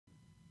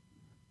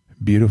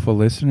Beautiful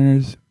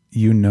listeners,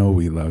 you know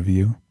we love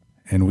you,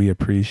 and we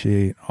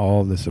appreciate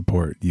all the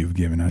support you've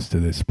given us to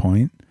this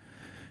point.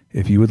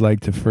 If you would like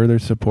to further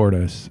support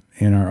us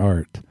in our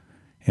art,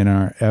 in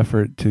our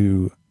effort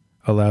to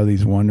allow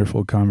these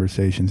wonderful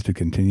conversations to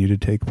continue to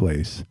take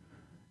place,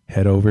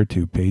 head over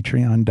to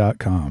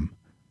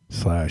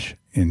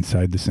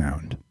patreon.com/inside the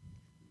sound.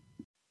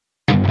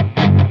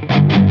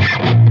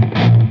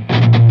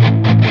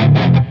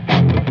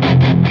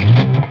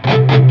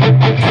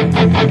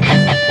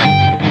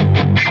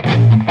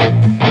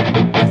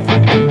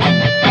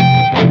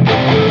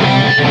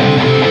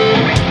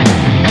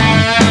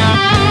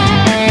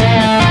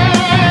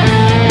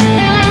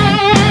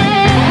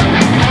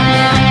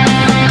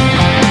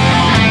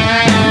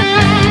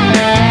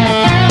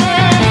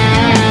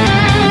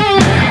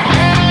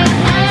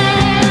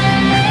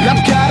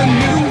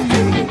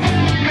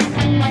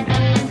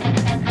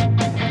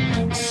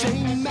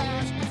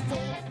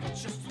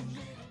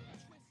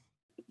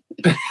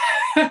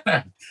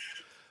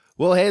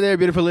 Well, hey there,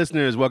 beautiful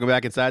listeners. Welcome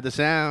back Inside the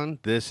Sound.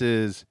 This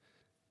is,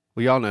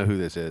 well, y'all know who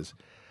this is.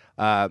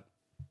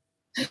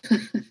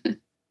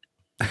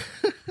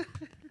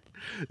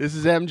 This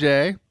is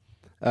MJ,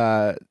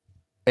 a.k.a.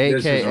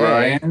 This is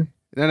Ryan.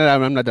 No,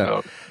 I'm not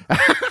done.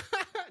 Oh.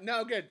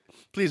 No, good.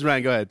 Please,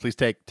 Ryan, go ahead. Please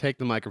take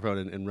the microphone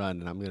and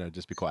run, and I'm going to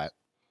just be quiet.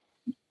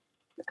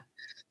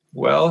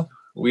 Well,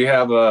 we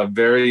have a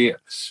very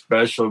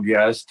special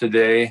guest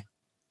today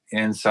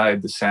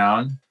inside the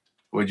sound.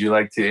 Would you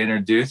like to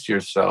introduce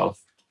yourself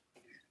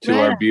to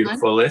our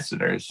beautiful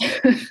listeners?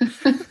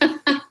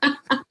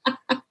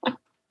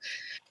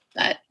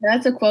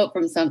 That's a quote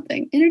from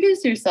something.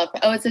 Introduce yourself.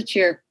 Oh, it's a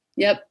cheer.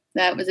 Yep,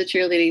 that was a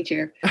cheerleading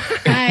cheer.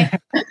 Hi.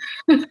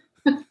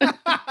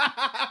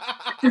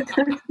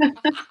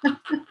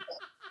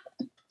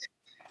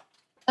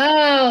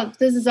 Oh,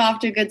 this is off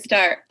to a good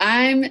start.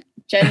 I'm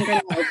Jenn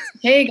Grinels.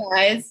 Hey,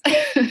 guys.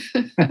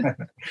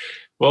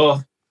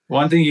 Well,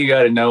 one thing you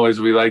got to know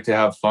is we like to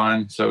have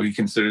fun, so we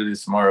consider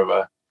this more of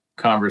a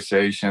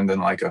conversation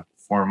than like a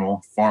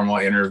formal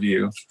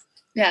interview.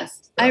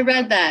 Yes, I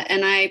read that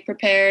and I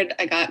prepared.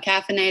 I got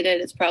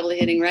caffeinated. It's probably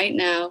hitting right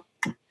now.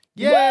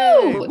 Yay!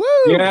 Woo!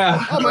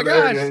 Yeah. Oh my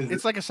gosh!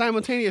 It's like a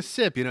simultaneous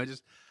sip. You know,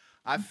 just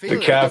I feel the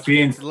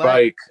caffeine spike.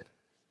 Like...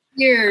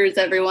 Cheers,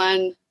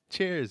 everyone.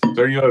 Cheers.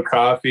 So are you a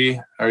coffee?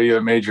 Are you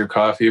a major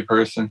coffee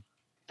person?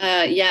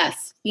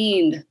 Yes,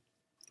 fiend.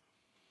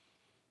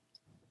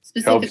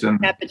 Specifically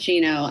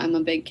cappuccino. I'm a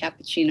big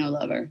cappuccino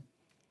lover.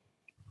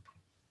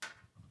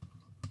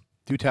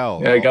 Do tell.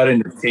 Yeah, I got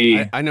into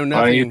tea. I know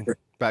nothing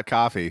about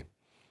coffee.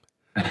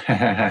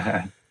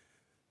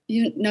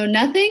 You know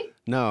nothing?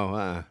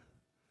 No.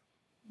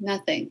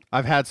 Nothing.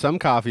 I've had some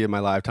coffee in my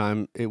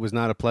lifetime. It was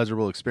not a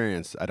pleasurable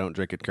experience. I don't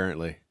drink it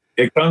currently.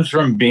 It comes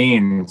from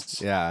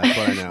beans. Yeah, that's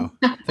what I know.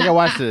 I think I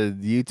watched a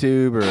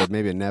YouTube or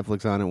maybe a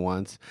Netflix on it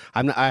once.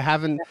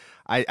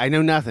 I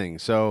know nothing.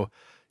 So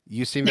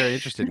you seem very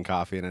interested in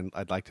coffee, and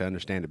I'd like to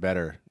understand it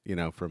better, you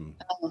know, from...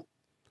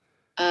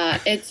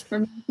 It's for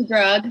me to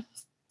drug.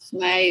 It's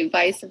my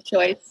vice of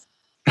choice.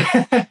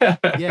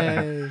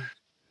 Yay.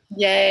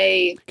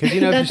 Yay. Because, you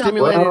know, if you're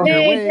stimulated in your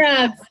Yay,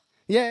 drugs.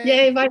 Yay.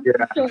 Yay, vice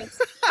of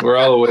choice. We're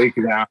all awake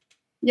now.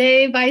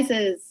 Yay,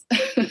 vices.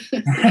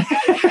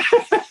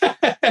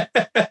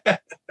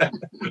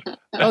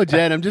 Oh,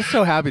 Jen, I'm just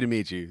so happy to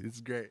meet you. This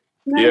is great.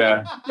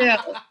 Yeah.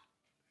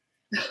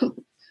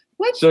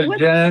 So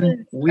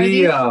Jen,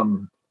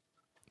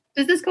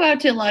 does this go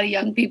out to a lot of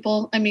young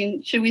people? I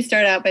mean, should we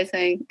start out by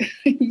saying,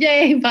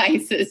 yay,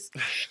 vices?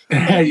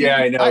 Yeah,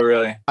 I know,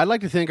 really. I'd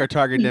like to think our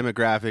target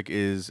demographic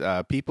is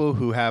people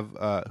who have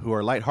who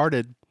are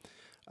lighthearted,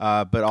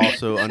 but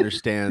also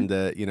understand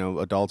that, you know,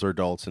 adults are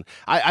adults. And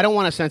I don't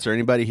want to censor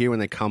anybody here when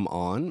they come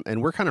on,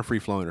 and we're kind of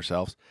free-flowing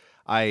ourselves.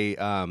 But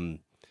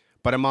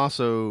I'm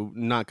also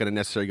not going to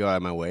necessarily go out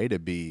of my way to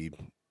be,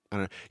 I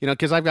don't know, you know,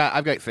 because I've got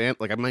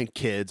like my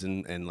kids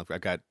and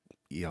I've got,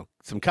 you know,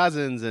 some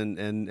cousins and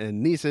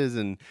nieces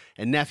and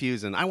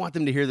nephews, and I want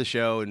them to hear the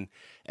show and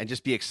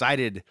just be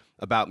excited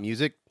about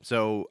music.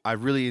 So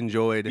I've really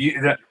enjoyed.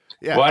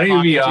 Why don't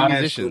you be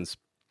honest? Musicians.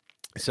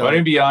 So why don't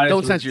you be honest?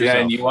 Don't censor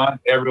yourself. You want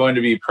everyone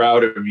to be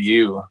proud of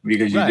you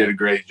because you did a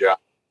great job.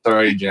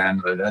 Sorry,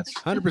 Jen, but that's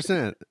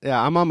 100%. Yeah,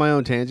 I'm on my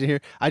own tangent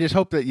here. I just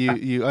hope that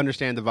you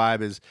understand the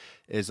vibe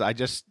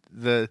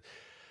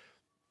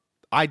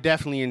I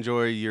definitely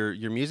enjoy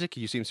your music.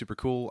 You seem super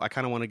cool. I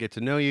kind of want to get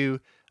to know you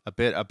a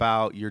bit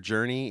about your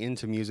journey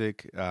into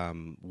music,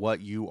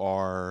 what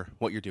you're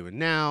doing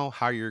now,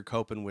 how you're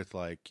coping with,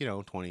 like, you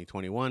know,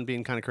 2021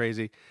 being kind of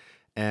crazy.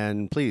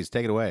 And please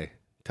take it away.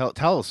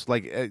 Tell us,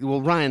 like,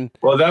 well, Ryan.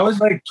 Well, that was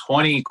like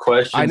 20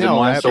 questions I know, in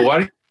one. So why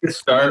don't you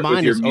start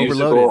with your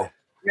musical? Overloaded.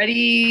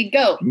 Ready,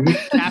 go.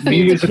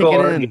 Musical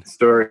origin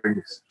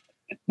stories.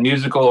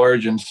 Musical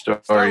origin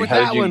story.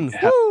 How did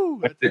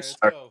it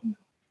start?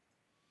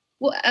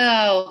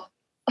 Well,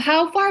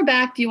 how far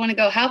back do you want to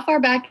go? How far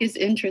back is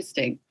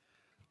interesting?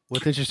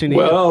 What's interesting to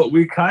you? Well,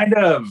 we kind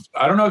of,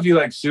 I don't know if you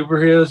like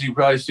superheroes. You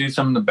probably see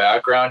some in the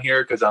background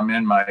here because I'm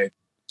in my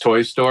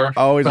toy store.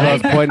 Always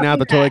loves Right. pointing out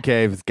the toy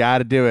caves. Got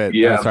to do it.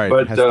 Yeah, sorry,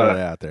 but, has to throw that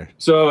out there.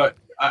 So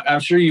I'm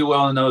sure you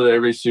well know that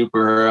every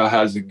superhero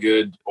has a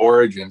good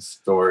origin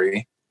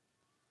story.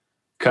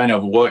 Kind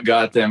of what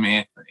got them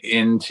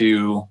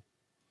into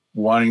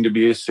wanting to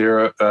be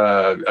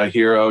a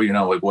hero, you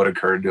know, like what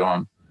occurred to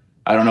them.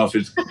 I don't know if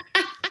it's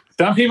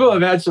some people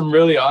have had some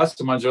really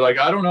awesome ones. They're like,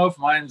 I don't know if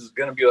mine's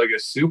going to be like a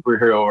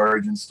superhero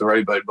origin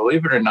story, but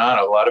believe it or not,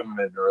 a lot of them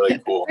have been really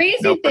cool. Crazy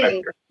No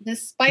thing, pressure. the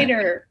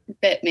spider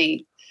bit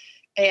me,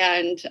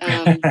 and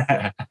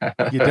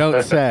You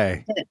don't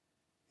say.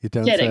 You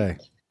don't kidding.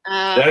 say.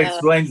 That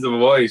explains the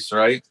voice,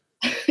 right?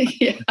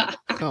 Yeah,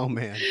 Oh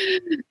man.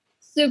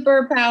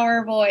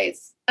 superpower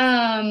voice.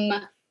 I'm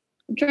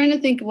trying to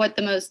think what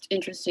the most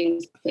interesting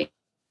thing.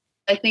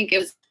 I think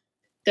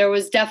there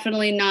was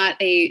definitely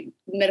not a,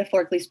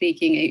 metaphorically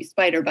speaking, a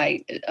spider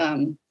bite.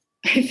 I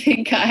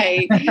think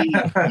I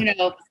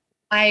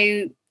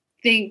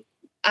think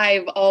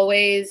I've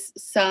always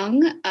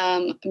sung.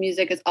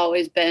 Music has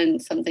always been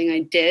something I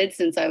did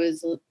since I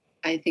was,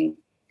 I think,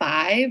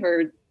 5,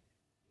 or,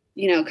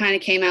 kind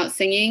of came out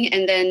singing,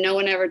 and then no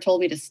one ever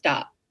told me to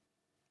stop.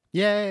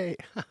 Yay.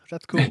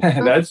 That's cool.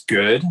 That's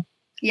good.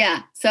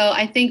 Yeah. So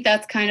I think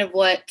that's kind of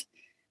what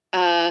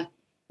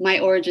my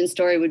origin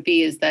story would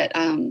be, is that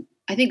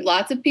I think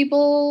lots of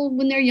people,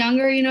 when they're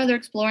younger, they're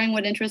exploring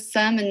what interests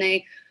them, and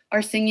they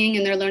are singing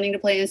and they're learning to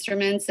play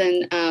instruments.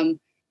 And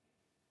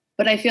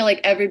but I feel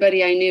like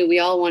everybody I knew, we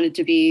all wanted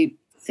to be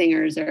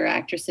singers or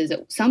actresses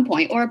at some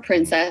point, or a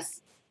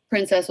princess.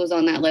 Princess was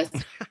on that list.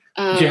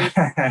 Yeah.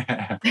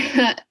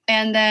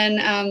 And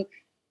then,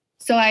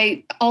 so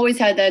I always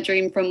had that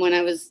dream from when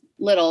I was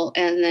little,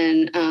 and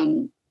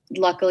then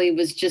luckily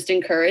was just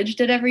encouraged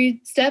at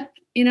every step,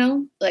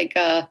 like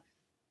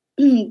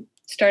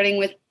starting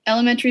with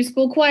elementary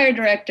school choir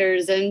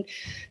directors, and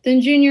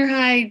then junior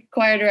high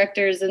choir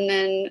directors, and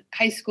then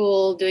high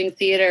school doing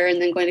theater,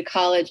 and then going to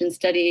college and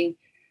studying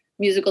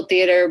musical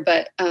theater,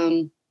 but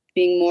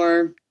being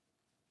more,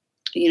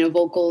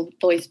 vocal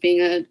voice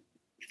being a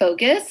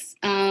focus,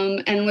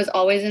 and was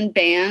always in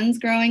bands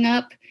growing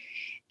up.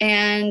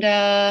 And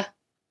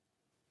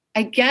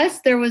I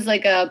guess there was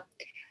like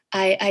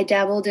I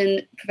dabbled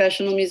in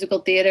professional musical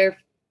theater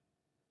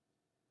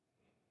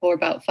for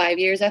about 5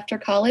 years after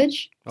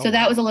college. Oh, So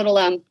that wow. was a little,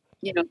 on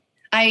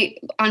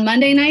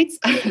Monday nights,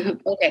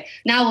 okay,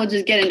 now we'll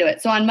just get into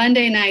it. So on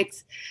Monday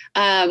nights,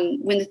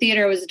 when the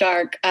theater was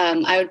dark,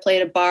 I would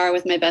play at a bar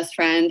with my best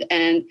friend,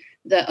 and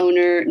the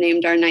owner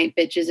named our night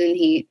Bitches in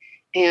Heat.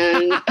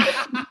 And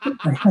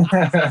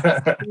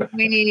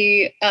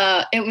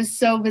it was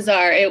so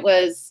bizarre. It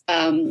was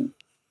an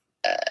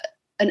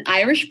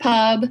Irish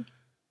pub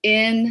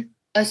in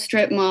a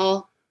strip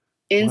mall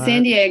in What?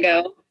 San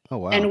Diego. Oh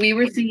wow. And we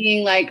were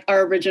singing like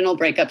our original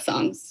breakup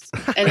songs.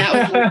 And that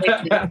was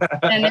ridiculous.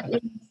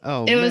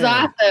 And it was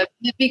awesome.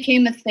 It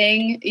became a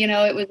thing,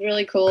 it was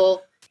really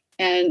cool.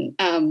 And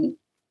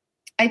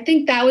I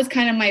think that was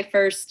kind of my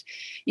first,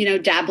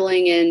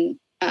 dabbling in,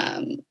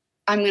 I'm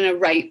going to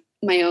write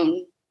my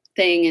own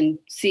thing and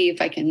see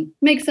if I can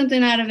make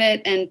something out of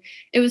it. And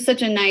it was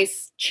such a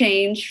nice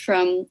change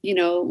from,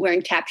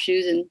 wearing tap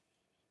shoes and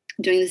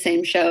doing the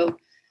same show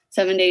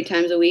 7 to 8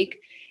 times a week.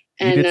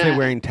 And, you did say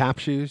wearing tap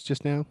shoes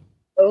just now?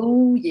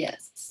 Oh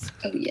yes.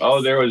 Oh yes.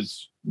 Oh,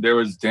 there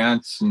was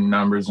dance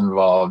numbers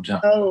involved.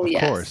 Oh Of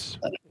yes. course.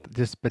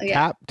 But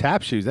Yeah.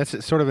 tap shoes,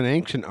 that's sort of an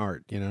ancient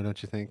art,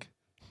 don't you think?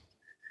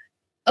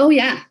 Oh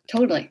yeah,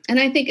 totally. And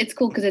I think it's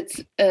cool because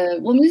it's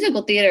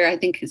musical theater, I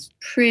think, is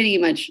pretty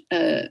much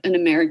an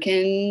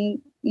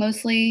American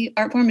mostly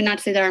art form. And not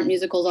to say there aren't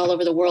musicals all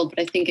over the world, but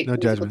I think No musical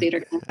judgment.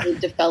 theater kind of really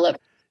developed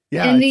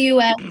Yeah. in the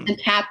US, and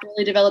tap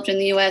really developed in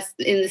the US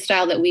in the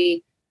style that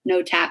we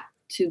know tap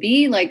to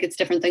be. Like, it's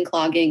different than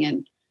clogging,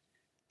 and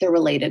they're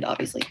related,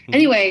 obviously.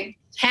 Anyway,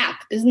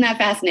 tap, isn't that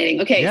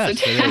fascinating? Okay, Yes,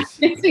 so it tap is.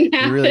 dancing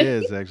It really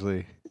happens. is,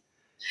 actually.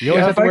 You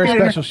always have to if I wear could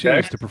special shoes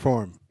interject- to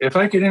perform. If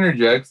I could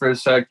interject for a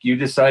sec, you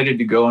decided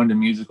to go into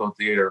musical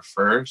theater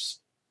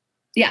first.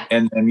 Yeah.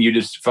 And then you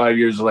just 5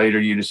 years later,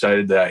 you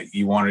decided that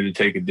you wanted to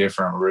take a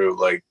different route.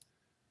 Like,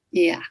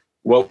 Yeah.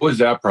 what was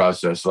that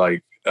process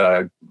like?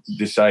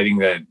 Deciding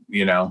that,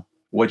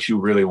 what you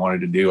really wanted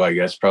to do, I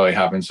guess, probably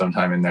happened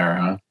sometime in there,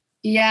 huh?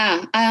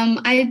 Yeah,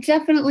 I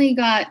definitely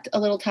got a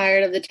little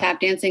tired of the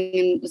tap dancing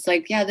and was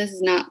like, yeah, this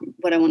is not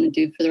what I want to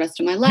do for the rest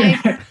of my life.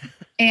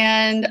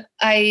 And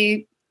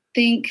I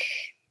think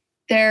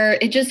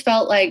it just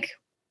felt like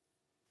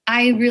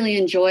I really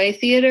enjoy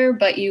theater,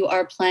 but you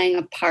are playing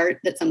a part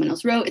that someone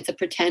else wrote. It's a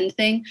pretend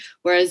thing.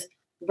 Whereas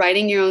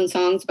writing your own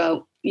songs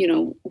about,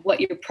 what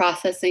you're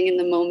processing in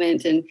the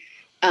moment. And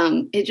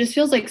it just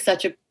feels like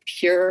such a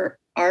pure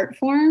art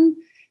form.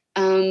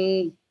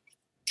 And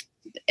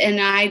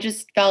I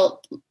just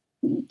felt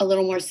a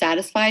little more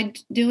satisfied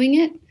doing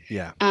it.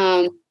 Yeah.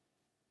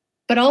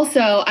 But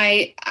also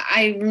I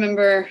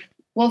remember,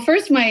 well,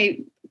 first my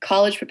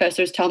college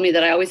professors tell me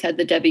that I always had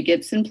the Debbie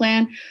Gibson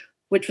plan,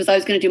 which was I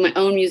was going to do my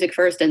own music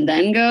first and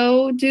then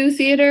go do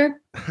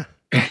theater.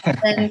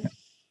 And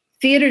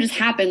theater just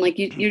happened. Like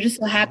you're just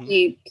so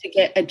happy to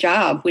get a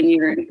job when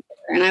you're in theater.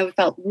 And I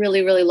felt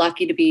really, really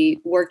lucky to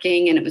be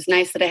working. And it was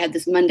nice that I had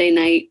this Monday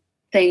night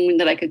thing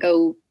that I could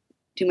go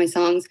do my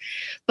songs.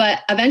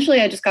 But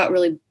eventually I just got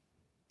really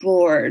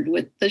bored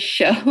with the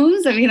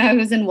shows. I mean, I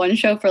was in one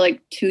show for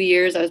like 2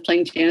 years. I was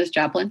playing Janis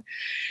Joplin.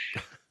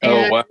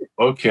 Oh, wow.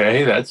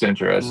 Okay. That's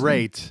interesting.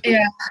 Great.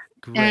 Yeah.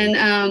 Great.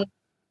 And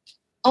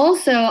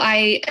also,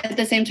 at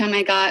the same time,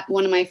 I got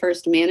one of my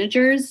first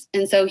managers.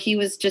 And so he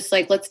was just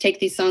like, let's take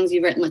these songs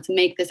you've written, let's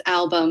make this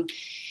album.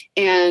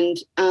 And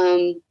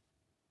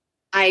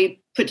I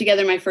put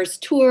together my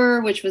first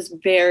tour, which was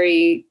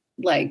very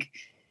like,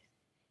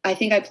 I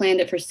think I planned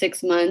it for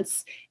 6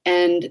 months.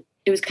 And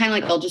it was kind of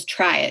like, I'll just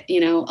try it. You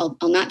know,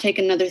 I'll not take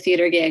another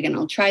theater gig and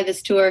I'll try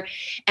this tour.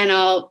 And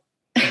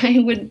I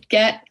would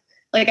get,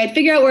 like, I'd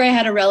figure out where I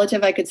had a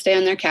relative I could stay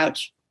on their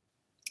couch.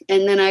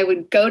 And then I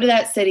would go to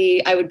that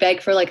city. I would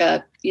beg for like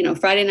a,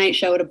 Friday night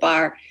show at a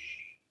bar.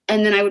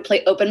 And then I would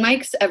play open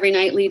mics every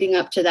night leading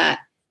up to that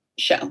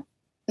show.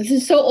 This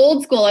is so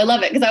old school. I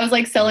love it because I was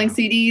like selling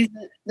CDs,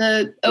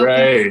 the open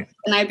mics,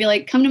 and I'd be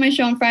like, come to my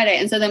show on Friday.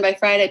 And so then by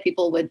Friday,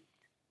 people would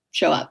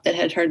show up that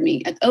had heard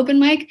me at the open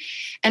mic.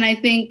 And I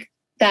think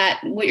that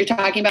what you're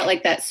talking about,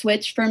 like that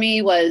switch for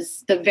me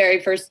was the very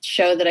first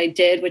show that I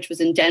did, which was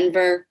in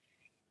Denver.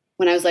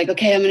 When I was like,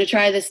 okay, I'm going to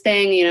try this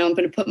thing, I'm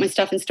going to put my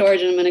stuff in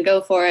storage and I'm going to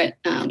go for it.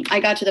 I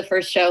got to the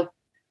first show,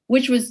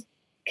 which was,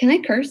 can I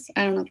curse?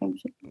 I don't know if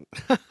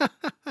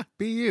I'm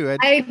Be you.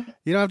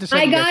 You don't have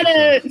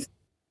to.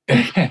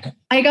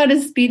 I got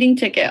a speeding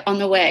ticket on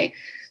the way.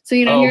 So,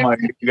 you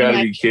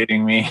gotta be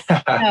kidding me.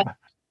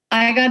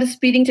 I got a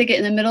speeding ticket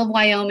in the middle of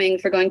Wyoming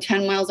for going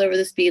 10 miles over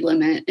the speed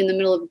limit in the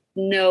middle of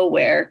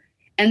nowhere.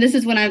 And this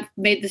is when I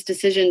made this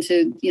decision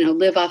to,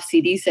 live off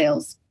CD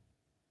sales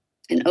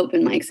and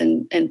open mics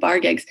and bar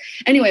gigs.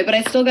 Anyway, but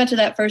I still got to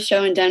that first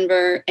show in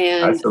Denver,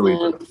 and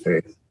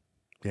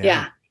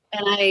yeah.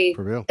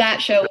 And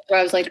that show where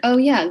I was like, oh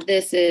yeah,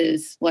 this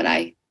is what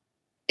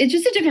it's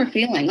just a different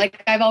feeling.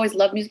 Like I've always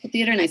loved musical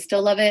theater and I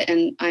still love it.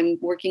 And I'm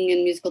working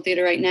in musical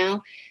theater right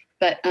now.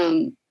 But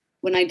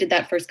when I did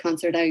that first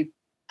concert, I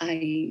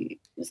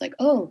was like,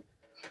 oh,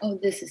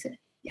 this is it.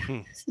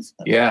 Yeah. This is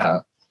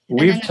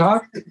We've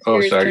talked.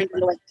 Oh, sorry. Turned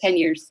into like 10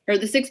 years, or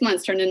the 6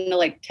 months turned into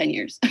like 10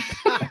 years.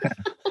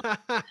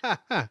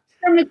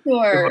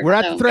 Mature, We're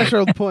at the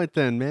threshold point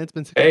then, man. It's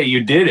been. Hey,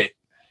 you did it.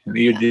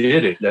 You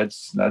did it.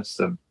 That's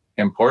the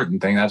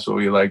important thing. That's what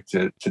we like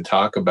to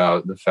talk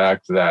about. The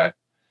fact that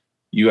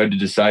you had to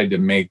decide to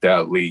make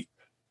that leap.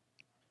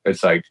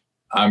 It's like,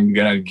 I'm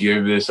going to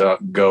give this a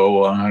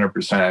go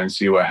 100% and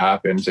see what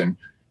happens. And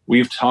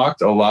we've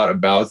talked a lot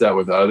about that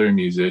with other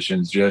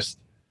musicians, just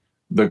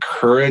the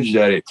courage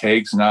that it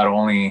takes, not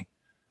only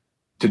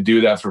to do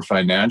that for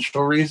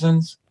financial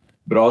reasons,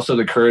 but also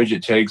the courage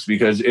it takes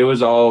because it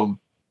was all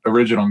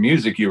original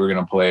music you were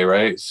going to play,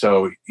 right?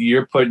 So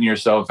you're putting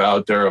yourself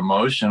out there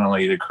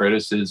emotionally to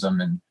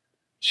criticism and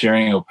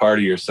sharing a part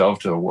of yourself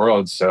to the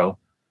world. So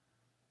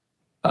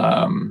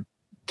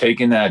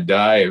taking that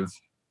dive,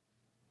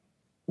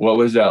 what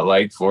was that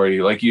like for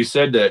you? Like you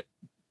said that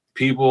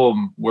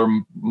people were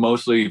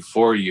mostly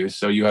for you,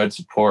 so you had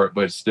support,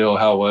 but still,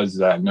 how was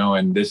that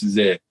knowing this is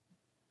it?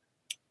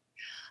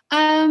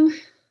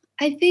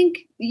 I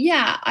think,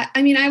 yeah,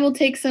 I mean, I will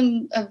take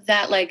some of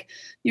that, like,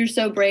 you're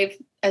so brave,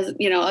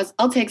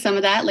 I'll take some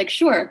of that, like,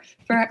 sure,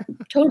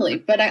 totally.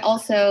 But I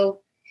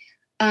also,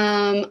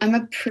 I'm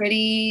a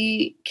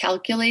pretty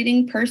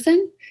calculating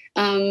person,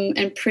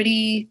 and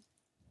pretty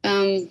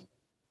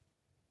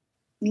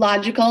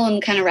logical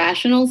and kind of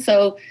rational.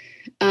 So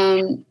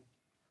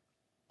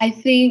I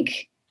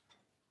think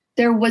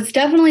there was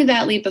definitely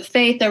that leap of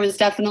faith. There was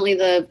definitely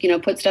the,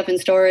 put stuff in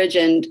storage,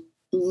 and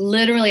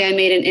literally I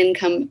made an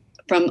income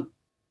from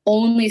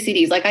only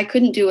CDs. Like I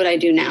couldn't do what I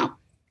do now.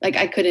 Like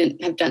I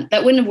couldn't have done,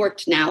 that wouldn't have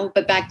worked now.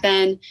 But back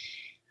then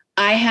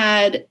I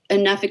had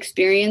enough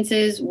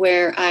experiences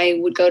where I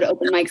would go to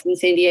open mics in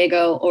San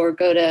Diego or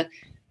go to,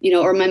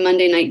 or my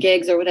Monday night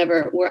gigs or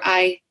whatever,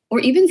 or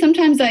even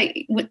sometimes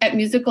at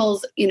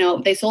musicals,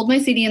 they sold my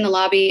CD in the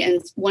lobby.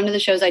 And one of the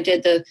shows I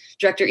did, the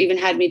director even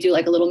had me do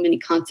like a little mini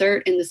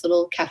concert in this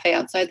little cafe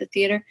outside the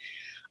theater.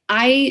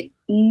 I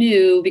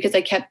knew, because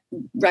I kept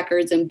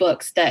records and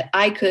books, that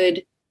I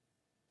could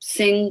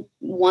sing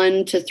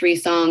 1 to 3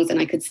 songs and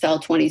I could sell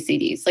 20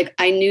 CDs. Like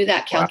I knew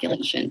that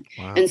calculation.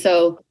 Wow. And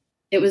so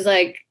it was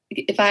like,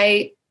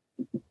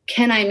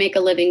 can I make a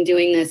living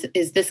doing this?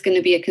 Is this going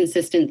to be a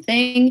consistent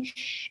thing?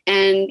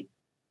 And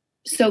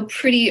so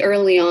pretty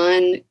early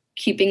on,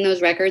 keeping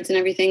those records and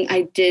everything,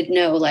 I did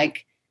know,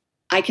 like,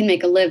 I can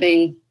make a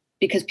living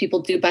because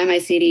people do buy my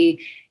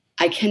CD.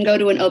 I can go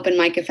to an open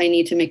mic if I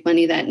need to make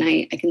money that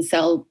night. I can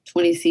sell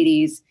 20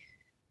 CDs.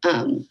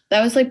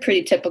 That was like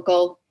pretty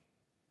typical.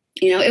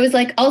 It was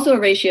like also a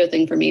ratio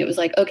thing for me. It was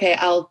like, okay,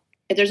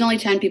 if there's only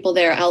 10 people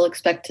there, I'll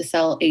expect to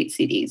sell 8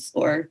 CDs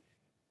or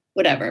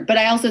whatever. But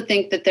I also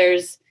think that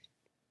there's,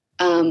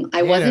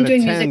 I wasn't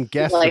doing music.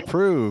 Guests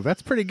approve.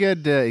 That's pretty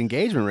good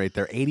engagement rate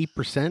there.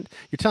 80%.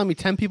 You're telling me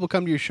 10 people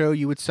come to your show,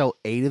 you would sell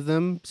 8 of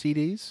them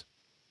CDs?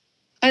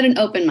 I had an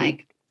open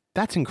mic.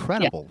 That's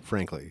incredible,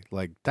 frankly.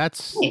 Like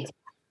that's.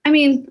 I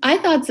mean, I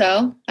thought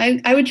so.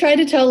 I would try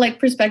to tell like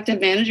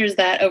prospective managers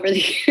that over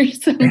the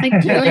years. I'm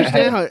like, Do you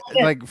understand how,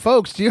 like,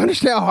 folks? Do you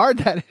understand how hard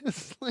that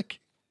is?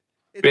 Like,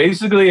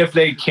 basically, if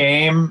they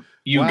came,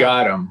 you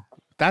got them.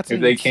 That's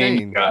if insane. they came,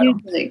 you got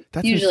them.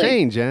 That's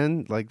insane,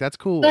 Jen. Like, that's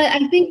cool. But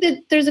I think that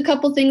there's a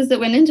couple things that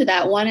went into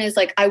that. One is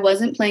like I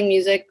wasn't playing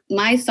music.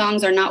 My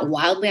songs are not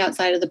wildly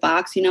outside of the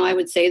box. You know, I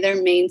would say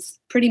they're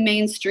pretty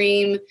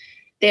mainstream.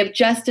 They have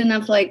just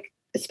enough like.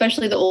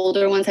 Especially the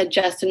older ones had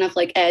just enough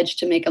like edge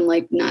to make them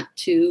like not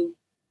too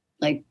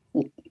like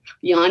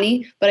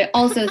yawny. But I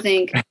also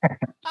think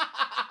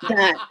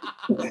that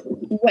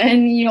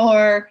when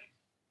your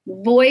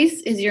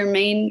voice is your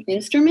main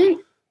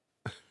instrument,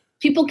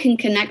 people can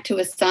connect to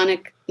a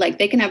sonic, like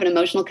they can have an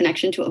emotional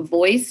connection to a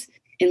voice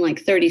in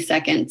like 30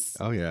 seconds.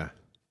 Oh yeah.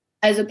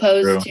 As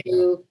opposed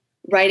to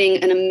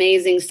writing an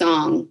amazing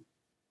song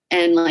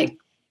and like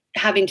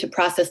having to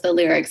process the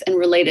lyrics and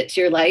relate it to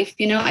your life.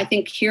 You know, I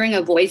think hearing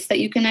a voice that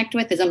you connect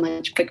with is a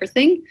much quicker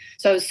thing.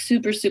 So I was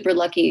super, super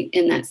lucky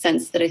in that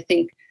sense that I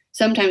think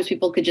sometimes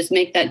people could just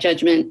make that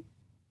judgment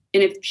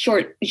and if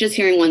short, just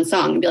hearing one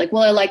song and be like,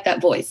 well, I like that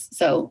voice.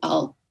 So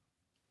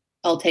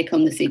I'll take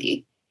home the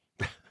CD.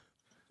 I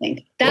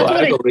think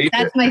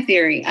that's my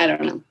theory. I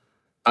don't know.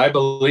 I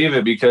believe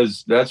it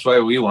because that's why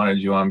we wanted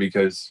you on,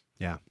 because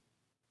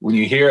when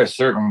you hear a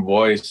certain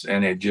voice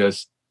and it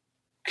just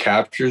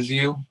captures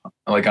you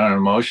like on an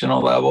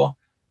emotional level,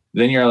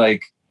 then you're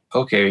like,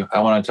 okay, I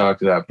want to talk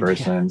to that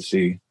person and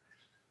see.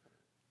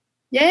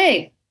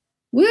 Yay.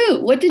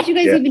 Woo. What did you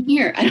guys even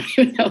hear? I don't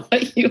even know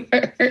what you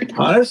heard.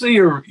 Honestly,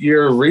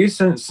 your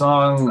recent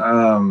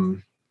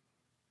song,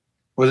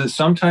 was it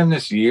sometime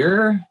this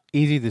year?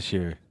 Easy this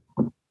year.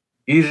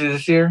 Easy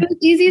this year?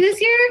 Easy this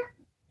year?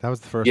 That was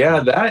the first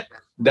one.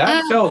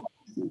 That felt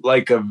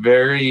like a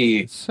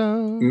very,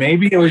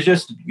 maybe it was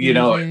just, you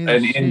know, an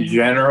in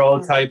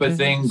general type of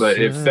thing, but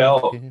it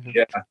felt,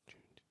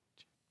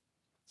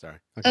 Sorry.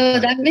 Okay,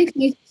 that makes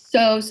me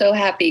so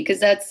happy because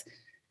that's,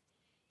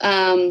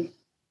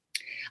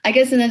 I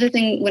guess another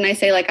thing when I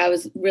say like I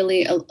was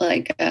really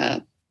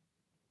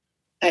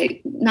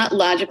not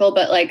logical,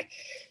 but like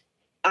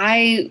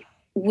I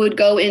would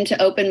go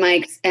into open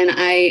mics and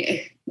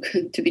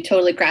to be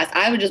totally crass,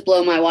 I would just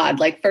blow my wad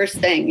like first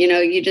thing, you know,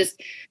 you'd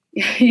just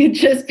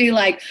be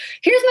like,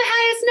 here's my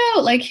highest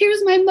note, like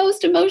here's my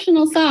most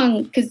emotional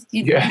song, because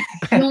you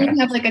only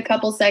have like a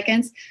couple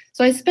seconds.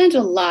 So I spent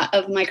a lot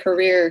of my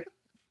career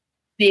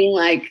being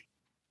like,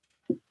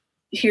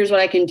 here's what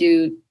I can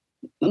do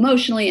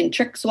emotionally and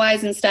tricks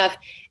wise and stuff.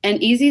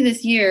 And Easy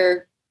this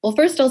year, well,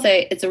 first I'll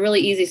say it's a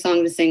really easy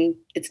song to sing.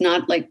 It's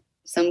not like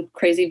some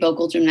crazy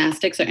vocal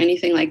gymnastics or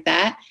anything like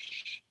that.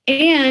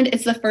 And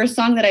it's the first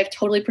song that I've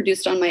totally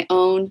produced on my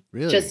own.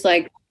 Really? Just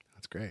like,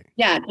 that's great.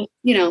 Yeah,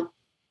 you know,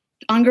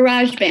 on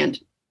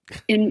GarageBand.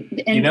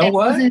 And you know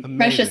what?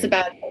 Precious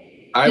about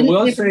it. I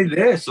will say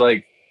this,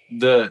 like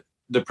the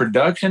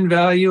production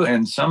value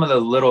and some of the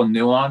little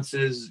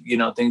nuances, you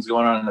know, things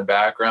going on in the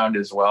background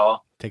as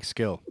well. Takes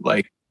skill.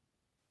 Like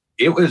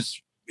it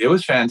was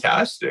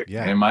fantastic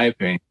in my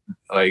opinion.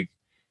 Like,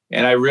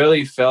 and I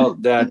really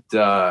felt that,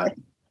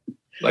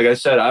 like I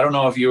said, I don't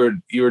know if you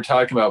were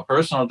talking about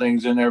personal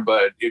things in there,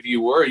 but if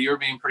you were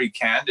being pretty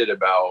candid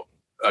about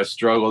a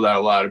struggle that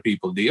a lot of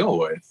people deal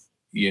with,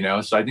 you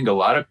know? So I think a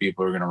lot of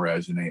people are going to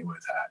resonate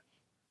with that.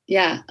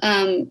 Yeah.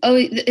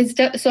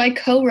 So I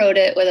co-wrote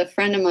it with a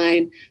friend of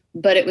mine,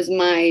 but it was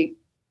my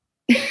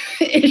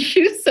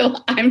issue. So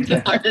I'm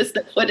the artist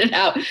that put it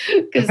out.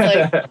 Because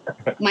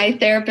like my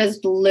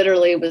therapist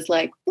literally was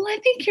like, well, I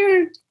think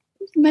you're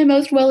my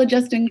most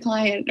well-adjusted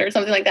client or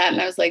something like that. And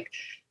I was like,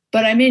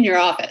 but I'm in your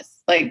office.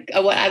 Like,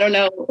 I don't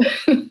know.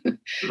 Right.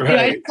 You know,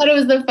 I thought it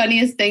was the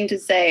funniest thing to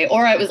say.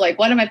 Or I was like,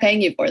 what am I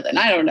paying you for then?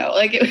 I don't know.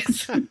 Like it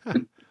was.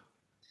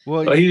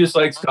 Well, he just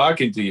likes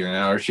talking to you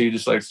now, or she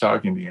just likes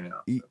talking to you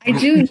now. I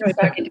do enjoy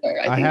talking to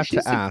her. I have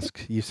to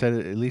ask, you said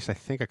it at least I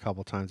think a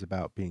couple times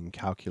about being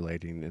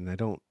calculating, and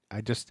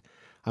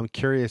I'm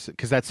curious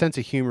because that sense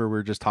of humor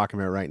we're just talking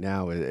about right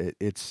now,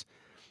 it's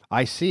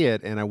I see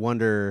it and I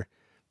wonder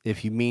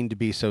if you mean to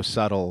be so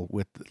subtle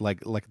with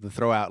like the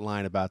throw out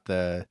line about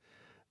the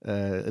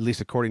at least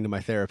according to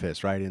my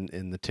therapist, right,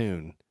 in the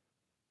tune.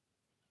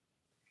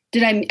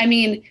 I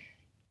mean,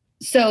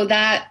 so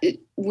that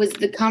was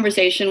the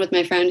conversation with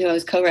my friend who I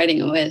was co-writing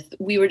it with.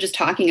 We were just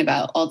talking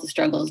about all the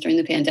struggles during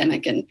the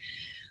pandemic and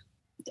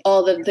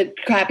all the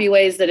crappy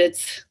ways that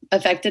it's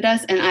affected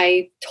us. And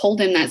I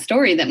told him that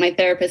story that my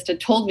therapist had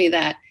told me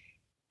that.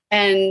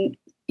 And,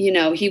 you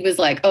know, he was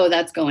like, oh,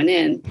 that's going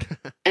in.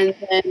 And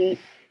then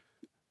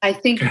I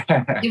think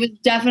it was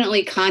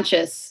definitely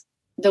conscious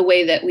the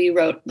way that we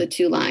wrote the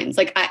two lines.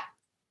 Like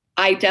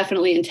I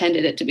definitely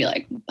intended it to be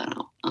like,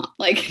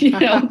 like, you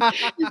know.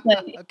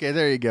 Like, okay,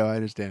 there you go. I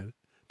understand.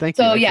 Thank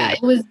you. So yeah,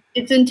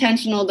 it's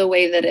intentional the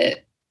way that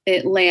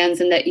it lands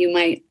and that you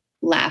might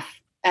laugh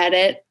at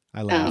it.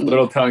 I laugh. A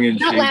little tongue in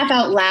cheek. Not laugh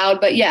out loud,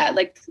 but yeah,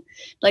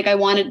 like I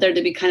wanted there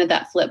to be kind of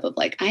that flip of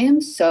like, I am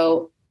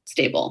so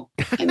stable.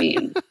 I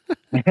mean,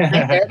 My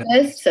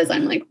therapist says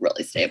I'm like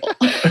really stable.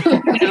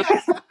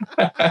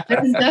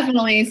 There's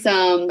definitely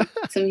some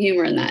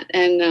humor in that,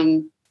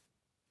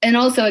 and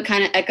also it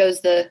kind of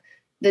echoes the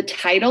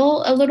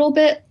title a little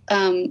bit.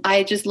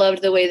 I just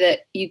loved the way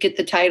that you get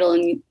the title,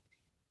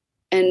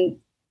 and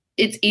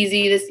it's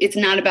easy. It's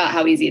not about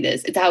how easy it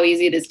is. It's how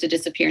easy it is to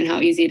disappear, and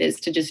how easy it is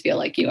to just feel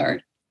like you are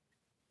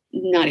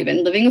not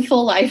even living a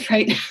full life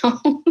right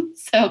now.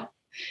 So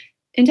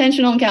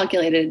intentional and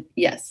calculated,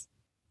 yes.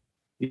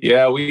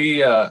 Yeah,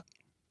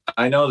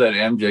 I know that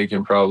MJ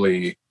can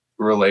probably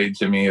relate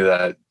to me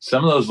that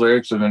some of those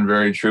lyrics have been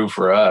very true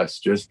for us,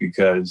 just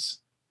because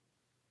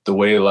the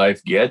way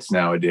life gets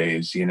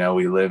nowadays,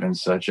 we live in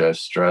such a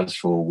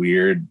stressful,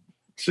 weird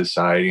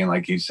society. And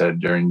like you said,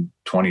 during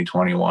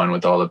 2021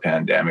 with all the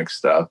pandemic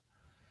stuff.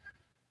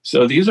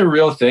 So these are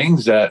real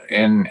things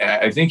and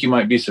I think you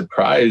might be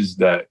surprised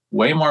that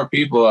way more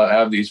people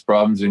have these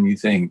problems than you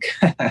think.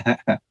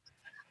 I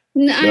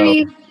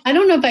mean, I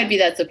don't know if I'd be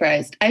that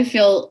surprised. I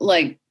felt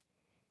like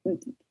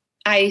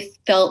I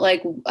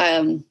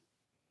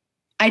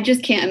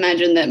just can't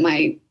imagine that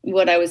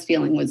what I was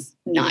feeling was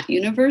not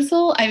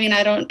universal. I mean,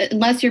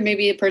 unless you're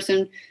maybe a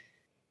person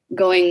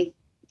going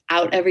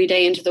out every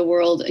day into the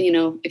world,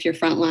 if you're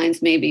front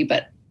lines, maybe,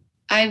 but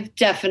I've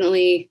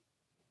definitely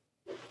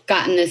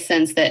gotten this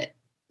sense that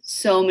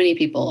so many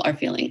people are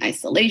feeling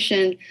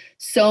isolation.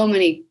 So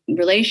many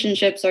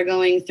relationships are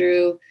going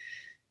through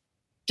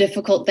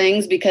difficult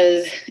things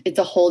because it's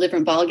a whole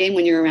different ballgame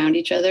when you're around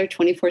each other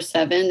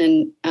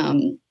 24/7,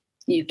 and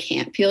you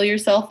can't peel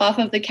yourself off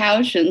of the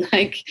couch and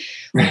I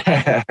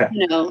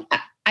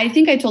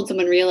think I told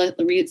someone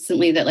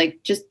recently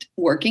that just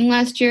working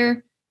last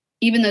year,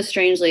 even though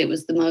strangely it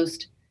was the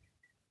most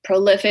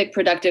prolific,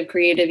 productive,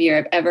 creative year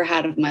I've ever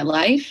had of my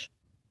life,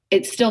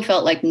 it still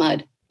felt like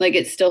mud.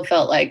 It still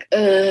felt like,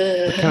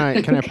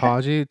 ugh. Can I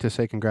pause you to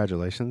say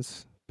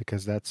congratulations?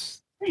 Because do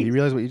you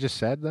realize what you just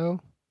said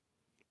though?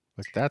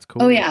 That's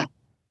cool. Oh yeah.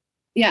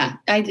 Yeah,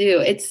 I do.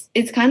 It's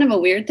kind of a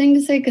weird thing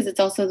to say because it's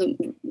also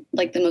the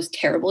most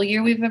terrible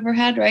year we've ever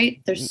had,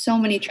 right? There's so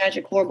many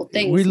tragic, horrible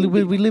things. We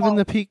live in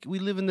the peak. We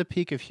live in the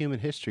peak of human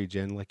history,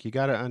 Jen. You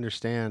got to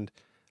understand,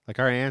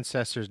 our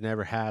ancestors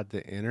never had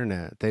the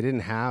internet. They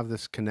didn't have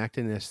this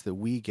connectedness that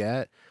we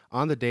get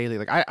on the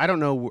daily. I don't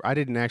know. I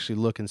didn't actually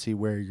look and see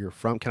where you're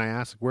from. Can I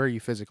ask where are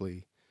you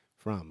physically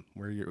from?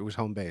 It was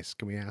home base?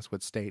 Can we ask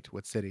what state,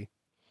 what city?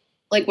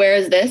 Where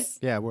is this?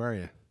 Yeah, where are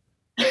you?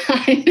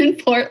 I'm in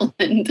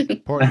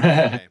Portland. Portland.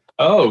 Okay.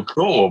 Oh,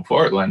 cool.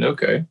 Portland.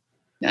 Okay.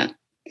 Yeah.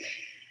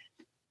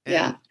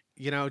 And,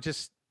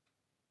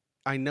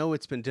 I know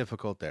it's been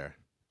difficult there.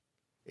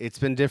 It's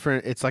been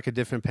different. It's like a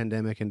different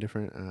pandemic in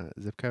different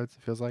zip codes.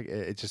 It feels like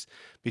it's just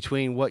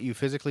between what you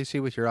physically see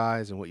with your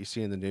eyes and what you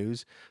see in the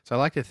news. So I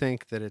like to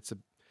think that it's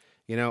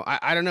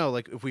I don't know.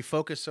 If we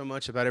focus so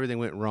much about everything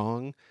went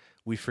wrong,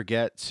 we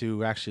forget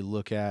to actually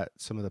look at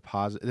some of the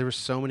positive. There were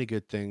so many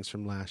good things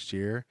from last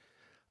year.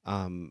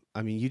 I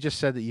mean, you just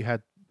said that you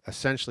had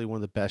essentially one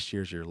of the best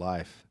years of your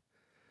life,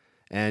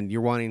 and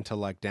you're wanting to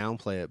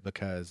downplay it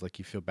because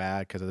you feel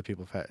bad because other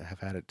people have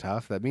had it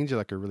tough. That means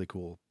you're a really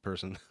cool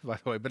person, by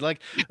the way. But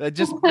but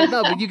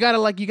you gotta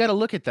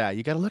look at that.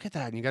 You gotta look at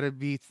that, and you gotta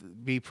be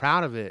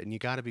proud of it, and you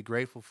gotta be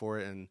grateful for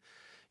it, and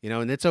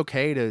and it's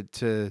okay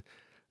to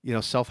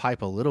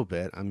self-hype a little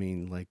bit. I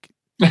mean,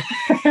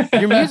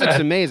 your music's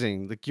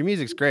amazing. Your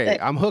music's great.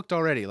 I'm hooked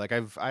already.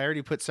 I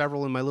already put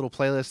several in my little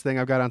playlist thing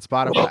I've got on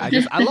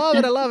Spotify. I love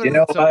it. I love it. You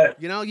know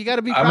what? You got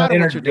to be proud of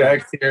what you're doing.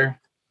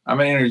 I'm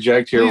gonna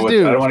interject here. Please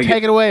do. I don't want to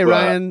take it away,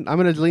 Ryan. I'm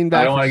gonna lean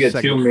back. I don't want to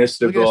get too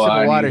mystical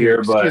on you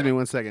here, but excuse me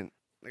 1 second.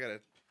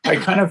 I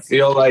kind of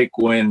feel like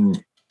when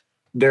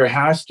there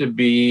has to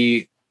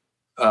be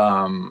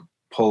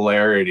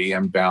polarity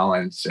and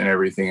balance and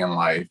everything in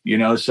life,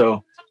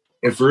 so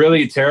if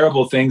really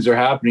terrible things are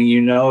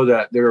happening,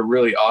 that there are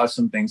really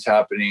awesome things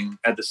happening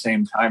at the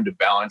same time to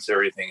balance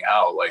everything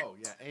out. Oh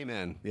yeah,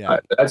 amen. Yeah,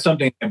 that's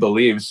something I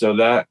believe. So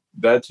that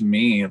to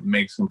me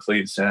makes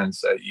complete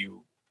sense that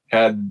you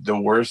had the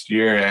worst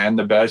year and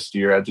the best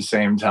year at the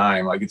same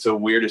time. It's the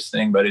weirdest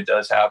thing, but it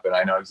does happen.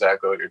 I know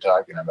exactly what you're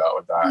talking about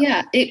with that.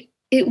 Yeah, it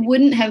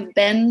wouldn't have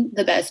been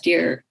the best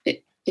year if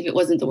it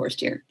wasn't the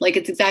worst year.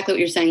 It's exactly what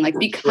you're saying.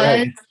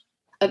 Because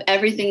of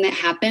everything that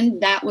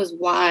happened, that was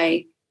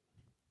why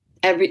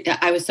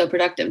I was so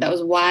productive. That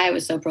was why I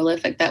was so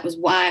prolific. That was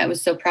why I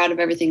was so proud of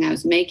everything I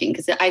was making.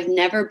 Because I've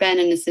never been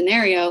in a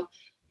scenario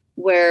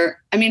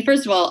where,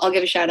 first of all, I'll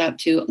give a shout out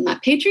to my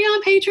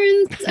Patreon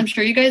patrons. I'm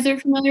sure you guys are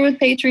familiar with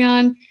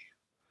Patreon.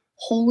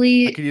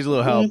 I could use a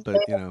little help,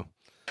 but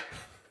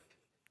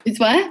It's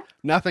what?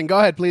 Nothing. Go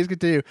ahead, please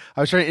continue.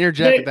 I was trying to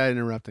interject without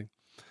interrupting.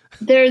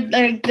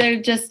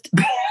 They're just,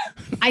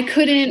 I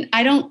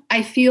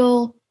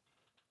feel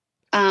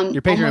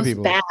your Patreon almost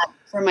people. Bad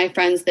for my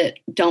friends that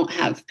don't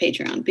have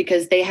Patreon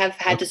because they have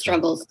had to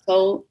struggle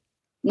so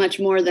much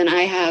more than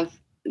I have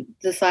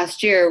this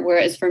last year.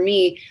 Whereas for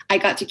me, I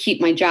got to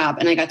keep my job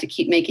and I got to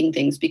keep making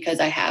things because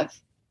I have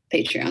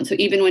Patreon. So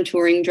even when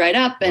touring dried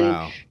up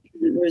and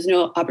there was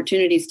no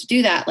opportunities to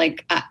do that,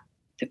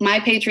 my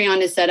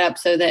Patreon is set up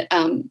so that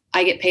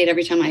I get paid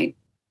every time I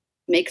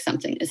make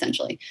something,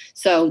 essentially.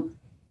 So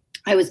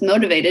I was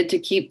motivated to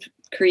keep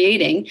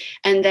creating.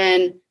 And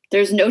then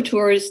there's no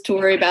tours to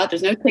worry about.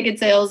 There's no ticket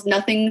sales,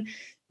 nothing,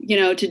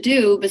 to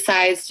do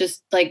besides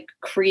just like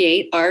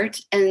create art.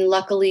 And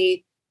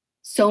luckily,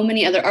 so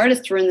many other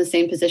artists were in the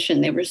same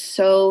position. They were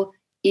so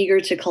eager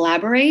to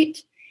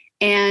collaborate,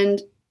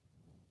 and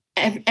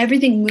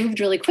everything moved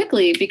really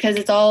quickly because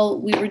it's all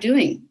we were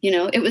doing.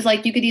 It was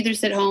like you could either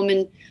sit home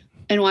and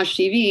watch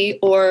TV,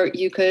 or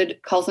you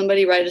could call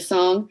somebody, write a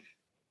song,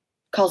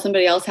 call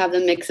somebody else, have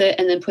them mix it,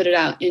 and then put it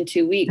out in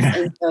 2 weeks.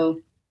 And so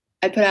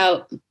I put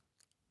out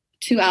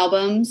 2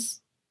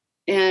 albums,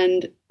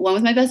 and one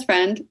with my best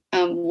friend,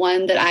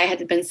 one that I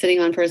had been sitting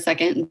on for a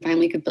second and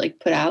finally could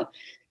put out.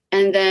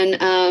 And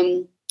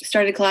then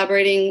started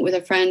collaborating with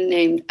a friend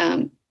named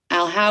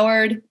Al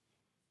Howard,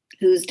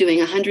 who's doing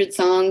 100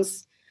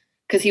 songs,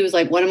 because he was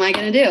like, what am I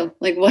going to do?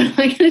 Like, what am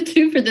I going to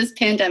do for this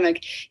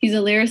pandemic? He's a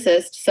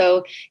lyricist.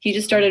 So he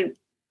just started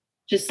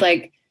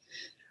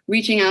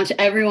reaching out to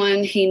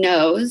everyone he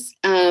knows.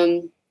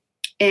 And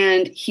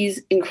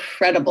he's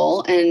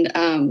incredible.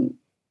 And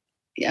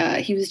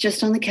he was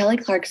just on the Kelly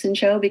Clarkson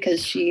show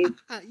because she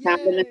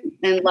found him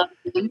and loved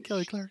him.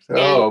 Kelly Clarkson.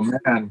 Oh,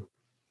 man.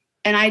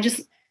 And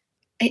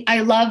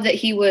I love that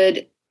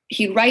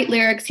he'd write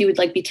lyrics. He would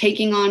be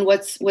taking on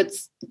what's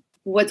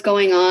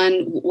going on,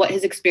 what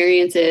his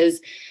experience is.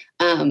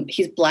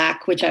 He's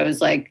Black, which I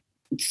was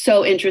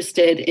so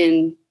interested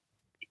in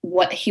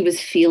what he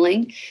was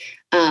feeling.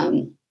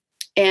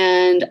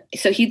 And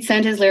so he'd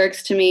send his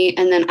lyrics to me,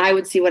 and then I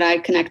would see what I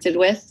connected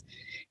with.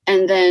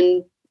 And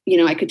then,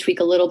 I could tweak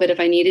a little bit if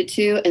I needed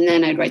to, and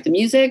then I'd write the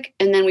music,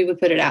 and then we would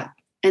put it out.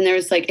 And there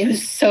was it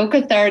was so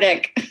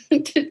cathartic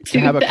to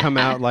have it come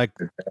out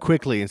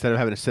quickly instead of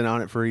having to sit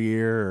on it for a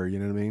year, or, you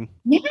know what I mean?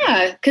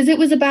 Yeah. Cause it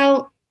was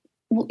about,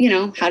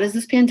 how does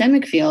this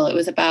pandemic feel? It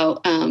was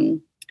about,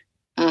 there's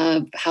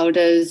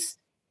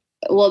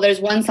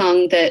one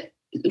song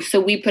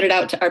so we put it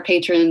out to our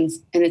patrons,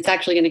 and it's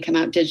actually going to come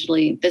out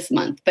digitally this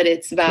month, but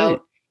it's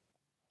about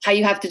how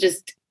you have to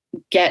just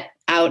get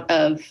out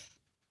of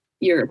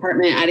your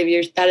apartment, out of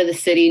the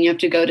city, and you have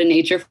to go to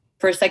nature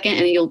for a second,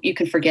 and you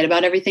can forget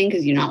about everything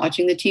because you're not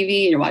watching the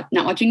TV, and you're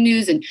not watching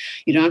news, and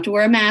you don't have to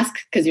wear a mask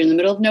because you're in the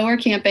middle of nowhere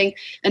camping,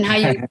 and how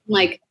you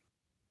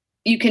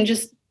you can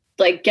just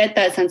get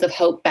that sense of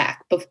hope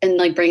back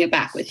and bring it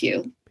back with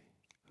you,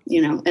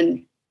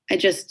 and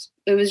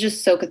it was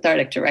just so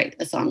cathartic to write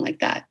a song like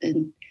that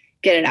and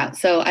get it out.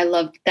 So I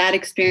loved that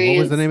experience.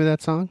 What was the name of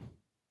that song?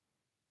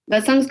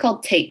 That song's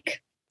called Take.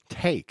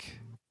 Take.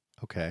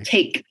 Okay.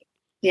 Take.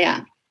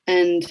 Yeah.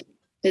 And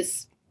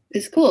it's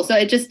cool. So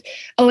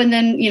and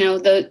then,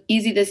 the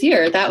Easy This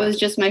Year, that was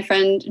just my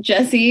friend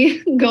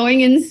Jesse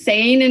going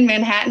insane in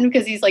Manhattan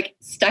because he's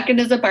stuck in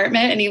his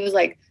apartment, and he was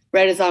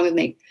write a song with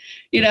me.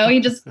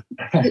 He just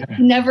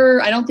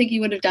never, I don't think he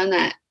would have done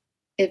that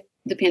if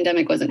the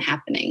pandemic wasn't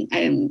happening.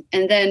 And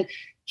then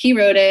he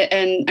wrote it,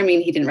 and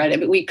he didn't write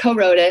it, but we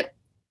co-wrote it.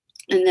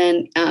 And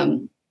then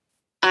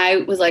I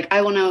was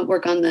I want to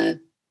work on the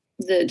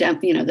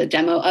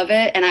demo of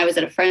it. And I was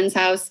at a friend's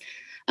house.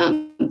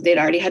 They'd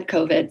already had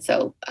COVID.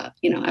 So, I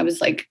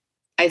was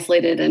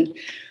isolated, and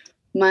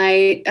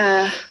my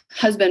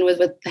husband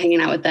was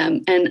hanging out with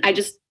them. And I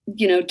just,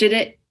 did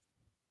it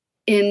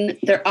in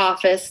their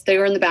office. They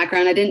were in the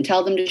background. I didn't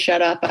tell them to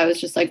shut up. I was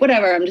just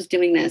whatever, I'm just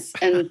doing this.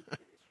 And it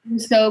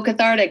was so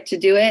cathartic to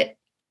do it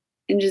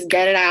and just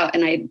get it out.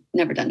 And I'd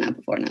never done that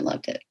before, and I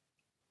loved it.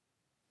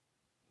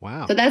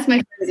 Wow. So that's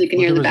my friends you can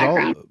hear in the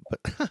background.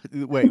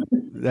 Wait,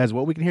 that's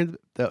what we can hear?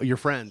 Your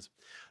friends.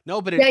 No,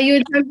 but yeah, you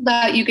had talked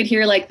about you could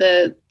hear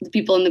the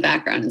people in the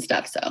background and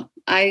stuff. So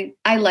I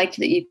liked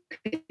that you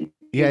could.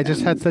 Yeah, it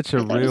just had such a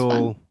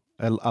real,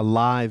 a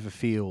live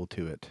feel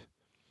to it,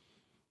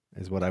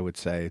 is what I would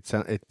say.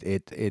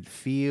 It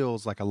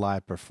feels like a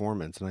live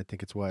performance, and I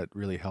think it's what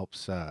really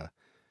helps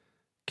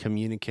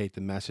communicate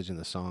the message in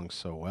the song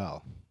so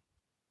well.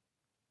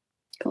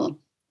 Cool,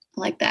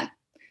 I like that.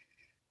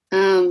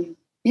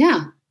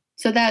 Yeah,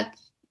 so that's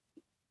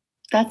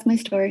my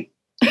story.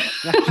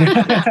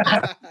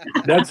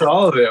 That's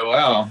all of it.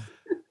 Wow.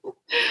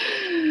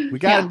 We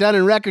got it done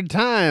in record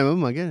time. Oh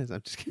my goodness.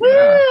 I'm just kidding.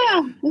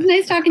 Yeah. It was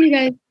nice talking to you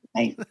guys.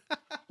 Bye.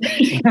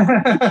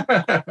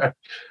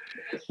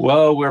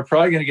 Well, we're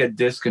probably going to get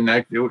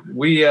disconnected.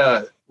 We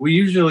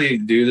usually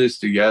do this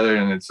together,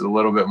 and it's a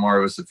little bit more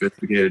of a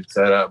sophisticated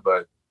setup,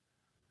 but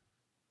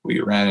we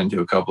ran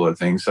into a couple of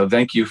things. So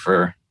thank you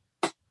for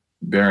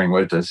bearing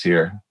with us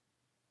here,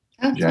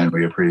 Jen.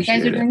 We appreciate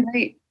it. You guys are doing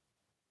great.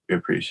 We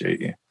appreciate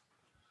you.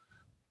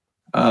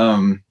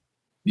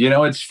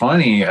 It's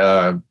funny.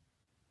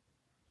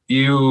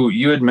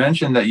 You had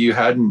mentioned that you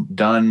hadn't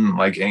done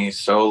any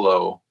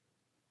solo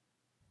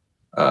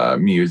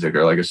music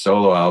or a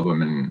solo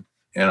album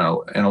in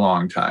a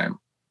long time.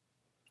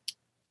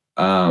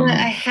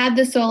 I had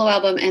the solo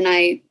album, and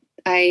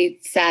I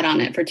sat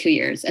on it for 2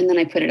 years, and then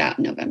I put it out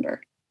in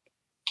November.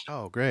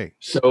 Oh, great.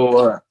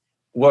 So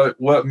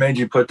what made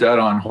you put that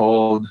on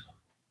hold?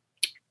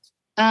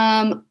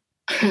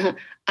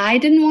 I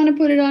didn't want to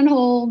put it on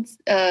hold.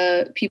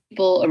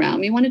 People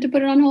around me wanted to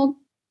put it on hold.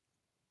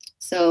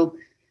 So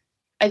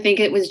I think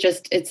it was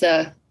just, it's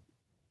a,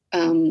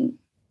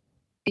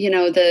 you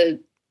know,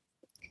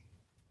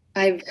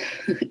 I've,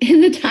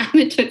 in the time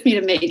it took me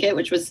to make it,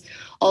 which was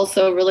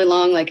also really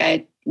long, like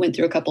I went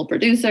through a couple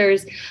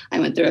producers, I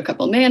went through a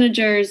couple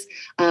managers,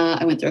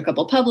 I went through a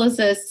couple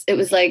publicists. It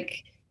was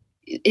like,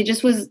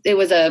 it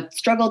was a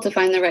struggle to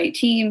find the right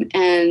team.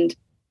 And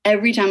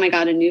every time I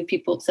got a new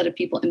set of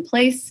people in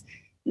place,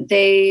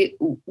 they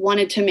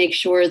wanted to make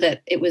sure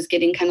that it was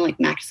getting kind of like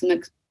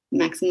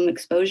maximum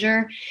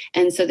exposure.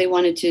 And so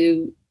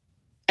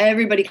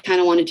everybody kind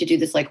of wanted to do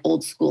this like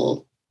old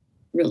school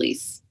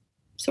release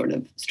sort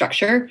of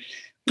structure,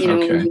 you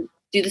know, Okay.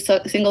 do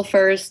the single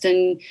first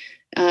and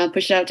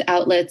push it out to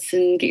outlets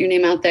and get your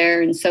name out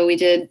there. And so we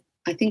did,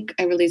 I think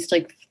I released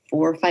like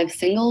 4 or 5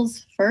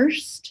 singles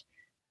first.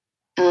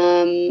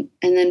 And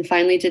then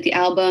finally did the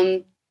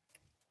album.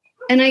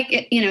 And I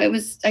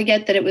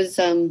get that it was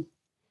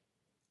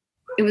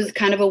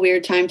kind of a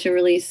weird time to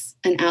release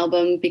an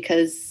album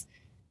because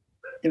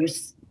there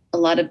was a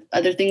lot of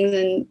other things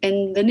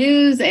in the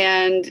news,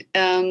 and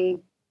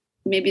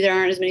maybe there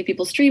aren't as many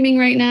people streaming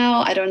right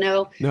now. I don't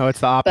know. No, it's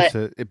the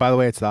opposite. By the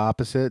way, it's the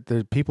opposite.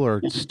 The people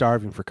are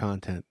starving for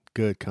content,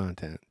 good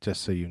content,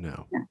 just so you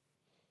know. Yeah.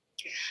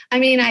 I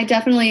mean, I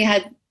definitely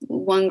had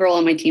one girl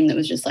on my team that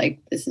was just like,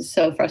 this is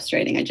so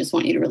frustrating. I just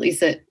want you to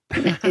release it.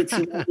 It's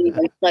really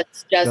like,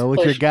 let's just go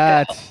with your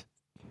guts.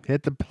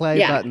 Hit the play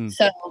button.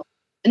 So,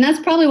 and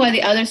that's probably why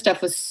the other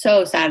stuff was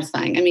so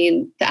satisfying. I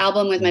mean, the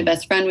album with my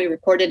best friend, we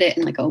recorded it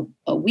in like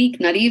a week,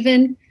 not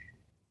even,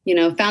 you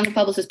know, found the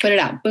publicist, put it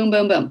out, boom,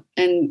 boom, boom.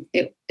 And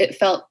it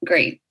felt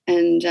great.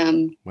 And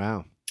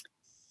wow.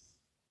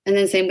 And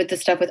then same with the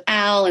stuff with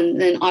Al. And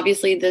then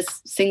obviously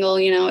this single,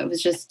 you know, it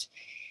was just,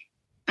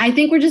 I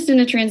think we're just in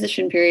a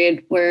transition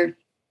period where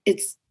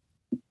it's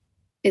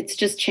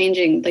just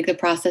changing. Like the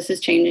process is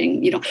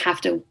changing. You don't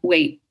have to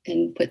wait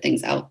and put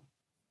things out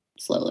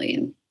slowly.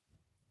 And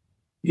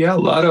yeah, a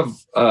lot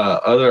of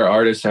other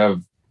artists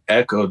have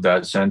echoed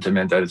that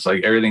sentiment that it's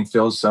like everything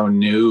feels so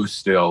new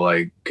still,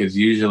 like, because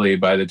usually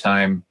by the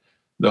time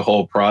the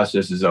whole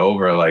process is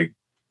over, like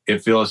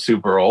it feels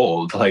super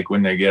old, like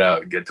when they get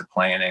out and get to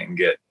playing it and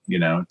get, you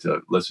know,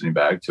 to listening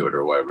back to it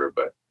or whatever.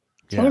 But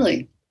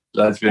totally.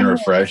 That's been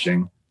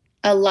refreshing.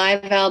 A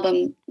live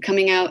album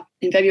coming out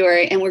in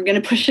February, and we're going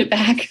to push it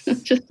back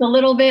just a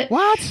little bit.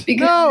 What?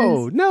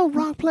 No,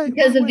 wrong place.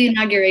 Because of the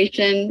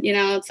inauguration, you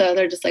know, so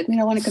they're just like, we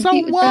don't want to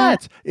compete with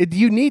that.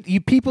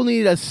 People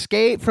need to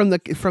escape from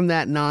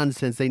that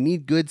nonsense. They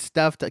need good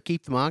stuff to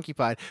keep them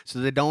occupied so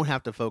they don't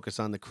have to focus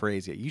on the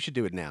crazy. You should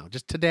do it now.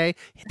 Just today,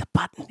 hit the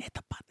button.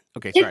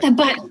 Okay, sorry. Hit the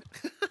button.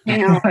 You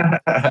know?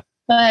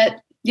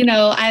 But, you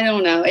know, I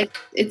don't know.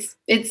 It's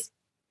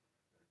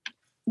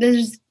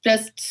there's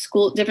just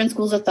different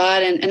schools of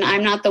thought, and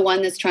I'm not the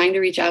one that's trying to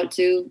reach out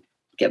to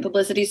get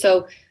publicity.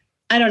 So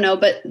I don't know.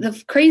 But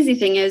the crazy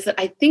thing is that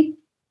I think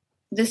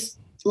this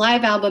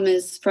live album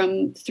is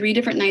from 3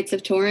 different nights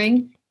of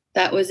touring.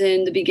 That was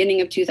in the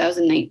beginning of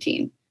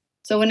 2019.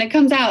 So when it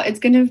comes out, it's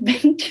going to have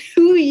been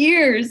 2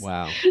 years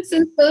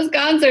since those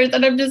concerts.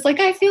 And I'm just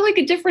like, I feel like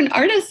a different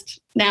artist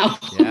now.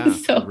 Yeah,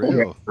 so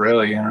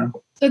really, yeah.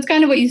 So it's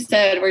kind of what you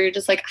said, where you're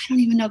just like, I don't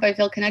even know if I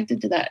feel connected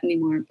to that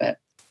anymore. But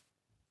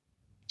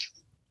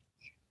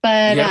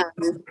yeah.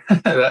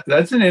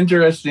 That's an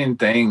interesting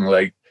thing,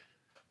 like,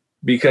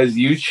 because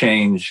you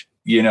change,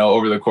 you know,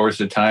 over the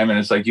course of time, and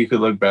it's like you could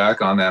look back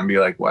on that and be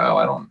like,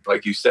 wow,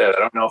 like you said, I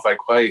don't know if I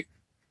quite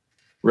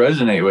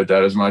resonate with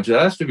that as much. It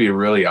has to be a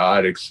really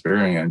odd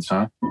experience,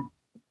 huh?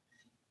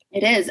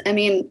 It is. I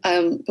mean,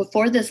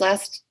 before this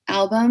last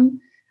album,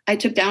 I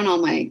took down all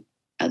my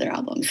other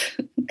albums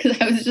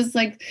because I was just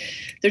like,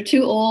 they're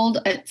too old,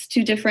 it's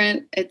too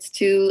different, it's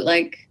too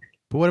like.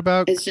 But what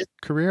about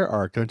career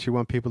arc? Don't you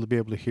want people to be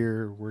able to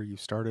hear where you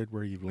started,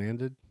 where you've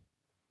landed?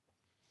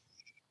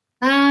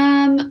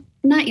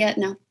 Not yet,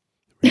 no.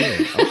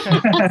 Really?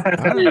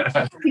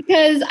 Okay.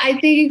 Because I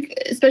think,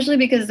 especially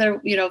because there,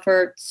 you know,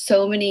 for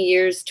so many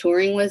years,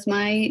 touring was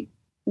my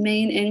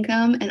main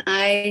income, and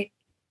I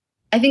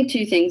think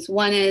 2 things.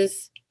 One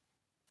is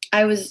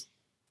I was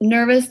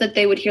nervous that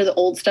they would hear the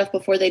old stuff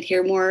before they'd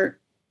hear more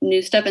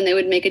new stuff, and they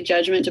would make a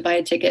judgment to buy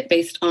a ticket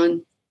based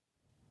on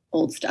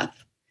old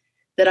stuff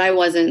that I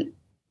wasn't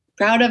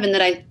proud of. And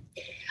that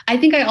I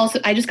think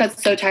I just got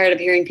so tired of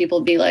hearing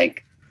people be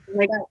like, oh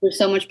my God, you're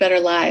so much better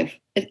live.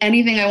 If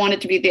anything, I want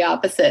it to be the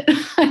opposite.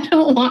 I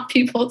don't want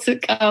people to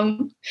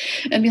come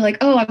and be like,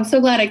 oh, I'm so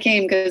glad I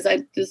came, because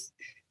I just,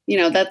 you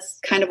know, that's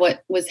kind of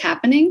what was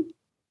happening.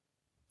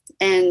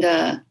 And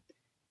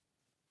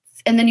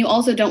then you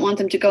also don't want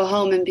them to go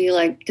home and be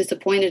like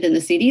disappointed in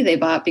the CD they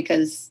bought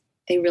because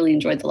they really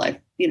enjoyed the live,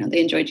 you know,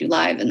 they enjoyed you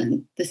live, and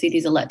then the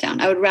CD's a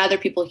letdown. I would rather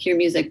people hear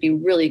music, be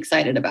really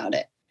excited about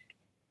it,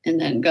 and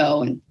then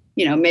go and,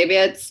 you know, maybe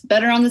it's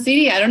better on the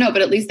CD. I don't know,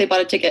 but at least they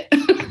bought a ticket.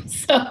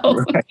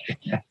 So,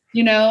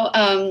 you know,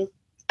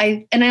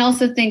 I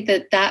also think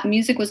that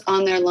music was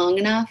on there long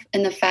enough,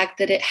 and the fact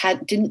that it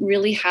didn't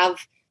really have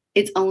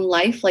its own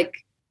life.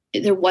 Like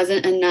there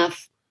wasn't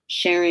enough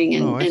sharing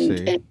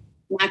and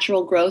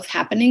natural growth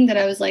happening that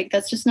I was like,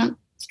 that's just not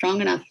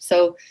strong enough.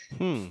 So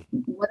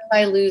what do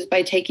I lose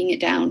by taking it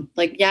down?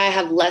 Like, yeah, I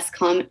have less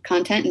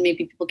content and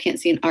maybe people can't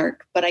see an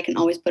arc, but I can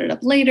always put it up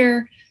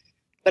later.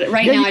 But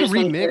right now, you I could just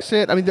remix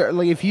it. I mean,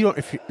 like if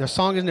the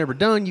song is never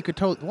done, you could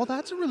totally. Well,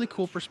 that's a really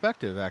cool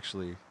perspective,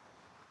 actually.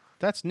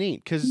 That's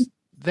neat because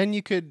then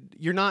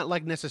you're not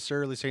like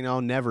necessarily saying,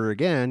 "Oh, never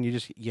again."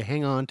 You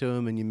hang on to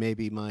them, and you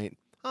maybe might,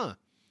 huh?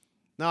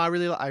 No,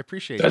 I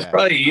appreciate that. That's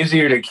probably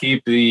easier to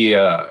keep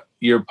the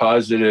your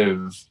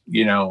positive,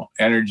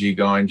 energy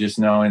going. Just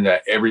knowing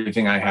that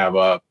everything I have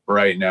up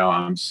right now,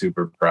 I'm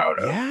super proud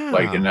of. Yeah,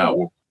 like and not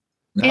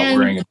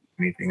worrying about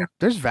anything.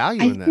 There's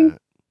value in that.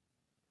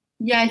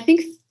 Yeah,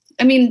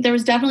 I mean, there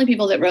was definitely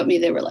people that wrote me.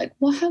 They were like,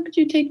 "Well, how could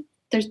you take?"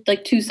 There's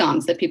like 2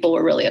 songs that people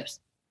were really upset.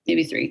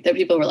 Maybe 3 that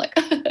people were like,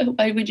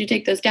 "Why would you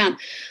take those down?"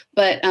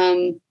 But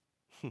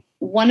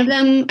one of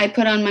them I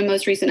put on my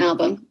most recent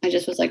album. I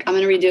just was like, I'm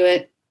going to redo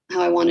it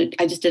how I wanted.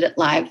 I just did it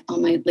live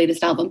on my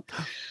latest album.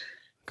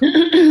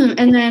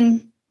 And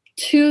then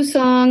 2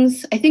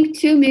 songs, I think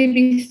 2,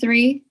 maybe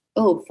 3.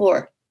 Oh,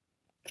 4,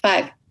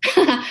 5.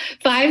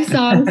 5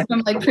 songs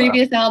from like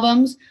previous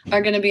albums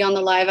are going to be on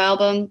the live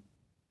album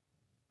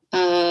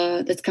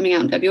that's coming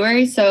out in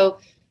February. So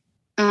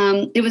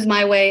it was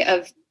my way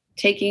of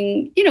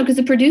taking, because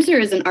the producer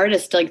is an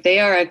artist, like they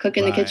are a cook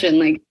in the kitchen.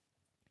 Like,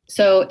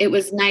 so it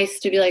was nice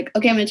to be like,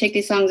 okay, I'm going to take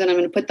these songs and I'm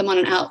going to put them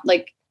on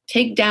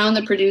take down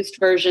the produced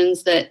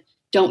versions that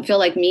don't feel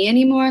like me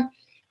anymore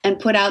and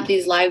put out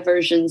these live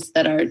versions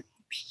that are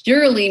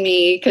purely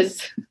me,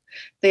 because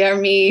they are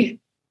me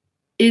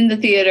in the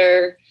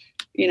theater,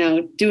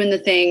 doing the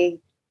thing.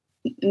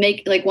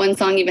 Make like one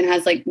song even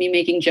has like me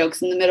making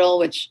jokes in the middle,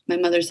 which my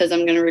mother says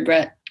I'm going to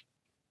regret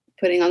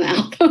putting on the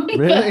album.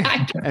 Really?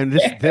 And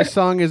this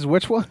song is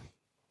which one?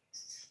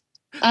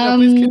 No,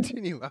 please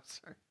continue. I'm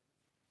sorry.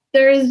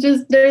 There's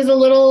a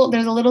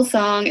little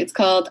song. It's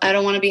called I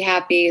Don't Want to Be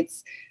Happy.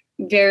 It's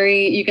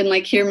you can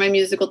like hear my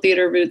musical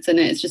theater roots in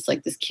it. It's just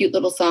like this cute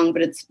little song,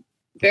 but it's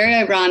very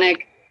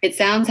ironic. It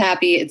sounds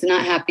happy. It's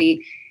not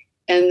happy.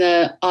 And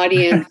the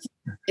audience,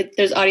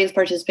 there's audience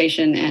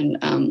participation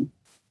and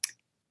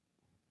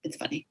it's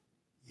funny.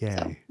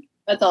 Yeah. So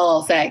that's all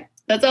I'll say.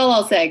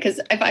 Because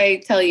if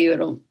I tell you,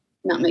 it'll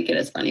not make it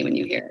as funny when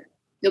you hear it.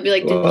 You'll be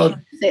like, did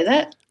you say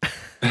that?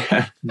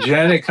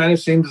 Jen, it kind of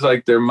seems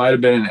like there might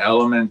have been an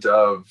element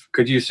of,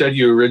 because you said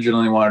you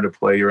originally wanted to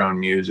play your own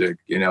music,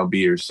 be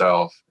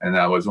yourself. And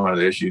that was one of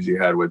the issues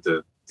you had with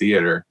the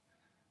theater.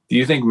 Do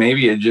you think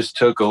maybe it just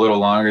took a little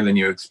longer than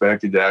you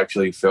expected to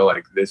actually feel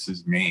like this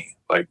is me?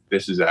 Like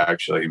this is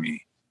actually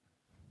me?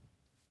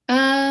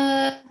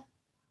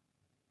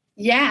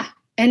 Yeah.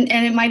 And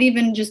it might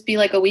even just be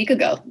like a week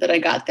ago that I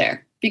got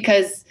there,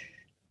 because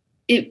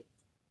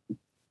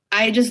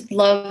I just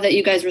love that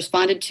you guys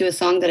responded to a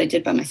song that I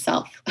did by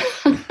myself.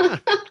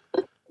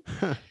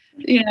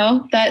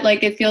 That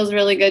like, it feels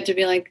really good to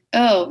be like,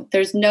 oh,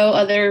 there's no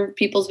other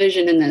people's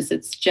vision in this.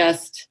 It's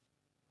just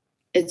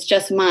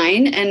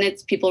mine, and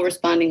it's people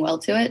responding well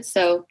to it.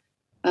 So,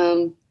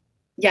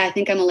 yeah, I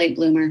think I'm a late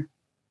bloomer.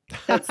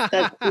 That's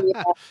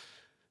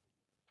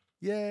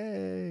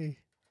Yay.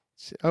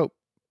 Oh,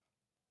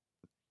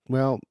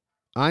 well,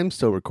 I'm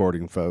still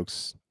recording,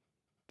 folks.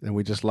 And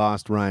we just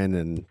lost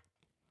Ryan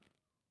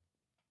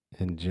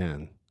and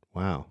Jen.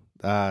 Wow.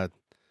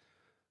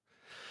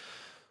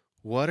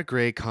 What a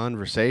great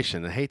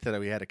conversation. I hate that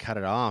we had to cut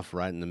it off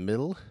right in the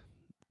middle,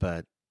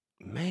 but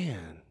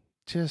man,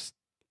 it's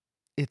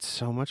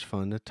so much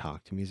fun to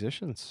talk to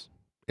musicians.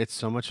 It's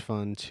so much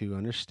fun to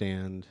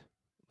understand,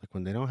 like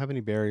when they don't have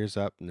any barriers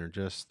up and they're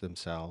just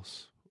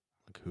themselves,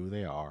 like who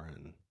they are,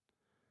 and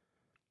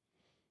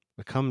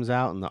it comes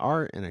out in the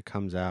art, and it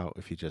comes out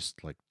if you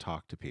just like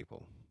talk to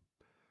people.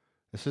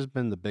 This has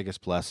been the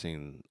biggest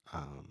blessing,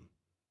 at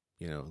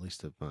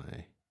least of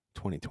my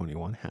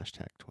 2021,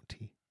 hashtag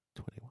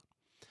 2021,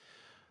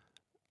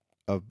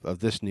 of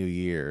this new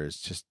year, is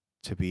just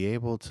to be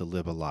able to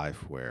live a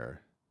life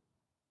where,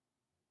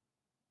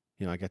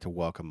 I get to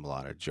welcome a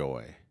lot of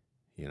joy,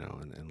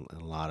 and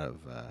a lot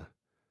of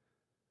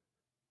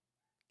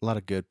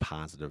good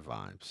positive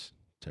vibes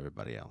to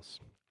everybody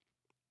else.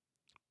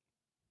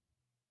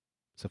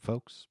 So,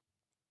 folks,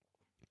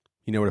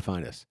 you know where to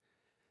find us.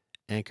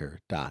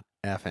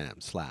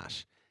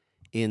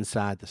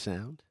 Anchor.fm/Inside the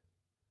Sound.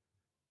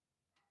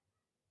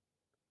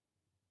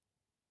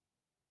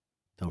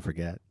 Don't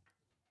forget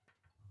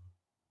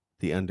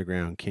the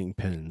Underground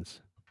Kingpins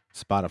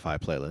Spotify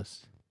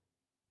playlist.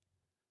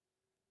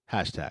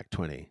 Hashtag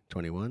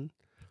 2021.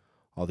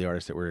 All the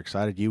artists that were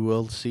excited. You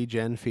will see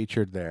Jen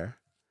featured there.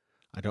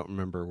 I don't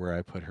remember where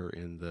I put her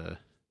in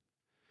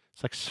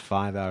it's like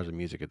 5 hours of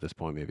music at this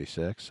point, maybe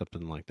 6,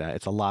 something like that.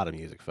 It's a lot of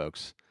music,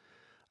 folks.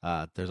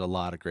 There's a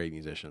lot of great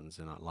musicians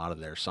and a lot of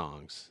their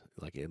songs.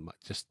 Like you're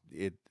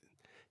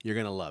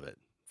going to love it.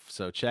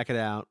 So check it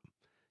out.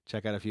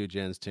 Check out a few of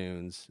Jen's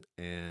tunes,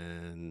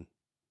 and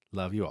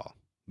love you all.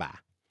 Bye.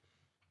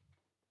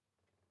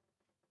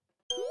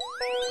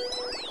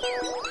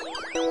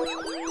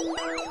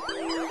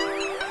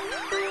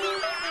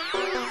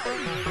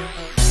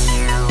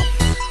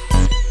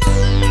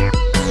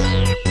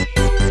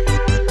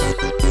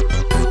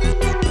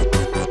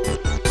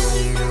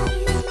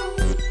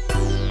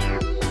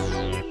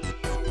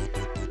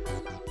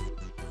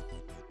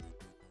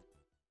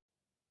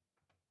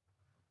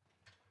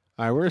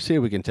 All right, we're gonna see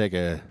if we can take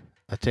a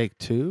take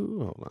two.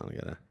 Hold on, I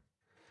gotta.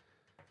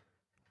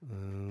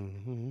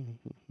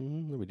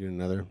 Let me do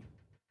another.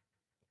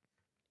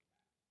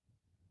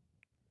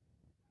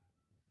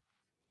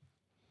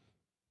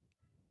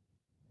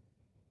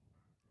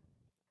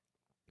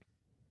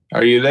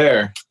 Are you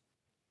there?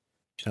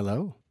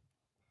 Hello.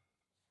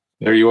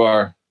 There you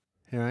are.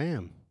 Here I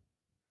am.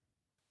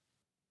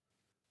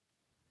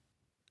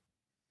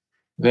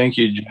 Thank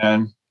you,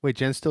 Jen. Wait,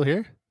 Jen's still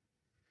here?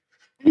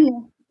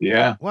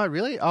 Yeah. What,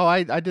 really? Oh,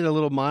 I did a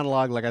little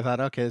monologue. Like I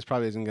thought, okay, this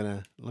probably isn't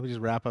gonna. Let me just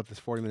wrap up this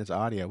 40 minutes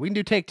audio. We can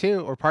do take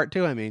two or part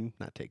two. I mean,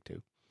 not take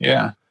two.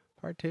 Yeah.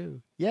 Part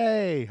two.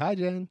 Yay! Hi,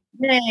 Jen.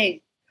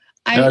 Yay.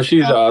 No,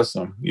 she's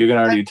awesome. You can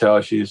already tell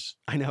she's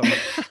I know.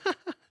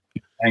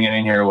 hanging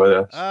in here with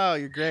us. Oh,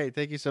 you're great.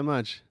 Thank you so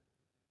much.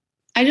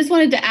 I just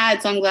wanted to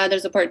add, so I'm glad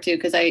there's a part two,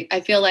 because I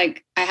feel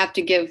like I have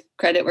to give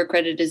credit where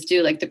credit is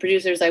due. Like the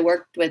producers I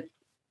worked with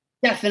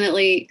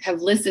definitely have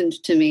listened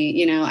to me.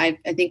 You know, I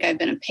think I've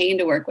been a pain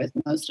to work with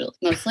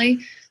mostly.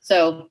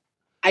 So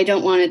I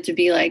don't want it to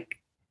be like,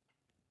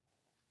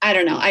 I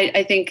don't know.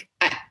 I think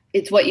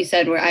it's what you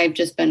said, where I'm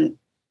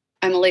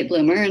a late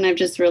bloomer, and I've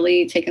just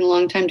really taken a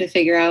long time to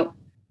figure out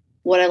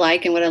what I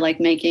like and what I like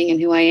making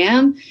and who I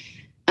am.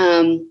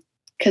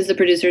 Because the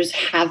producers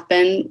have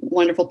been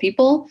wonderful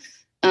people.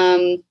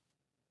 And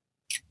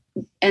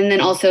then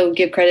also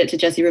give credit to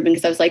Jesse Rubin,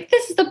 because I was like,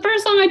 this is the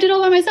first song I did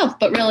all by myself.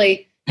 But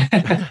really,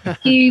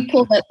 he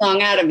pulled that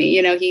song out of me.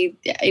 You know,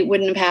 it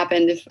wouldn't have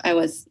happened if I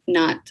was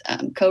not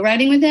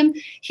co-writing with him.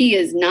 He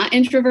is not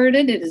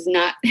introverted. It is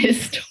not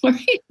his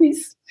story.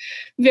 He's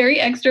very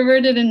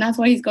extroverted, and that's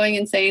why he's going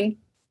insane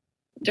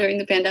during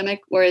the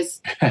pandemic,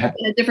 whereas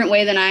in a different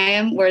way than I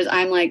am, whereas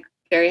I'm like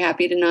very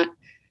happy to not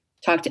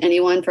talk to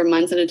anyone for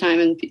months at a time,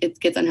 and it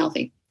gets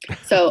unhealthy.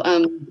 So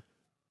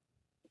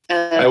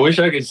I wish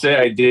I could say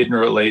I didn't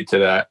relate to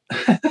that.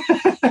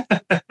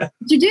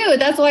 you do.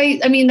 That's why,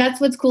 I mean, that's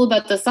what's cool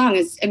about the song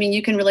is, I mean,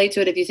 you can relate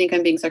to it if you think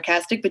I'm being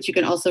sarcastic, but you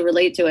can also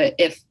relate to it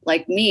if,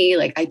 like me,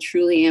 like I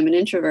truly am an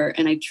introvert,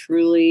 and I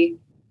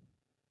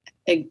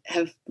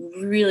have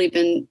really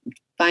been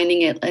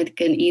finding it like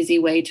an easy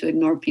way to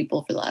ignore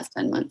people for the last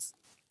 10 months.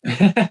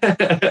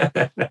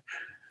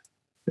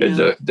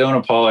 Don't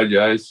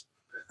apologize.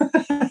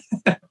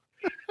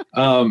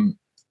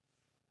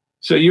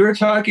 So you were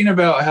talking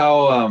about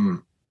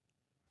how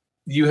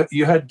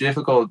you had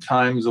difficult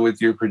times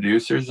with your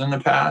producers in the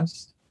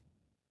past.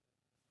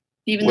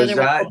 Even was though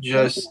that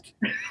just?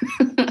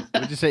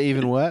 Did you say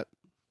even what?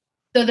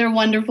 So they're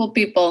wonderful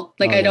people.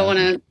 Like I don't want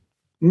to.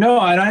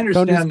 No, and I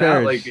understand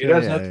that. Like it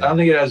has. Yeah. I don't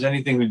think it has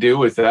anything to do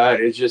with that.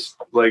 It's just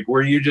like,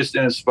 were you just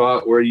in a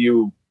spot where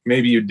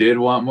maybe you did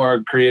want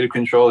more creative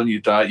control and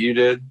you thought you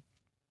did?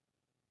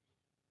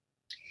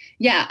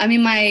 Yeah, I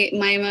mean, my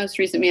most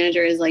recent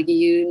manager is like,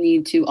 you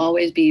need to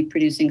always be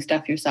producing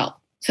stuff yourself,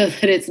 so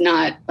that it's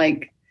not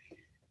like,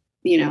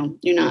 you know,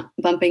 you're not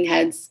bumping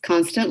heads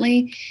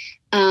constantly.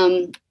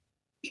 But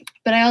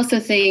I also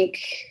think,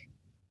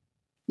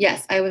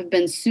 yes, I have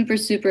been super,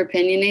 super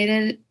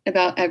opinionated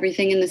about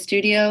everything in the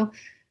studio,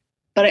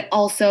 but I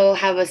also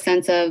have a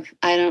sense of,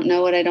 I don't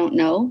know what I don't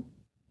know.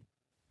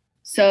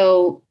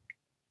 So,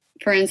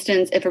 for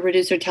instance, if a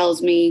producer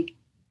tells me,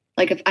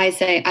 like if I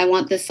say, I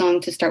want this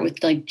song to start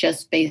with like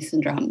just bass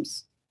and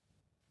drums,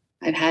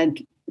 I've had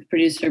a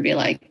producer be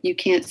like, you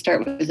can't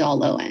start with all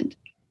low end.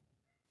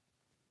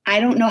 I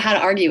don't know how to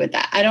argue with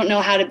that. I don't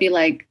know how to be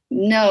like,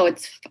 no,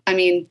 I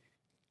mean,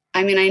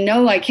 I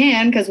know I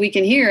can, because we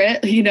can hear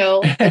it, you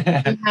know.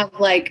 We have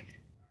like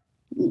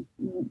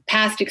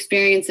past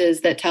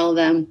experiences that tell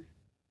them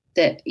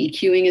that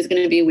EQing is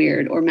going to be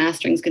weird, or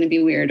mastering is going to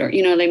be weird, or,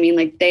 you know what I mean?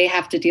 Like they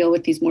have to deal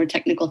with these more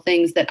technical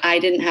things that I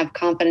didn't have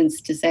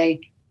confidence to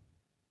say,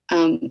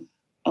 oh,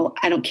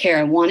 I don't care,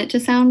 I want it to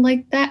sound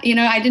like that. You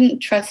know, I didn't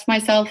trust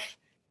myself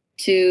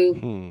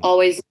to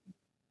always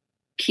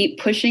keep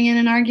pushing in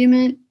an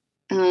argument.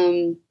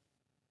 I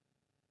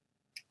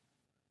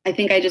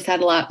think I just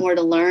had a lot more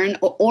to learn,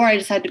 or I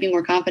just had to be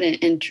more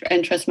confident and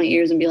trust my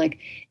ears and be like,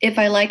 if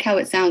I like how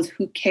it sounds,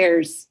 who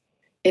cares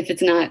if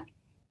it's not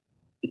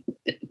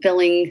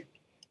filling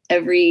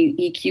every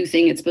EQ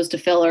thing it's supposed to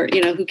fill, or,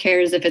 you know, who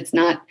cares if it's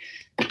not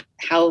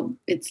how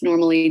it's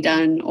normally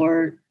done,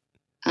 or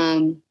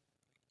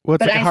well,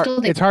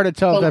 it's hard to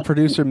tell if that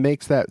producer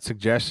makes that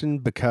suggestion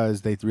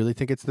because they really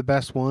think it's the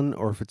best one,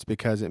 or if it's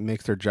because it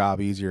makes their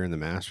job easier in the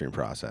mastering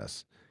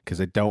process because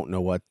they don't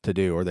know what to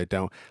do, or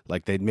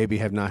they maybe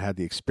have not had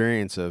the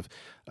experience of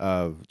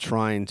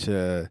trying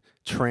to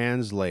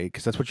translate,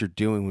 because that's what you're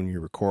doing when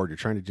you record. You're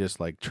trying to just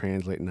like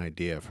translate an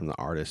idea from the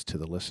artist to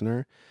the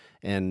listener,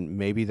 and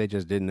maybe they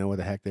just didn't know what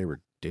the heck they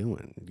were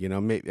doing, you know.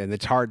 And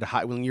it's hard to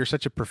hide when you're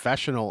such a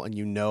professional and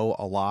you know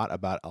a lot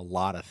about a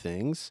lot of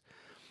things.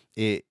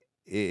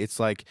 It's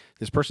like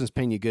this person's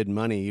paying you good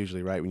money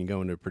usually, right? When you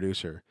go into a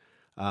producer,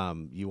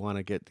 you want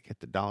to get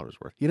the dollars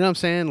worth. You know what I'm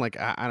saying? Like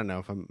I don't know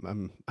if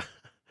I'm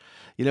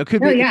you know, it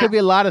could be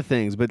a lot of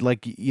things, but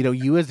like, you know,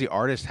 you as the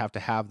artist have to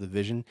have the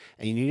vision,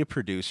 and you need a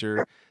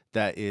producer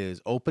that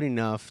is open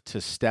enough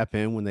to step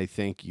in when they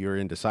think you're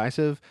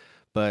indecisive.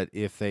 But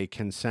if they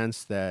can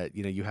sense that,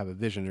 you have a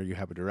vision or you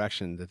have a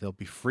direction, that they'll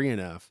be free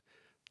enough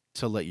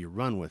to let you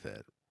run with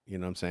it. You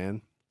know what I'm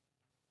saying?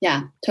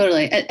 Yeah,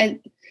 totally.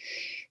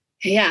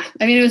 Yeah.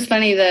 I mean, it was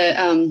funny.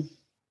 The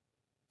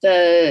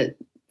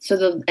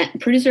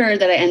producer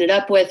that I ended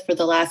up with for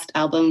the last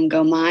album,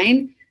 Go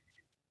Mine,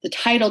 the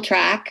title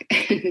track,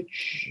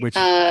 which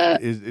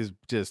is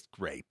just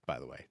great, by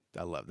the way.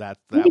 I love that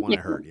one. I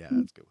heard. Yeah,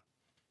 that's good.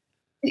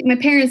 My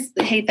parents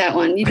hate that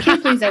one. You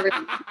can't please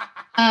everyone.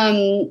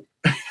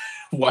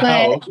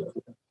 Wow. But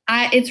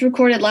it's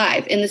recorded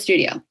live in the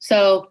studio.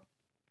 So,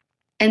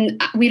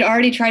 and we'd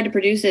already tried to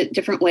produce it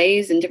different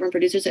ways and different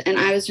producers. And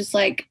I was just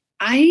like,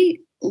 I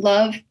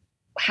love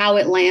how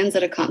it lands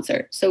at a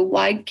concert. So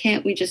why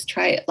can't we just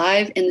try it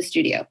live in the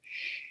studio?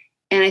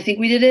 And I think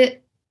we did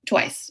it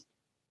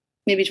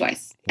maybe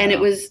twice. Wow. And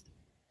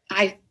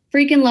I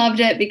freaking loved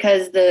it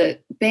because the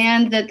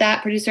band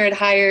that producer had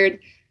hired,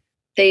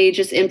 they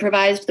just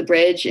improvised the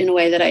bridge in a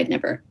way that I'd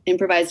never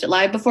improvised it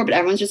live before, but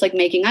everyone's just like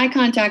making eye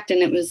contact.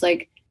 And it was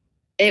like,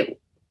 we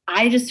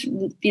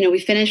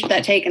finished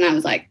that take and I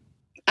was like,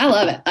 I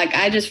love it. Like,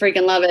 I just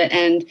freaking love it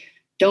and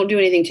don't do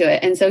anything to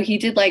it. And so he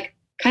did like,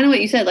 kind of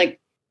what you said, like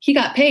he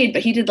got paid,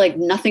 but he did like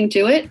nothing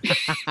to it.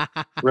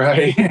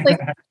 Right. Like,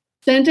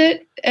 sent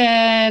it.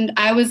 And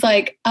I was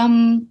like,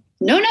 no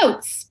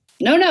notes.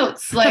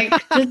 Like,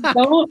 just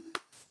don't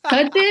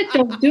touch it.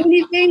 Don't do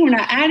anything. We're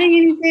not adding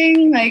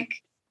anything. Like,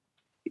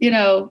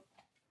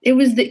 it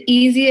was the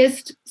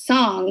easiest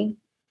song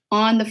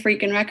on the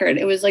freaking record.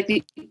 It was like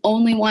the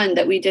only one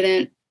that we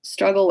didn't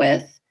struggle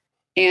with.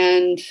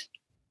 And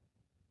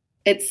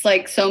it's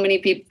like so many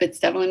people, it's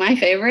definitely my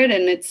favorite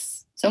and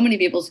it's so many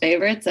people's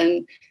favorites.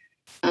 And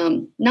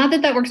not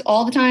that works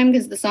all the time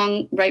because the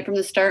song right from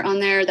the start on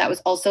there, that was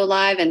also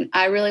live and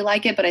I really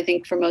like it. But I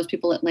think for most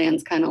people it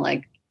lands kind of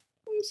like,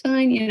 it's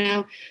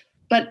fine,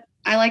 but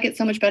I like it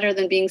so much better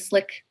than being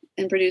slick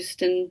and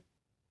produced and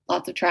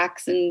lots of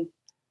tracks and,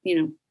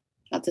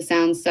 lots of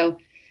sounds. So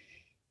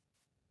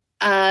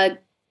I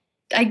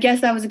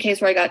guess that was a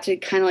case where I got to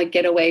kind of like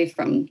get away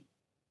from,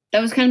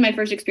 that was kind of my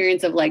first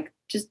experience of like,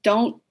 just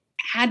don't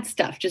add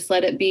stuff. Just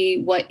let it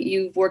be what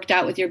you've worked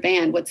out with your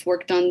band, what's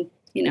worked on,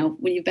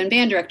 when you've been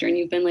band director and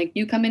you've been like,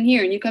 you come in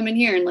here and you come in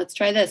here and let's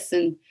try this.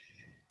 And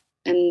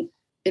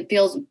it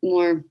feels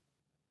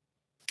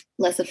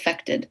less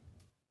affected.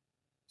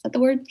 Is that the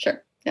word?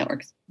 Sure. That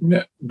works.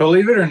 No,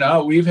 believe it or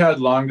not, we've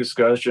had long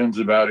discussions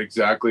about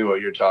exactly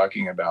what you're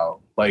talking about.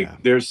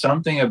 Like there's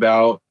something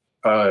about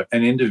an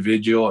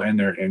individual and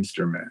their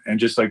instrument and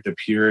just like the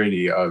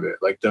purity of it,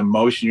 like the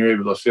emotion you're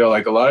able to feel.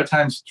 Like a lot of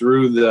times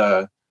through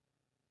the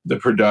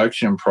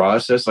production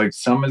process, like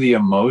some of the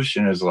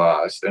emotion is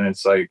lost. And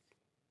it's like,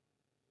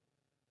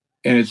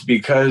 and it's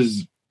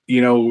because,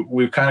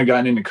 we've kind of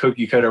gotten into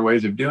cookie cutter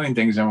ways of doing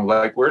things. And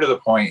we're to the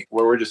point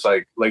where we're just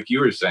like you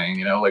were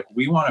saying, like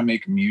we want to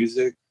make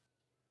music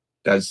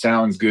that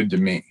sounds good to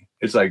me.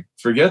 It's like,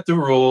 forget the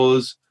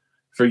rules,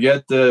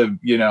 forget the,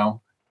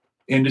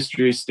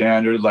 industry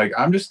standard. Like,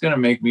 I'm just going to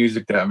make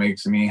music that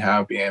makes me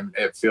happy and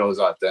it feels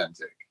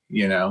authentic,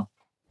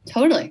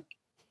 Totally.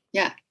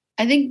 Yeah.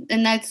 I think,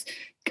 and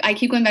I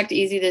keep going back to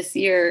Easy this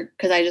year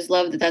because I just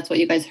love that that's what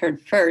you guys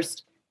heard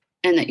first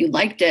and that you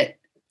liked it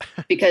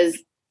because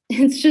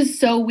it's just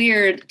so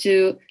weird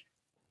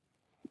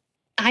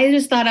I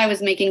just thought I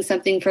was making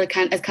something as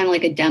kind of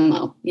like a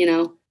demo,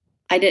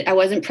 I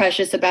wasn't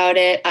precious about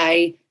it.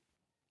 I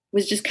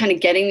was just kind of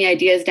getting the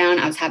ideas down.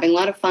 I was having a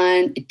lot of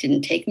fun. It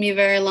didn't take me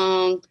very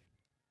long.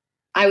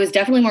 I was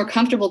definitely more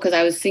comfortable because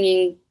I was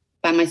singing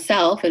by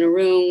myself in a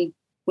room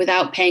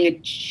without paying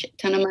a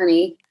ton of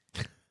money,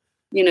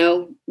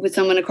 with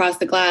someone across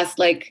the glass.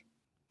 Like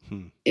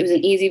it was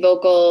an easy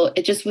vocal.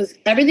 It just was,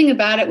 everything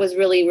about it was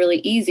really,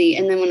 really easy.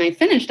 And then when I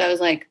finished, I was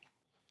like,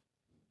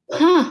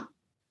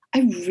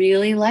 I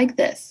really like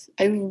this.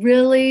 I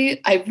really,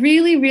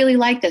 really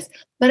like this.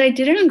 But I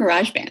did it on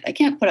GarageBand. I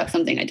can't put up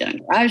something I did on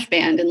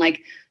GarageBand and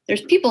like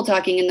there's people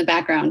talking in the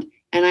background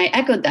and I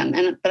echoed them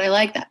but I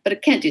like that, but I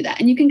can't do that.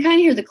 And you can kind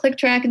of hear the click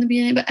track in the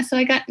beginning, but so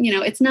I got,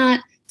 it's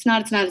not.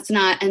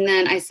 And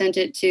then I sent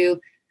it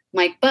to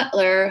Mike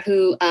Butler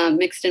who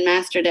mixed and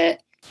mastered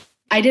it.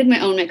 I did my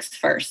own mix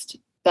first,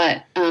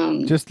 but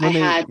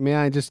may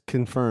I just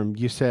confirm,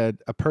 you said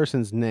a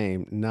person's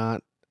name,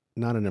 not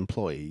an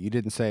employee. You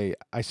didn't say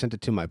I sent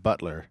it to my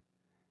butler.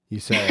 You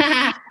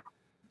said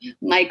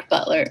Mike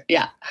Butler.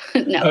 Yeah.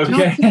 No.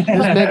 Okay. Just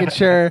making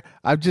sure.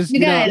 I'm just,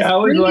 I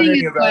was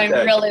wondering about going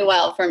that. Really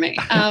well for me.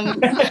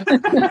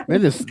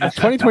 Man, this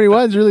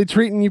 2021 is really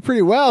treating you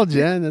pretty well,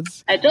 Jen.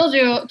 I told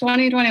you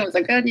 2020 was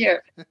a good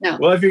year. No.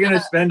 Well, if you're going to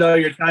spend all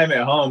your time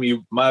at home,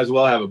 you might as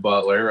well have a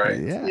butler, right?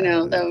 Yeah.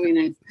 That would be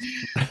nice.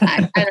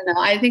 I don't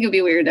know. I think it'd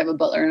be weird to have a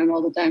butler on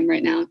all the time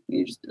right now.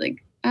 You just be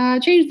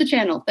like, change the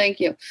channel. Thank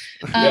you.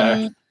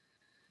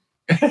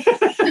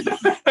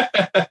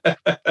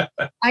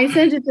 I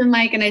sent it to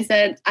Mike and I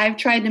said, I've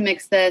tried to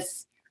mix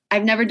this.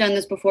 I've never done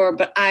this before,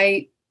 but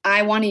I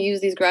I want to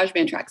use these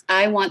GarageBand tracks.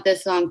 I want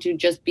this song to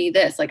just be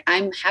this. Like,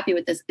 I'm happy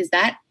with this. Is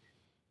that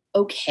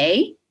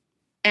okay?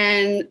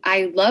 And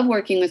I love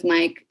working with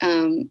Mike.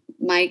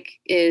 Mike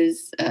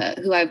is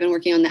who I've been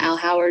working on the Al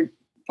Howard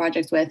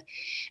projects with.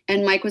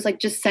 And Mike was like,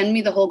 just send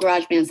me the whole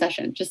GarageBand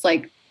session. Just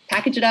like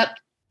package it up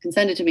and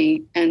send it to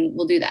me and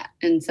we'll do that.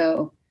 And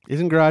so.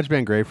 Isn't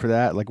GarageBand great for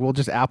that? Like, well,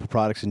 just Apple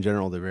products in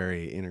general, they're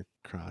very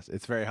intercross.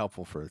 It's very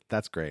helpful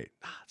that's great.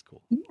 That's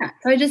cool. Yeah.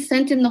 So I just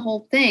sent him the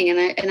whole thing.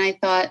 And I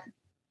thought,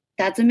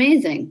 that's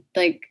amazing.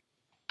 Like,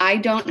 I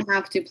don't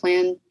have to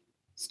plan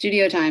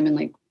studio time and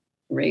like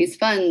raise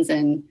funds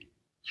and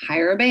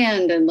hire a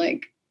band and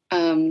like,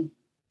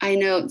 I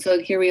know. So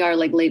here we are,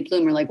 like late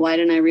bloomer. Like, why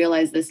didn't I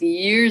realize this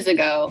years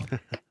ago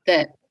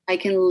that I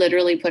can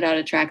literally put out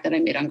a track that I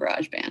made on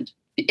GarageBand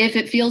if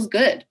it feels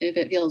good, if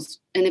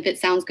it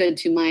sounds good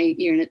to my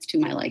ear and it's to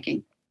my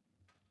liking.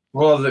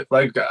 Well,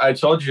 like I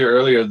told you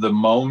earlier, the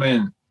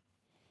moment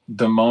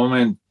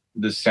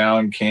the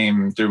sound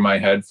came through my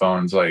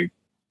headphones, like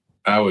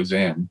I was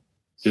in.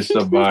 Just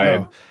the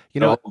vibe, the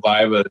whole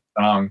vibe of the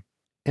song.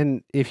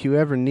 And if you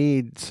ever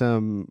need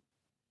some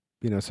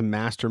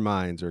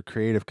masterminds or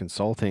creative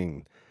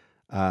consulting,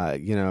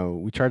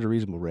 we charge a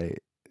reasonable rate.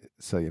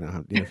 So,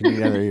 if you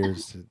need other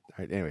ears. All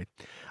right, anyway,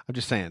 I'm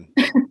just saying.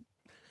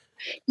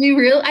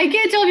 I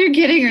can't tell if you're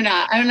kidding or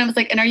not. I don't know. It's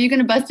like, and are you going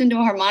to bust into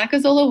a harmonica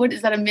solo? What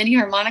is that? A mini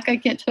harmonica? I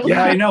can't tell.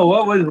 Yeah, I know.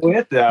 What was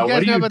with that?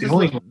 What are you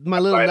doing? My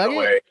little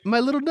nugget. My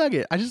little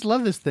nugget. I just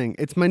love this thing.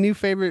 It's my new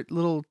favorite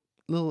little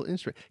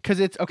instrument because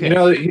it's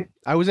okay.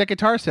 I was at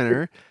Guitar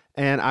Center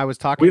and I was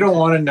talking. We don't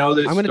want to know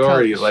this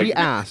story. Like she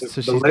asked,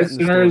 so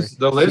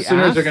the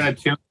listeners are going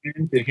to tune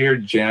in to hear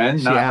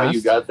Jen. Not how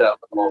you got that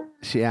little.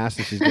 She asked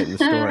if she's getting the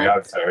story.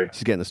 I'm sorry.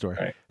 She's getting the story.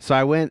 Right. So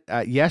I went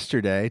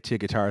yesterday to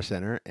Guitar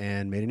Center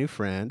and made a new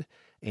friend,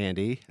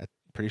 Andy. I'm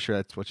pretty sure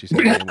that's what she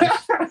said.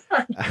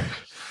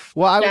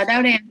 Well, shout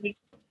out Andy.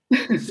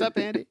 What's up,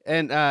 Andy?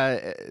 And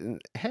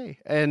hey,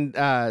 and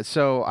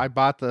so I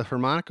bought the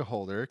harmonica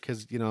holder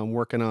because I'm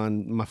working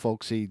on my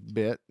folksy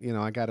bit.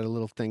 I got a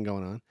little thing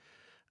going on.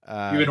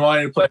 You've been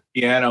wanting to play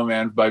Piano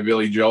Man by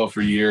Billy Joel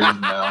for years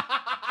now.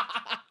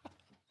 I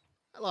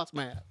lost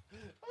my hat.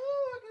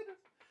 Oh my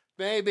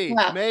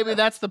goodness. Maybe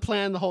that's the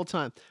plan the whole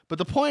time. But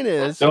the point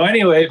is, so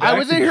anyway, I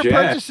was in here Jen.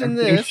 purchasing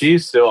this.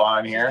 She's still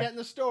on here. She's getting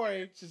the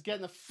story. She's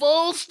getting the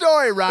full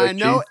story, Ryan.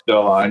 She's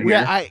still on here.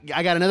 Yeah,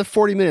 I got another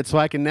 40 minutes, so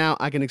I can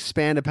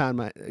expand upon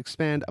my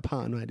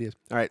ideas.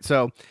 All right,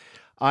 so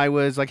I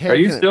was like, "Hey, are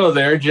you still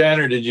there, Jen,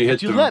 or did you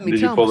hit? Did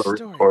you pull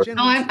the record?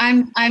 No,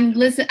 I'm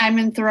listening. I'm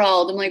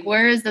enthralled. I'm like,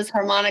 where is this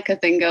harmonica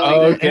thing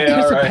going? Okay,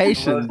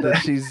 anticipation that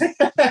she's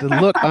the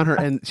look on her,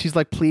 and she's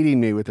like pleading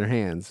me with her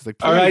hands. It's like,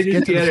 please all right,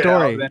 get to the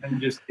story.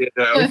 Just get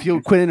out. If you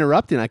quit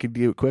interrupting, I could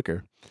do it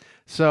quicker.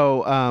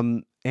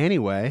 So,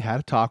 anyway, had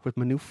a talk with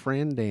my new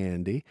friend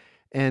Andy,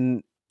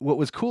 and what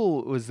was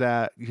cool was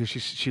that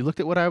she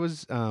looked at what I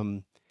was.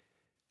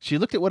 She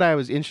looked at what I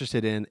was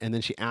interested in, and then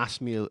she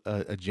asked me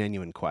a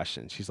genuine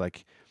question. She's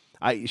like,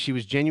 she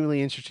was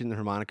genuinely interested in the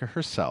harmonica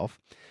herself,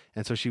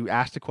 and so she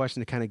asked a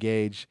question to kind of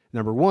gauge,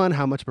 number one,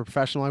 how much of a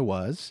professional I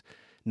was,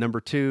 number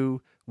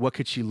two, what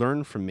could she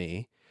learn from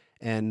me,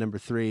 and number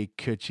three,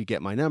 could she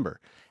get my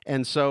number?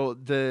 And so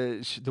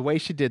the way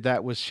she did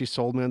that was she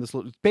sold me on this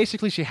little.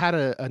 Basically, she had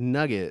a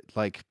nugget,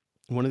 like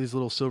one of these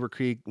little Silver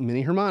Creek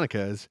mini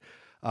harmonicas.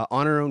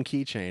 On her own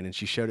keychain, and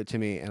she showed it to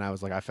me, and I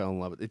was like, I fell in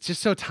love with it. It's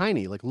just so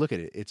tiny. Like, look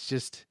at it. It's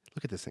just,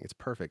 look at this thing. It's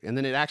perfect. And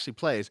then it actually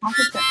plays.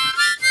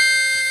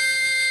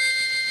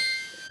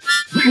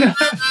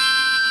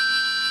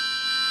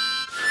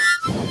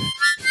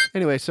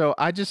 Anyway, so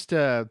I just,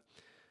 I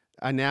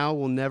now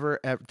will never,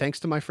 thanks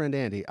to my friend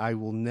Andy, I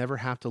will never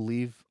have to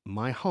leave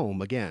my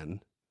home again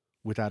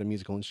without a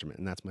musical instrument.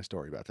 And that's my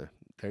story about that.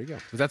 There you go.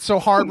 Was that so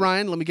hard,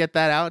 Ryan? Let me get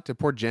that out to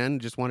poor Jen.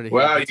 Just wanted to hear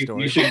that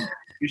story.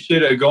 You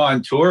should go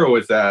on tour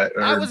with that.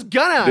 I was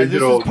gonna.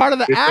 This is part of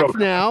the act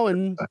now,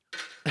 and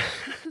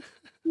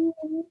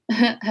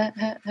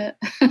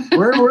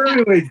where are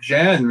we with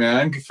Jen,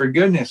 man? For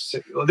goodness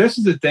sake. Well, this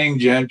is the thing,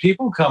 Jen.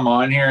 People come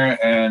on here,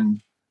 and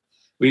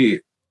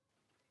we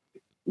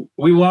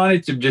want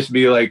it to just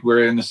be like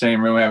we're in the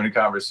same room having a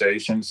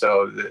conversation.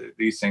 So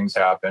these things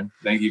happen.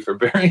 Thank you for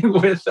bearing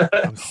with us.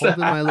 I'm holding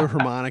my little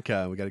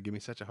harmonica. We got to give me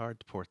such a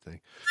hard poor thing.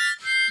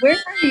 Where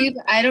are you?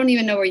 I don't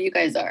even know where you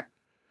guys are.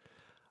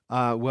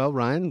 Well,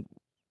 Ryan,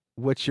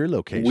 what's your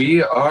location?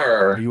 We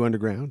are. Are you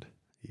underground?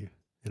 Are you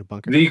in a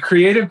bunker? The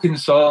creative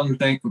consultant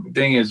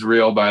thing is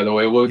real, by the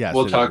way. We'll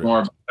talk more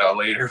about that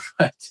later.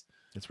 But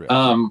it's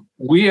real.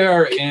 We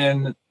are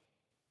in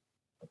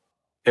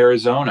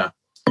Arizona.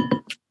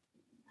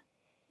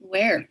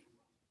 Where?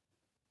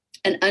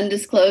 An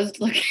undisclosed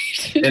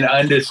location. An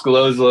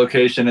undisclosed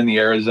location in the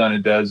Arizona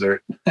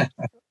desert.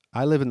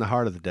 I live in the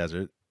heart of the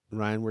desert.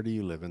 Ryan, where do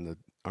you live? In the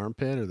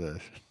armpit or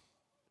the...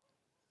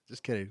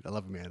 Just kidding. I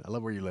love it, man. I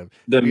love where you live.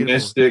 The beautiful.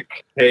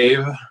 Mystic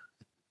Cave.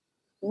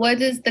 What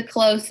is the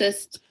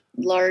closest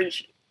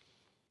large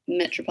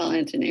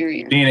metropolitan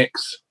area.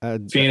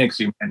 Phoenix,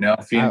 you might know.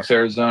 Phoenix,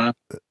 Arizona.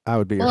 I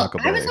would be your Well,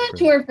 Huckleberry. I was on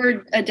tour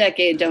for a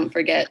decade, don't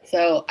forget.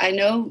 So I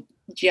know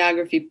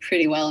geography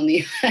pretty well in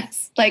the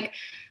US. Like,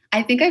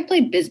 I think I've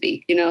played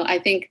Bisbee, I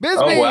think. Bisbee!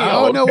 Oh,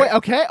 wow, no,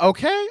 okay. wait.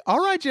 Okay. All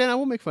right, Jen, I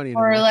won't make fun of you.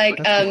 Or anymore. like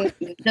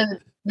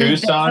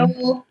That's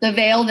Tucson? the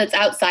Vale that's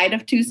outside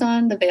of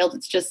Tucson, the Vale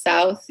that's just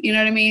south. You know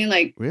what I mean?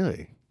 Like,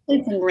 really?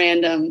 it's some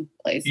random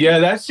places. Yeah,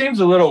 that seems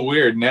a little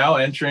weird. Now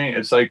entering,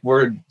 it's like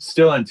we're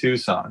still in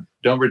Tucson.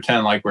 Don't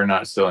pretend like we're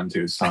not still in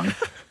Tucson.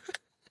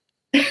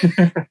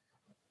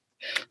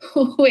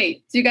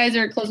 Wait, so you guys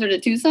are closer to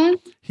Tucson?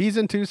 He's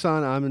in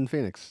Tucson. I'm in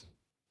Phoenix.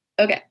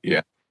 Okay.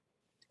 Yeah.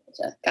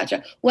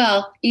 Gotcha.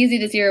 Well, Easy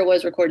This Year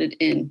was recorded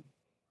in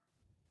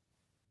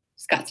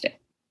Scottsdale.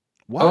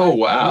 What? Oh,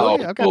 wow.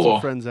 Really? I've got Cool.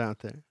 some friends out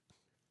there.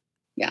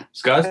 Yeah.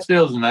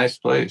 Scottsdale's a nice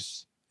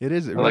place. It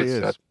is. It I really like is.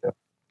 Scottsdale.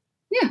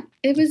 Yeah,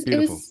 it was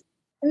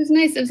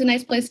nice. It was a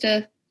nice place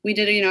we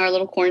did, our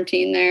little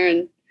quarantine there,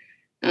 and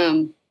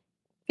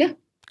yeah.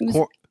 It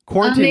was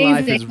Quarantine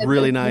life amazing. is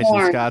really nice in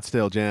warm.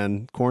 Scottsdale,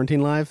 Jen.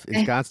 Quarantine life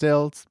in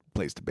Scottsdale, it's a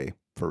place to be,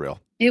 for real.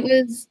 It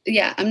was,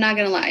 yeah, I'm not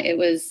going to lie. It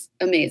was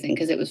amazing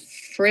because it was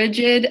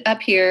frigid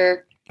up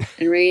here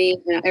and rainy,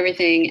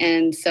 everything.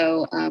 And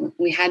so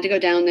we had to go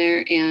down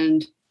there,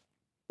 and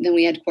then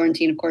we had to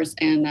quarantine, of course,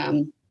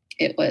 and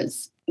it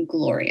was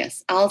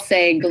glorious. I'll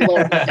say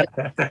glorious. I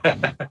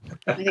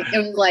think it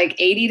was like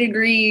 80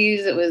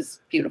 degrees. It was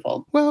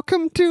beautiful.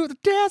 Welcome to the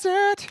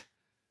desert.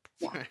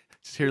 Yeah.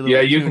 Just hear a little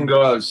Yeah, you tune. can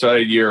go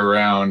outside year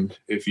round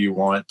if you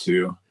want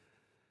to.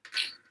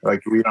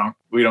 Like we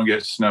don't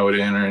get snowed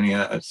in or any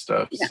of that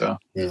stuff. Yeah. So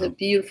It was a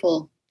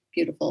beautiful,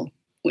 beautiful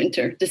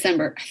winter,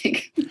 December, I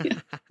think. Yeah.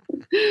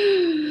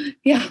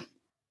 Yeah.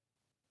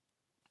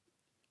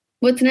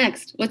 What's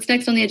next? What's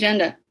next on the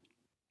agenda?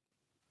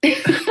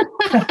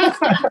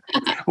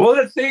 Well,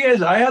 the thing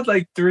is, I had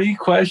like 3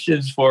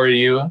 questions for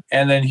you,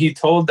 and then he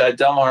told that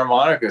dumb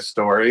harmonica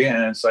story,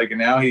 and it's like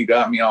now he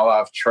got me all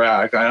off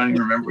track. I don't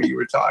even remember what you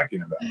were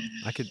talking about.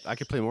 I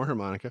could play more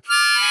harmonica.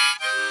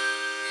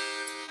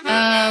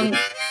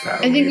 I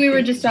think we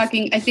were just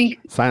talking.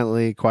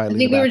 Silently, quietly. I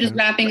think in the we were just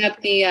background. wrapping up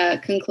the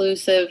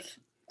conclusive,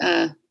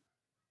 the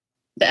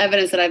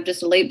evidence that I'm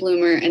just a late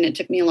bloomer, and it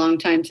took me a long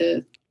time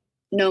to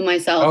know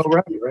myself. Oh,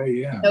 right,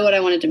 yeah. Know what I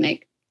wanted to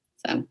make.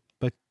 So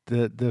But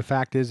the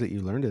fact is that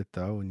you learned it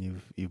though, and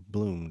you've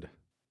bloomed.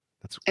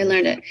 That's I great.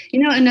 learned it.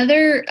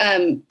 Another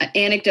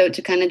anecdote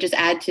to kind of just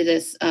add to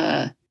this.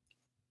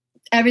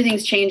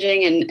 Everything's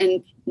changing,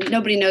 and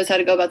nobody knows how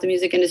to go about the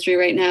music industry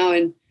right now,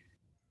 and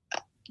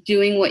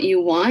doing what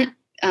you want.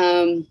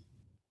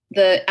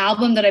 The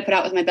album that I put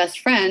out with my best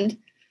friend,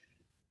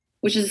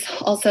 which is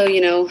also,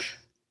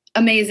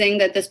 amazing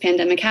that this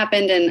pandemic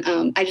happened.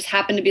 And I just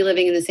happen to be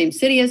living in the same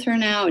city as her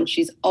now. And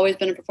she's always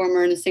been a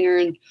performer and a singer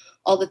and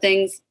all the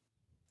things.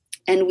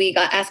 And we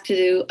got asked to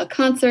do a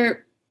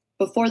concert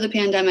before the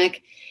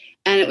pandemic.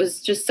 And it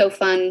was just so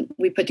fun.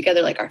 We put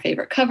together like our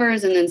favorite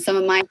covers, and then some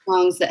of my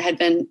songs that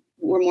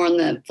were more on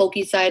the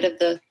folky side of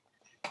the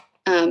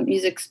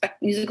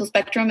musical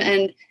spectrum.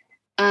 And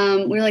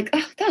we were like,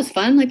 oh, that was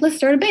fun. Like, let's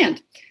start a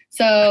band.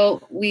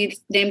 So we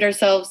named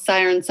ourselves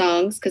Siren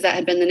Songs because that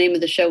had been the name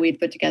of the show we'd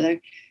put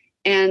together,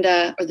 and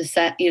or the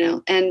set,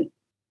 And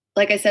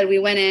like I said, we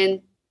went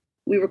in,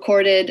 we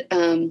recorded.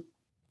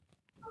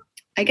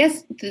 I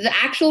guess the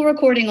actual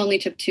recording only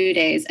took 2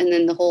 days, and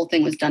then the whole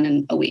thing was done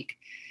in a week.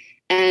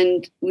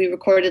 And we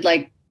recorded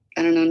 9,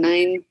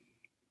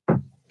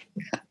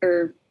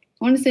 or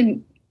I want to say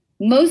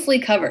mostly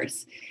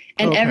covers,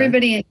 and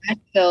everybody in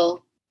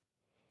Nashville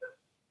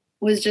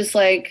was just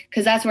like,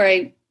 because that's where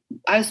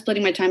I was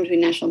splitting my time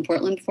between Nashville and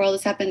Portland before all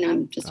this happened. Now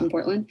I'm just in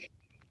Portland.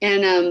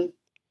 And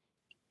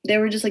they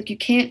were just like, you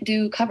can't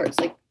do covers.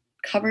 Like,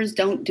 covers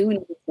don't do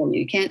anything for you.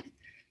 You can't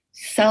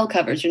sell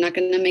covers. You're not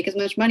going to make as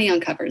much money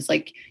on covers.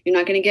 Like, you're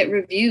not going to get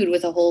reviewed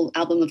with a whole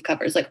album of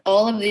covers. Like,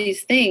 all of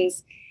these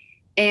things.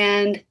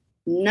 And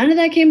none of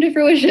that came to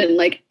fruition.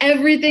 Like,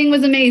 everything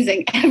was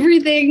amazing.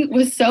 Everything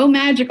was so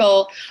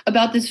magical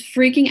about this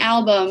freaking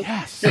album.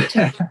 Yes. That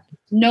took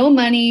no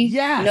money,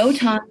 Yes. no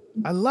time.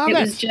 I love it. It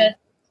was just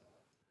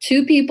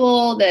 2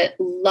 people that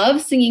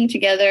love singing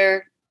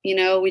together.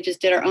 We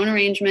just did our own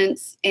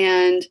arrangements,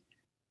 and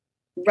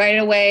right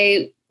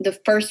away, the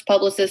first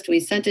publicist we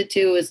sent it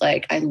to was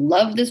like, I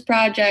love this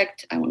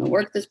project. I want to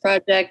work this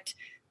project.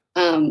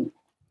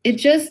 It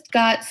just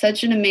got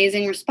such an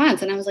amazing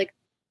response. And I was like,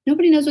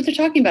 nobody knows what they're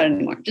talking about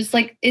anymore. Just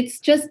like, it's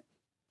just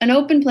an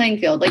open playing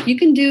field. Like, you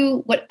can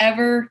do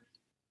whatever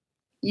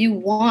you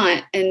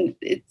want, and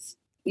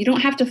you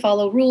don't have to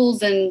follow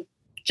rules. And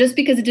just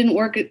because it didn't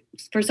work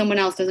for someone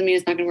else doesn't mean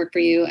it's not going to work for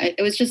you.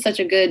 It was just such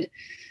a good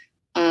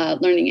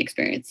learning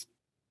experience.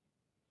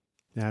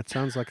 Yeah, it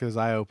sounds like it was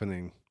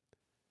eye-opening.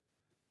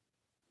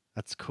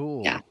 That's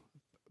cool. Yeah.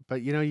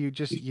 But you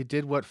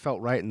did what felt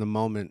right in the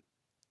moment.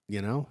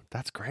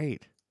 That's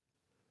great.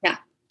 Yeah,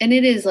 and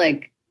it is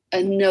like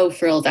a no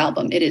frills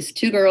album. It is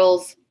 2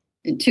 girls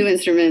and 2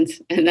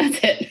 instruments, and that's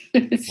it.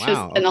 It's Wow,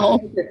 just, and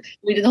okay.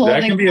 we did the whole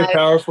that thing. can be a live.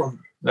 powerful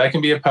that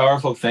can be a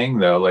powerful thing,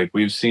 though. Like,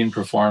 we've seen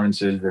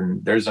performances,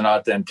 and there's an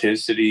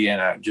authenticity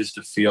and just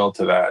a feel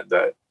to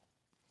that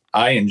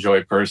I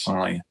enjoy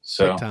personally.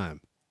 So Big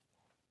time.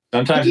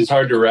 sometimes it's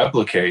hard to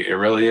replicate. It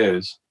really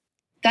is.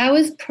 That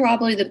was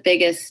probably the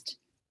biggest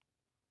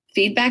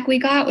feedback we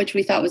got, which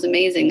we thought was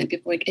amazing. That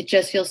people were like, it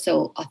just feels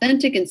so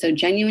authentic and so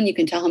genuine. You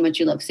can tell how much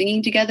you love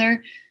singing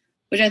together,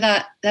 which I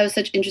thought that was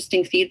such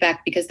interesting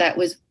feedback, because that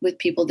was with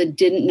people that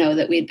didn't know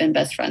that we had been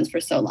best friends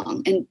for so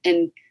long.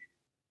 And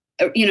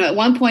you know, at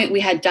one point we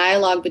had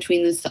dialogue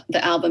between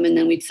the album, and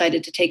then we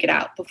decided to take it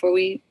out before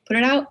we put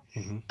it out.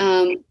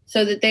 Mm-hmm.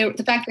 So that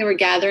the fact they were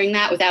gathering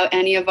that without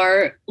any of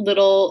our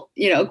little,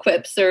 you know,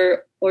 quips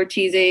or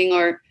teasing,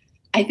 or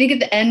I think at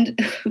the end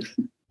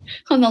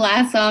on the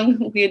last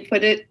song, we had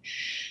put it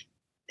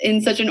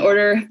in such an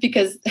order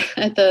because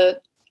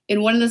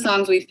in one of the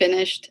songs we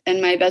finished,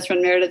 and my best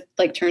friend Meredith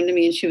like turned to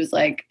me and she was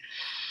like,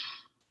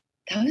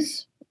 that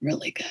was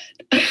really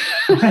good.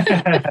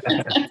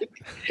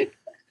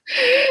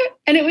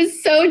 And it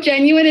was so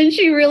genuine, and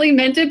she really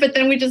meant it, but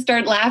then we just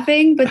started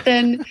laughing. But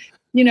then,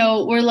 you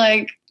know, we're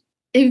like,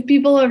 if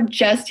people are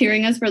just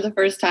hearing us for the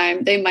first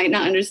time, they might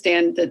not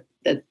understand that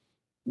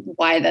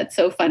why that's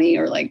so funny,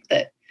 or like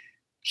that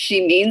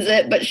she means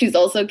it, but she's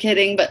also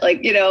kidding. But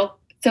like, you know,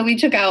 so we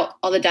took out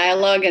all the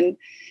dialogue, and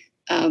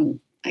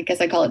I guess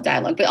I call it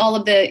dialogue, but all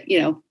of the, you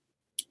know,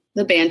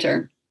 the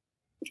banter,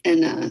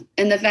 and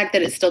the fact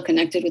that it's still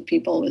connected with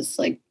people was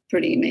like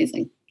pretty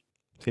amazing.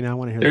 See, now I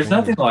want to hear. There's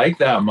nothing like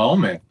that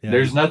moment. Yeah.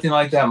 There's nothing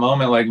like that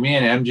moment. Like, me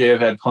and MJ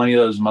have had plenty of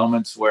those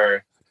moments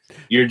where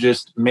you're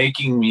just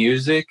making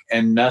music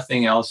and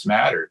nothing else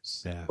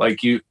matters. Yeah.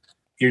 Like you're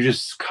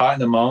just caught in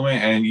the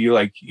moment, and you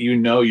like, you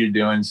know, you're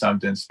doing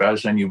something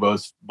special, and you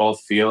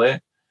both feel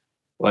it.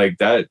 Like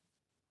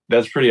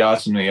that's pretty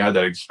awesome that you had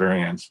that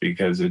experience,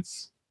 because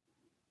it's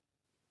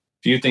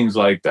few things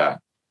like that.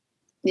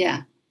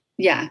 Yeah.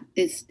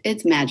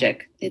 It's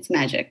magic. It's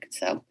magic.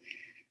 So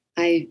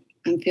I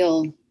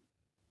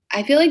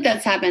feel like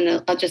that's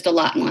happened just a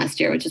lot in the last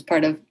year, which is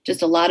part of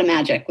just a lot of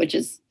magic, which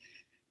is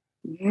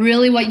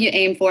really what you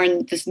aim for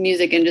in this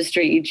music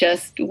industry. You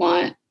just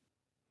want,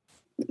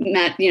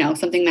 you know,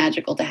 something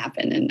magical to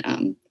happen.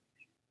 And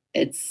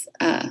it's,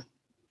 I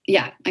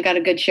got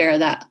a good share of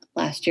that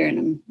last year, and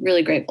I'm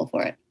really grateful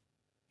for it.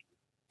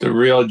 The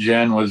real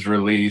Jenn was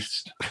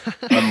released,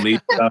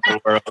 unleashed on the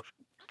world,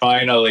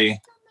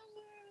 finally,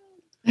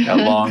 at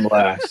long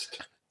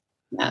last.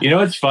 Yeah. You know,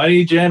 it's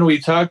funny, Jenn, we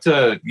talked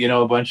to, you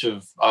know, a bunch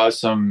of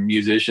awesome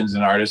musicians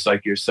and artists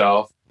like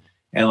yourself.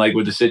 And like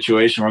with the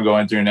situation we're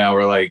going through now,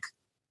 we're like,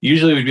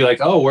 usually we'd be like,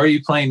 oh, where are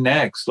you playing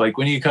next? Like,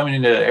 when are you coming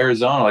into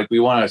Arizona? Like, we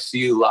want to see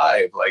you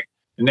live. Like,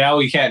 now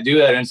we can't do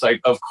that. And it's like,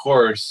 of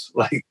course,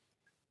 like,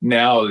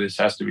 now this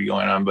has to be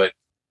going on. But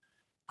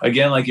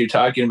again, like you're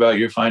talking about,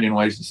 you're finding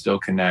ways to still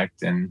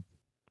connect and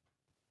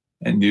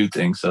do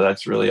things. So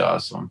that's really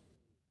awesome.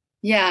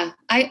 Yeah.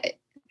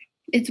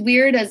 It's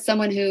weird, as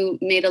someone who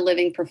made a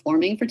living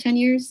performing for 10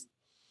 years.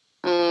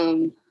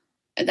 That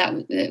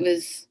was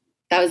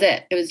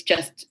it. It was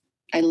just,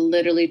 I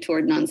literally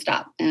toured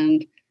nonstop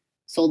and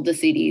sold the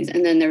CDs.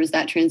 And then there was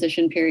that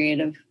transition period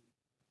of,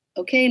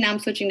 okay, now I'm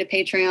switching to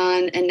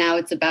Patreon, and now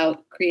it's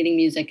about creating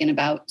music and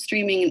about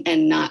streaming,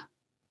 and then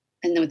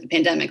with the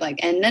pandemic,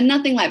 like, and then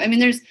nothing live. I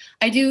mean,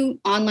 I do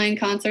online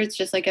concerts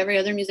just like every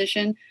other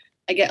musician.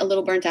 I get a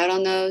little burnt out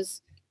on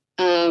those.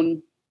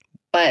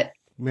 But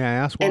may I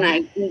ask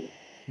why?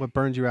 What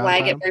burns you out? Why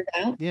I get burnt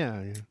out? Yeah.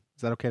 Is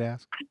that okay to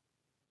ask? I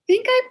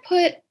think I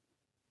put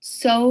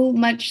so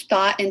much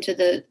thought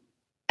into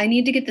I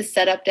need to get the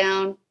setup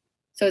down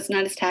so it's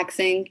not as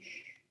taxing.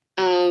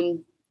 I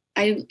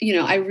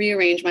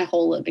rearranged my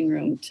whole living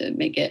room to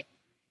make it,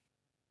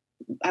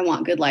 I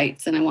want good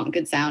lights, and I want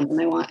good sound, and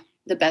I want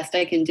the best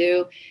I can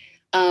do.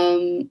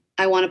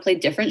 I want to play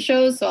different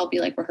shows, so I'll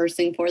be like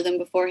rehearsing for them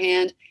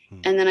beforehand.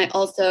 And then I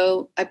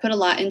put a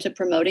lot into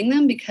promoting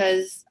them,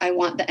 because I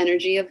want the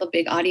energy of a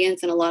big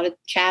audience and a lot of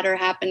chatter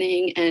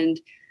happening, and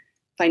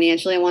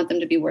financially I want them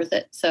to be worth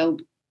it. So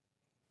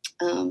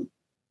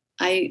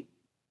I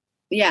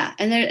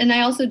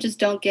also just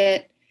don't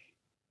get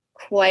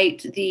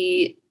quite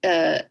the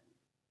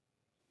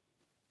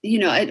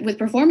with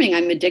performing,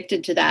 I'm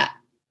addicted to that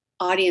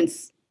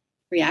audience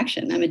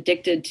reaction. I'm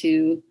addicted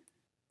to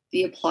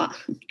the applause.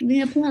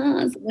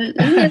 Isn't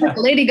there a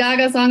Lady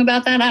Gaga song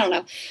about that? I don't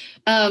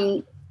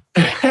know.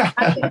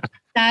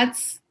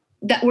 That's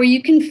where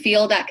you can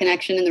feel that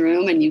connection in the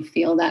room, and you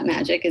feel that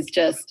magic.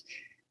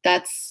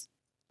 That's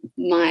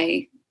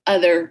my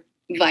other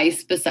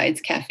vice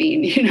besides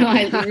caffeine. You know,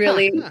 I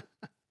really,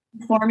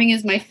 performing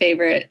is my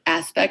favorite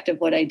aspect of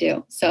what I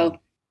do. So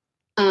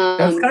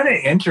that's kind of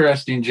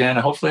interesting, Jenn.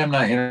 Hopefully I'm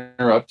not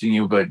interrupting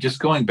you, but just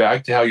going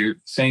back to how you're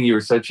saying you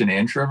were such an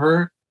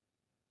introvert,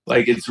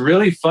 like, it's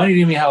really funny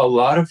to me how a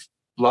lot of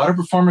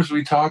performers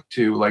we talk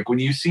to, like, when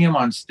you see them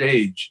on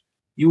stage,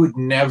 you would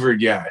never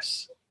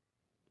guess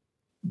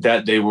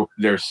that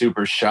they're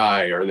super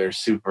shy, or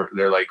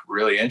they're like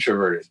really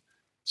introverted.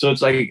 So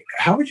it's like,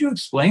 how would you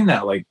explain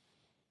that? Like,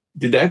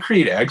 did that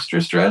create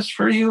extra stress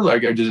for you?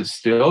 Like, or does it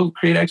still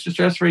create extra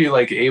stress for you?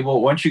 Like,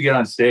 once you get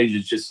on stage,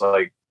 it's just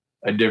like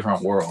a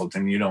different world,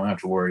 and you don't have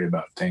to worry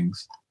about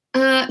things.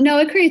 No,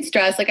 it creates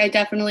stress. Like, I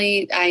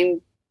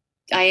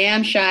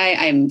am shy.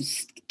 I'm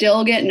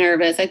still get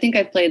nervous. I think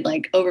I've played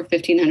like over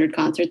 1,500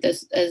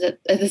 concerts at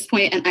this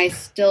point, and I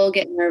still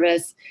get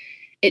nervous.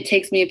 It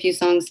takes me a few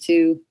songs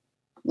to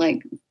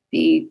like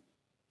be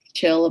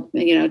chill,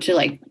 to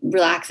like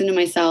relax into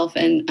myself.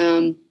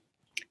 And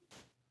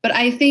but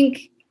I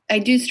think I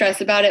do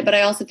stress about it, but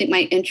I also think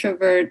my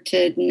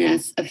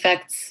introvertedness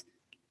affects.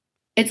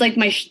 It's like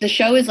the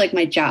show is like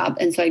my job,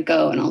 and so I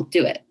go and I'll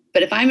do it.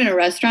 But if I'm in a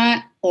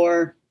restaurant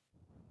or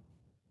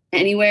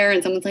anywhere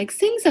and someone's like,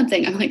 sing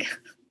something, I'm like,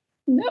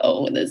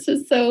 no, this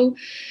is so,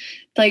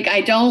 like, I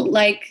don't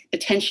like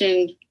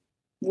attention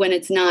when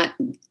it's not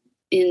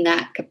in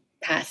that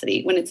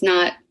capacity, when it's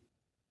not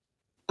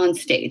on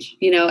stage,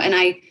 and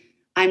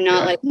I'm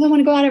not like, oh, I want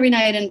to go out every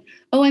night, and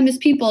oh, I miss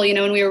people.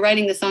 When we were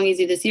writing the song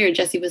Easy this year,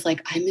 Jesse was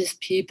like, I miss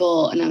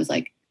people. And I was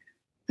like,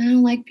 I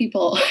don't like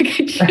people.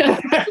 It's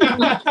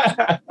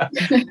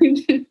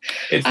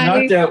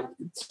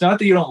not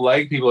that you don't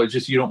like people, it's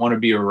just you don't want to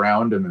be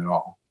around them at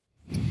all.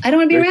 I don't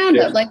want to be around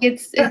them. Like,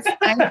 it's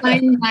I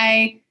find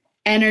my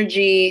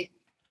energy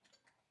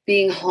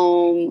being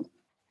home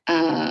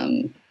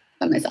by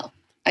myself.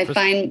 I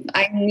find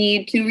I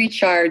need to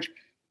recharge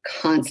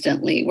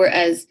constantly.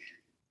 Whereas,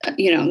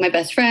 my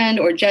best friend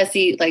or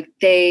Jesse, like,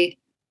 they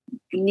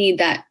need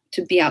that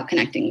to be out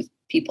connecting with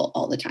people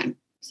all the time.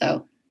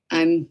 So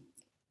I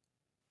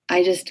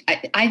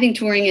think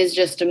touring is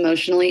just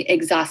emotionally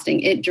exhausting.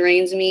 It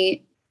drains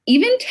me.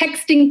 Even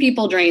texting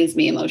people drains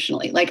me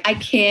emotionally. Like, I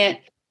can't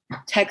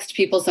text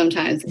people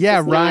sometimes. It's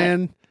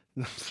Ryan.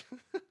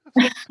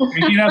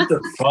 Picking up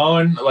the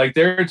phone, like,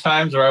 there are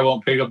times where I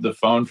won't pick up the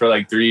phone for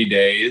like 3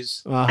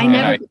 days. I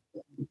never.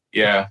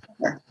 Yeah.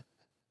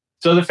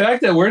 So the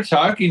fact that we're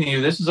talking to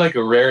you, this is like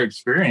a rare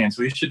experience.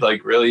 We should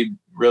like really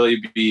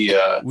be.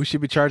 We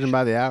should be charging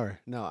by the hour.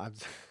 No,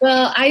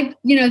 Well, this.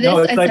 No,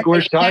 it's like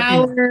we're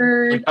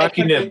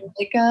talking to.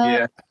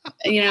 Makeup,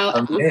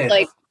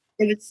 like,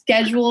 if it's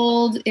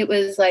scheduled, it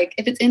was like,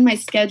 if it's in my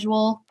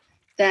schedule,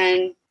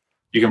 then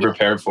you can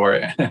prepare for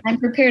it. I'm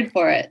prepared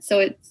for it, so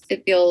it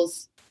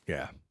feels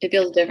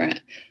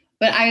different.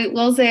 But I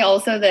will say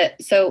also that,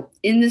 so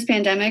in this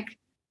pandemic,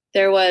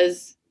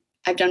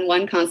 I've done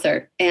one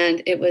concert,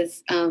 and it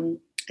was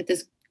at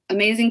this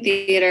amazing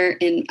theater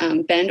in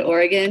Bend,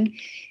 Oregon.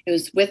 It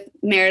was with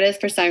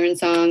Meredith for Siren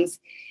Songs.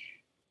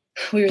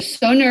 We were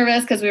so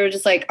nervous because we were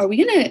just like, are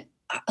we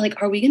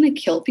gonna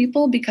kill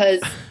people?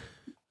 Because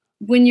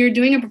when you're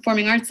doing a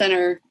performing arts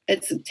center,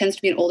 it tends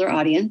to be an older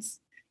audience.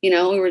 We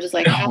were just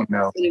like, how is it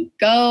gonna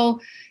go?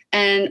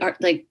 And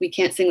we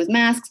can't sing with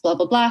masks, blah,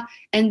 blah, blah.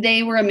 And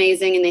they were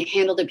amazing, and they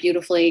handled it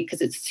beautifully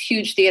because it's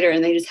huge theater,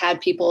 and they just had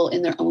people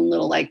in their own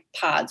little like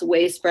pods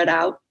way spread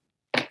out.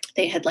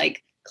 They had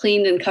like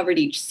cleaned and covered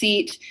each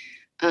seat.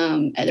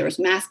 And there was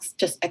masks,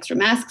 just extra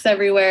masks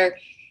everywhere.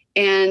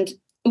 And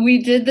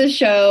we did the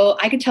show.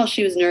 I could tell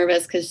she was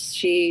nervous because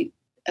it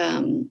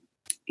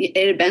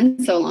had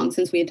been so long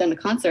since we had done a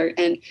concert.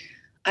 And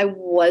I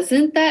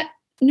wasn't that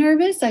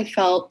nervous. I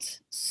felt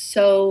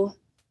so...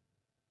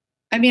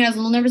 I was a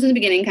little nervous in the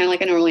beginning, kind of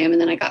like I normally am.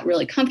 And then I got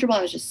really comfortable.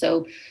 I was just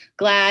so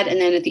glad.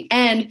 And then at the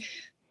end,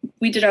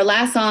 we did our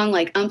last song,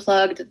 like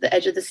unplugged at the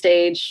edge of the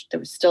stage. There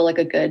was still like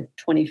a good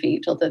 20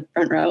 feet till the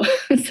front row.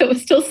 So it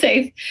was still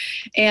safe.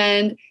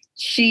 And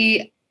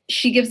she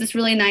gives this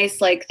really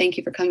nice, like, thank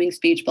you for coming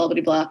speech, blah, blah,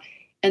 blah.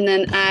 And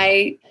then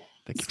I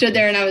stood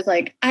there and I was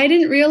like, I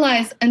didn't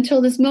realize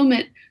until this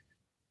moment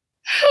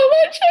how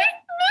much I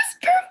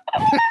misperformed.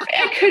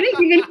 I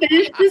couldn't even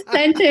finish the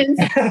sentence.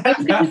 I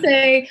was going to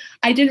say,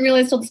 I didn't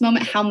realize till this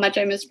moment how much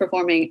I missed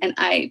performing, and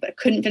I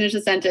couldn't finish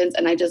the sentence,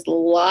 and I just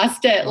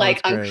lost it,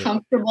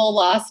 uncomfortable,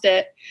 lost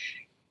it.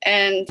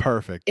 And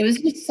perfect. It was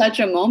just such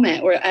a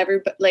moment where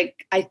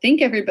I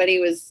think everybody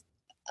was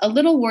a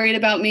little worried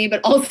about me, but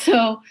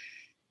also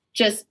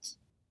just,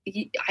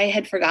 I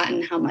had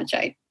forgotten how much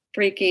I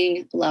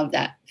freaking love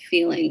that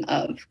feeling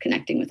of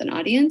connecting with an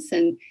audience.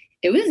 And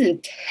it was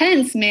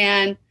intense,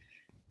 man.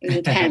 It was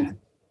intense.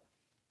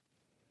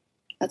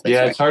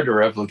 It's hard to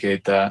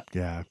replicate that.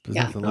 Yeah.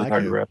 It's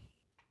hard to replicate.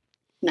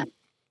 No.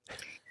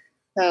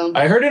 So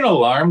I heard an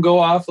alarm go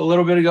off a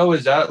little bit ago.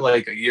 Is that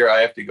like a year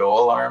I have to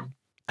go alarm?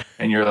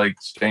 And you're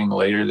like staying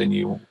later than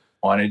you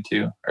wanted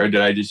to? Or did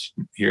I just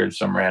hear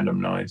some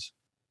random noise?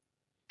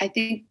 I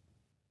think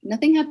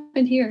nothing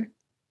happened here.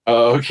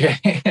 Oh, okay.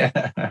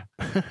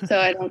 So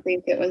I don't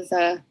think it was,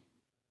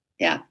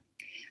 yeah.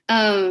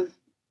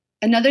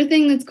 Another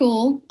thing that's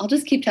cool, I'll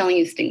just keep telling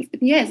you things.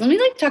 Yes, let me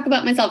talk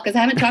about myself because I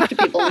haven't talked to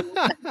people.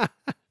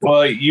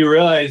 Well, you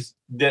realize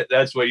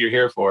that's what you're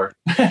here for.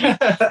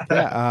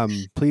 Yeah,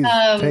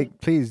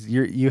 please,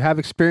 you have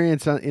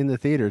experience in the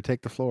theater.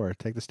 Take the floor,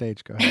 take the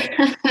stage. Go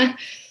ahead.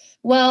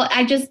 Well,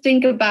 I just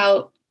think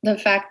about the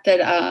fact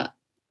that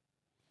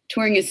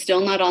touring is still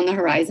not on the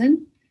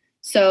horizon.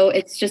 So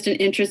it's just an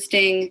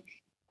interesting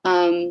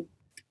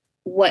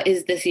what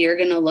is this year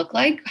going to look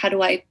like? How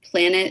do I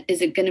plan it?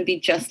 Is it going to be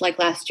just like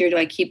last year? Do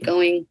I keep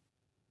going?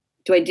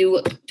 Do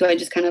I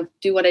just kind of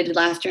do what I did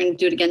last year and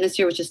do it again this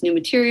year with just new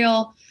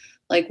material?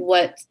 Like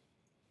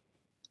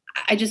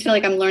I just feel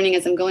like I'm learning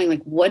as I'm going,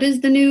 like, what is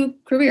the new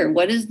career?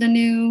 What is the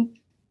new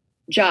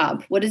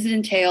job? What does it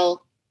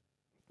entail?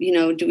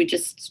 Do we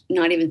just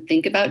not even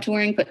think about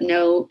touring, put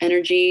no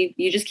energy?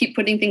 You just keep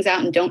putting things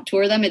out and don't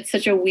tour them. It's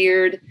such a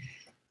weird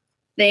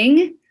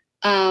thing.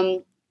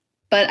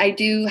 But I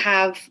do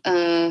have,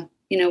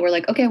 we're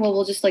like, okay, well,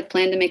 we'll just like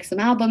plan to make some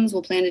albums.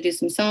 We'll plan to do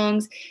some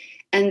songs.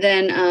 And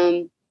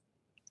then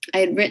I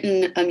had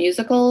written a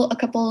musical a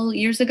couple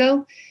years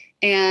ago,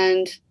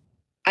 and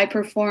I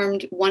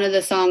performed one of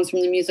the songs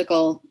from the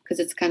musical because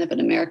it's kind of an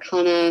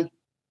Americana.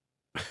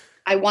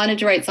 I wanted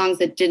to write songs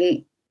that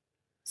didn't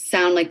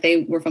sound like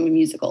they were from a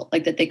musical,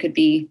 like that they could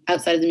be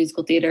outside of the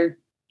musical theater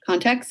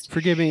context.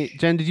 Forgive me,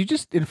 Jen, did you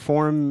just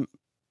inform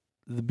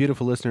the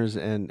beautiful listeners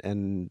and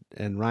Ryan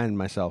and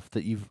myself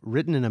that you've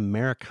written an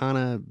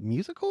Americana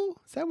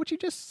musical? Is that what you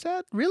just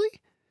said? Really?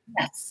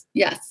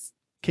 Yes.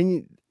 Can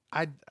you,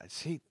 I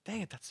see,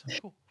 dang it, that's so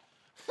cool.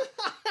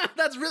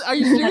 That's really, are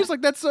you serious?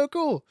 Like, that's so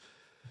cool.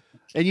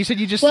 And you said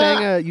you just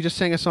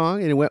sang a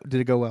song and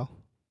did it go well?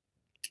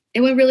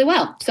 It went really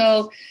well.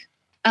 So,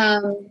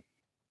 so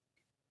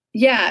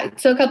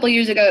a couple of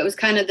years ago, it was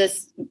kind of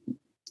this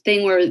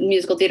thing where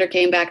musical theater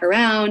came back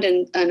around,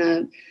 and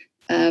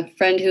a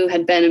friend who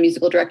had been a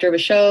musical director of a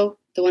show,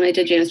 the one I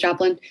did, Janis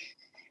Joplin,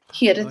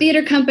 he had a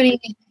theater company.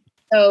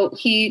 So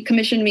he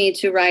commissioned me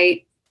to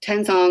write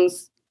 10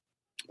 songs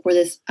for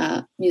this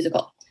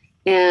musical.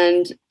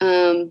 And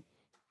then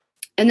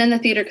the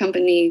theater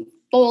company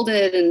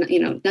folded,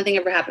 and, nothing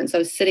ever happened. So I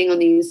was sitting on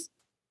these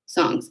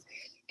songs.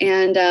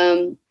 And,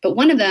 but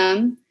one of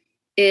them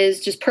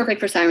is just perfect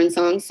for Siren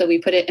songs. So we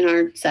put it in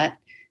our set,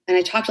 and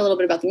I talked a little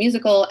bit about the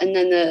musical, and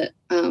then the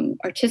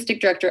artistic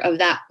director of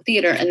that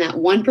theater and that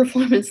one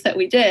performance that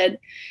we did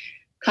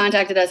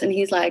contacted us, and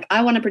he's like,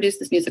 I want to produce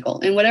this musical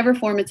in whatever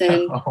form it's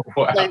in. Oh,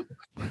 wow.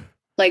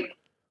 Like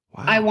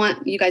wow. I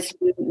want you guys to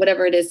do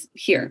whatever it is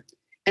here.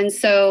 And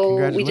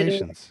so we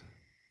did.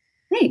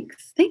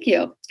 Thanks. Thank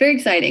you. It's very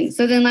exciting.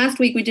 So then last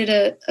week we did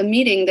a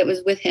meeting that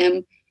was with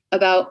him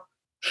about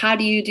how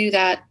do you do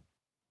that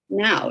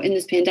now in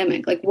this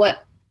pandemic? Like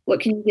what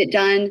can you get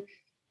done?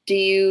 Can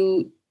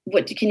you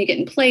get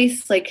in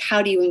place? Like,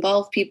 how do you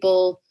involve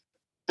people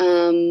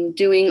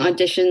doing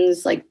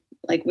auditions like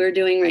we're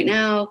doing right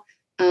now?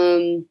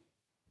 Do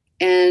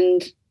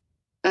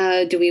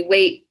we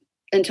wait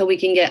until we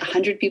can get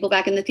 100 people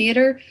back in the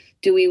theater?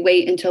 Do we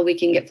wait until we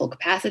can get full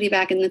capacity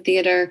back in the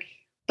theater?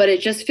 But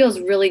it just feels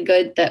really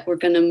good that we're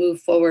going to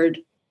move forward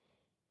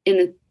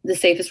in the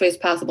safest ways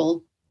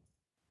possible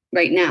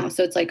right now.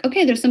 So it's like,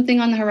 okay, there's something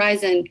on the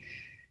horizon.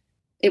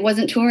 It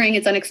wasn't touring,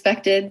 it's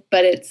unexpected,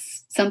 but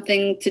it's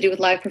something to do with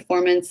live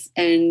performance,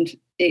 and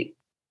it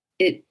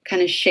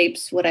kind of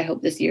shapes what I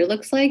hope this year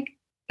looks like,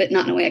 but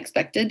not in a way I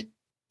expected.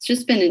 It's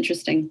just been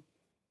interesting.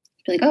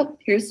 Like, oh,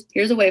 here's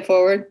a way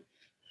forward.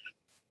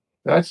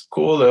 That's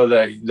cool though,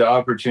 that the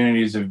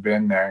opportunities have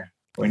been there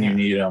when you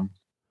need them.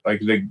 Like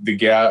the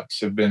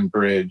gaps have been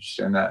bridged,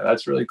 and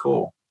that's really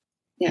cool.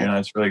 Yeah.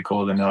 It's really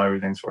cool to know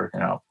everything's working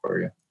out for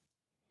you.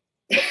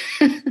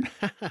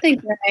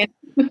 Thanks, Ryan.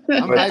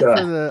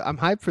 I'm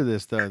hyped for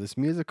this though, this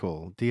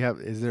musical.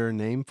 Is there a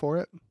name for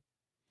it?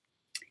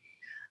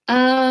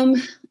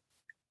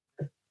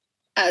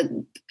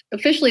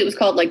 Officially it was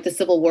called like the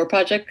Civil War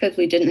Project because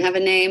we didn't have a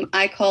name.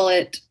 I call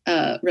it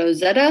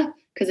Rosetta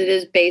because it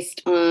is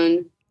based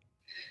on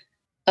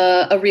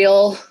a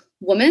real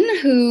woman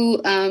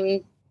who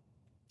I'll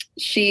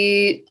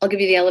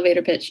give you the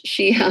elevator pitch.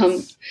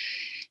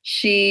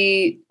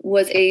 She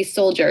was a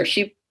soldier.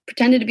 She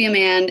pretended to be a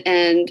man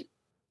and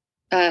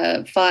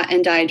fought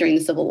and died during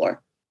the Civil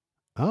War.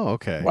 Oh,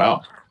 okay.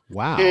 Wow.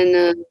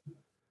 And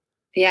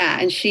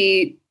and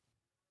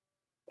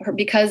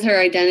because her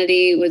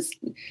identity was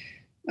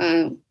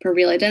her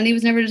real identity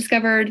was never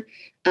discovered.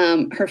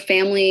 Her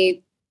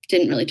family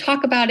didn't really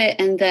talk about it,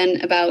 and then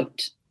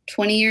about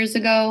 20 years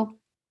ago,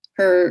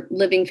 her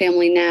living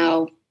family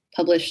now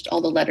published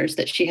all the letters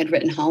that she had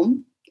written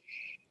home.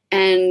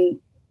 And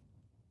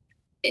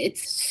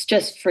it's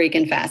just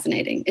freaking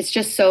fascinating. It's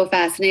just so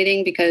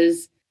fascinating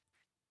because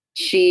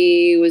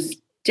she was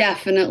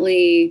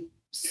definitely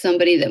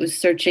somebody that was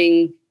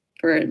searching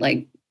for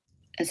like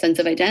a sense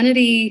of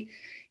identity.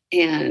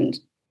 And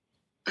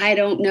I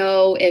don't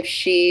know if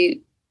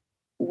she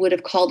would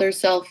have called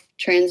herself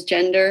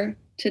transgender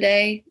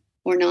today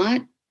or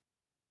not.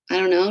 I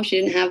don't know. She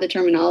didn't have the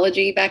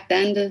terminology back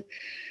then to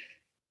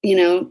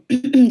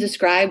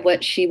describe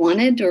what she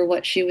wanted or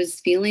what she was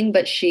feeling,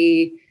 but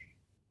she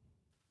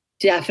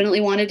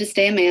definitely wanted to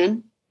stay a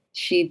man.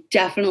 She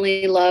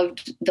definitely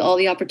loved all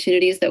the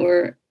opportunities that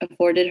were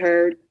afforded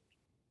her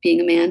being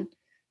a man.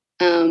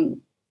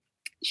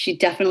 She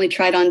definitely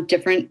tried on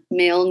different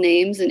male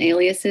names and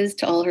aliases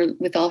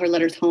with all her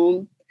letters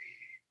home.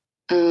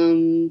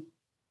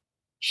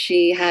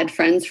 She had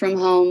friends from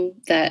home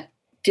that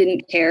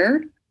didn't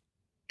care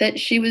that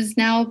she was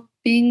now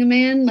being a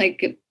man,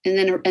 like, and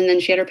then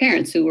she had her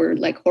parents who were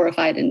like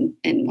horrified and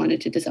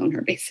wanted to disown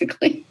her,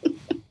 basically.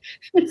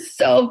 It's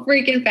so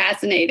freaking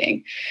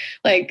fascinating.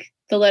 Like,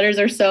 the letters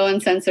are so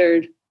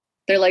uncensored.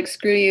 They're like,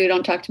 screw you,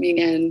 don't talk to me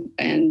again.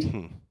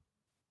 And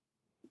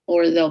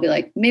or they'll be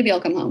like, maybe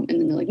I'll come home. And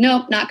then they're like,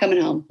 nope, not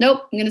coming home.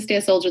 Nope, I'm gonna stay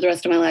a soldier the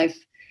rest of my life.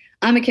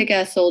 I'm a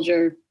kick-ass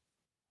soldier.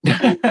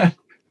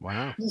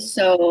 Wow.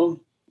 So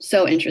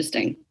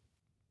interesting.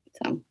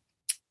 So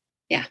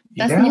yeah,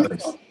 that's the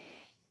musical.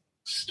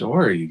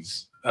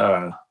 Stories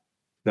that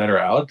are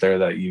out there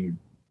that you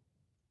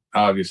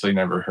obviously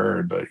never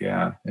heard, but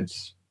yeah,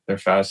 they're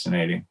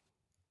fascinating.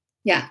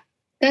 Yeah,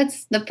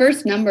 that's the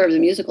first number of the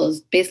musical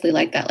is basically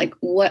like that. Like,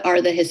 what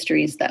are the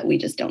histories that we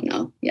just don't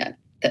know yet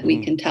that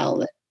we can tell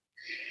that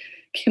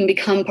can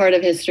become part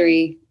of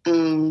history?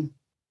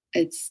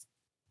 It's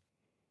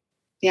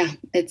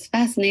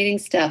fascinating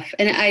stuff.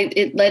 And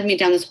it led me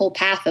down this whole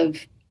path of,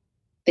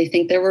 they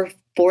think there were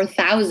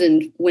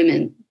 4,000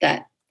 women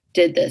that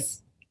did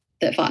this,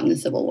 that fought in the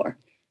Civil War.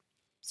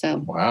 So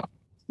wow.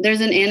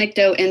 There's an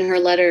anecdote in her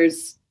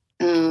letters.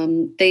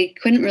 They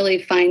couldn't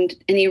really find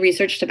any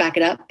research to back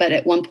it up, but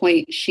at one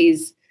point she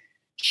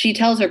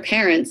tells her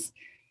parents,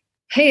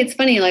 hey, it's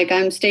funny, like,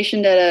 I'm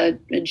stationed at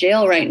a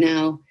jail right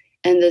now,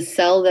 and the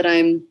cell that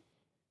I'm,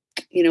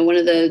 one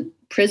of the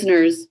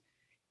prisoners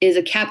is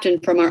a captain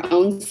from our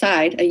own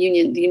side, the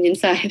Union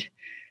side,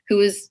 who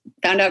was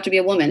found out to be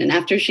a woman. And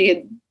after she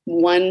had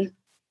won,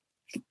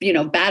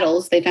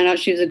 battles, they found out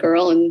she was a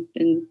girl and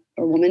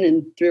a woman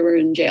and threw her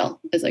in jail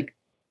as like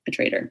a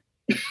traitor.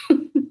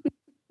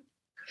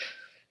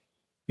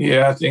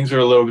 Yeah, things were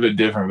a little bit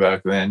different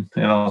back then,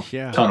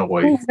 ton of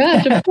ways. Oh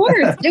gosh, of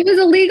course. It was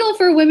illegal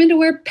for women to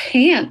wear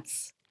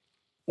pants.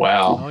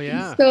 Wow. Oh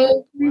yeah.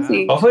 So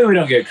crazy. Wow. Hopefully we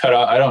don't get cut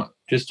off.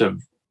 Just a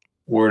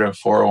word of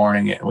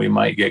forewarning, we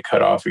might get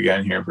cut off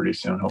again here pretty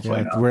soon.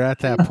 Hopefully not. We're at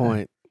that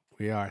point.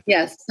 We are.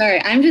 Yes. Sorry.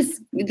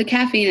 The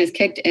caffeine is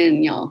kicked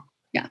in, y'all.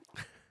 Yeah.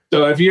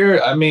 So if you're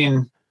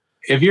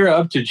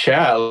up to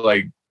chat,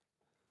 like,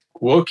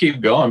 we'll keep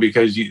going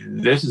because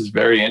this is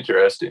very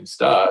interesting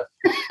stuff.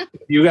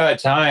 If you got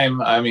time,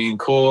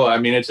 cool.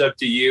 It's up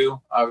to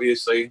you.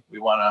 Obviously, we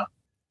want to.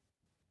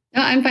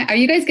 No, I'm fine. Are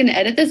you guys going to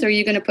edit this, or are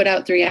you going to put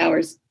out 3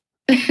 hours?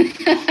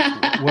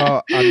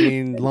 Well,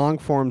 long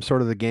form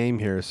sort of the game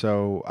here.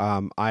 So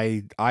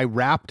I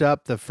wrapped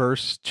up the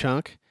first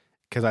chunk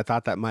because I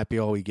thought that might be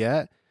all we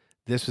get.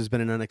 This has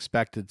been an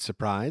unexpected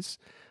surprise.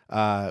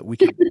 We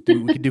could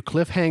do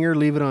cliffhanger,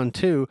 leave it on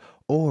 2,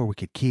 or we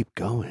could keep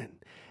going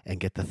and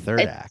get the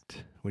third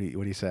act. What do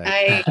you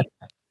say?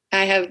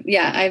 I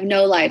have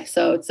no life,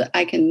 so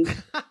I can.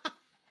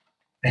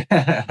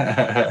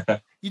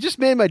 You just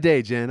made my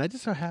day, Jen. I'm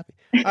just so happy.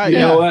 All right, you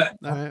know what?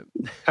 All right.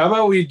 How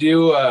about we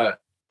do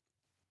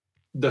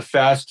the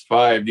Fast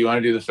 5? Do you want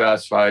to do the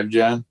Fast 5,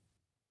 Jen?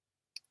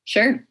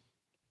 Sure.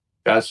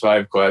 Fast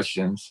 5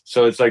 questions.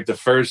 So it's like the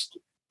first.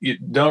 You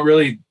don't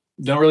really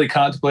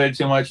contemplate it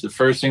too much. The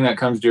first thing that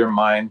comes to your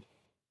mind.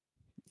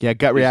 Yeah,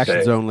 gut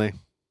reactions only.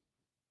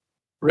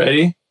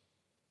 Ready?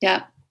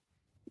 Yeah.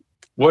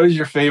 What is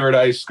your favorite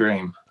ice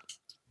cream?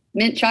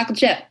 Mint chocolate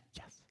chip.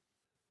 Yes.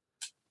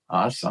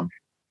 Awesome.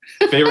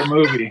 Favorite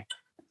movie?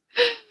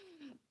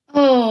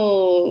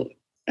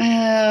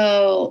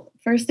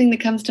 First thing that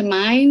comes to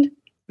mind.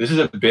 This is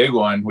a big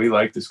one. We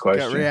like this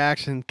question.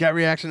 Gut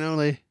reaction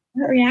only.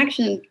 Gut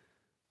reaction.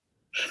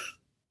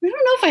 I don't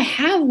know if I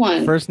have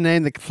one. First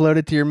name that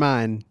floated to your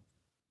mind.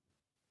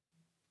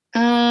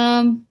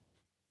 I'm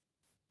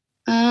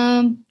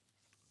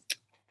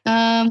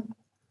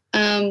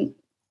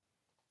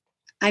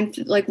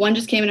like, one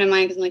just came into my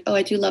mind because I'm like, oh,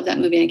 I do love that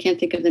movie. I can't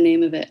think of the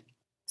name of it.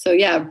 So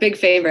yeah, big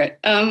favorite.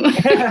 Can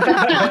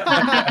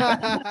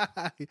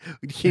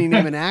you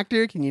name an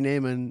actor? Can you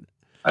name an?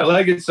 I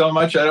like it so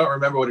much I don't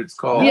remember what it's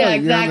called. Yeah,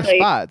 exactly.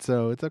 You're on the spot,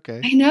 so it's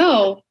okay. I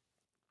know.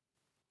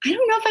 I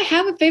don't know if I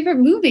have a favorite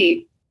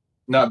movie.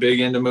 Not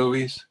big into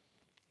movies?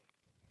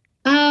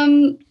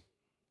 I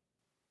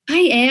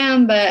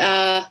am,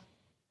 but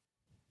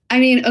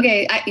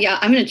okay,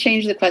 I'm going to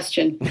change the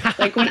question.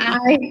 Like when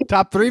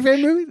Top 3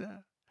 favorite movies?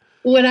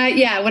 When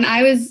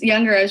I was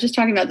younger, I was just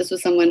talking about this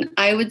with someone.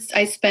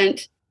 I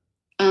spent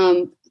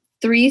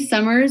 3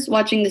 summers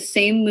watching the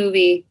same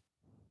movie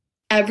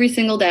every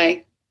single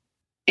day.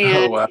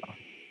 And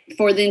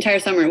for the entire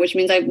summer, which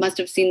means I must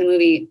have seen the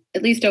movie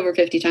at least over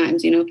 50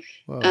 times,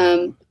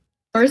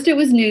 First it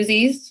was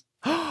Newsies.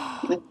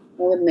 I'll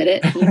admit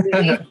it.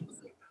 Newsies.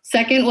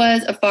 Second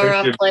was A Far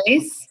Off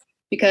Place,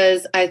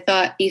 because I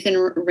thought Ethan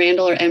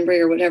Randall or Embry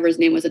or whatever his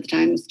name was at the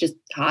time was just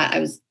hot. I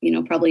was,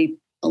 probably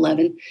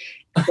 11,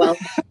 12.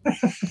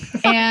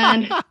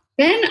 And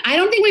then I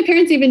don't think my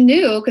parents even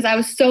knew because I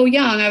was so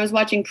young. I was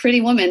watching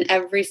Pretty Woman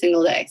every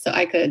single day. So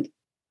I could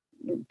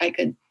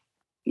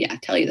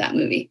tell you that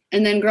movie.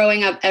 And then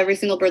growing up, every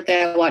single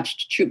birthday I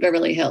watched Troop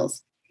Beverly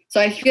Hills.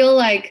 So I feel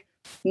like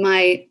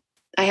I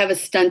have a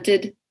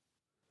stunted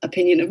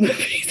opinion of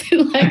movies.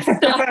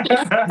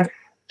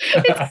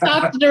 It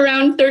stopped at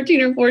around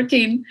 13 or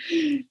 14.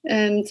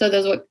 And so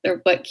those are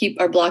what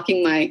are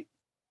blocking my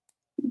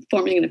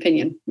forming an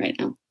opinion right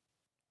now.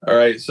 All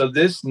right. So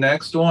this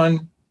next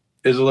one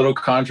is a little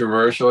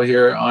controversial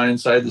here on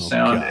Inside the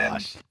Sound.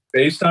 Gosh. And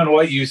based on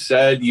what you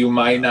said, you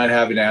might not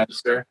have an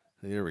answer.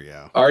 Here we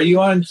go. Are you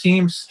on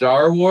Team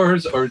Star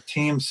Wars or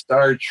Team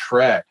Star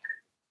Trek?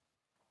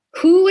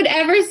 Who would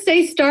ever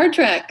say Star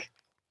Trek?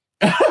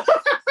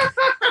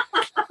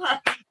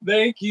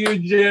 Thank you,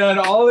 Jen.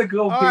 All the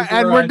cool people.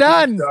 And we're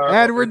done.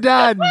 And we're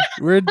done.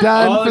 We're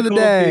done for the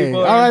day.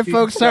 All right,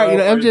 folks. Sorry,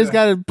 MJ's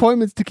got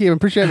appointments to keep. I'm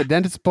pretty sure I have a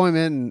dentist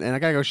appointment, and I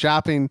gotta go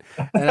shopping.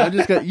 And I'm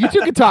just gonna. You two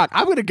can talk.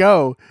 I'm gonna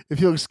go. If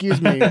you'll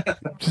excuse me.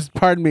 Just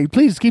pardon me.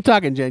 Please keep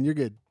talking, Jen. You're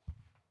good.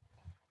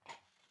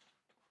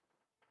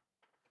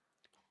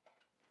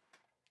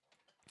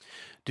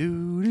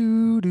 Do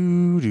do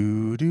do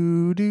do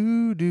do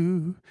do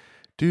do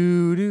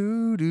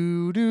do do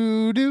do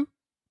do do.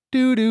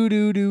 Do do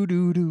do do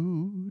do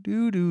do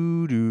do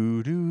do do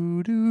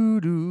do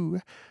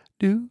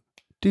do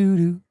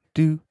do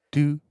do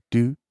do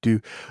do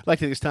do. I'd like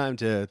to take this time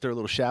to throw a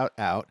little shout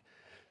out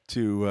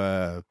to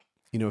a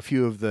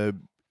few of the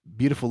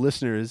beautiful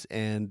listeners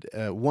and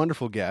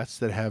wonderful guests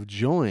that have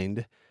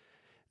joined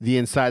the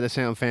Inside the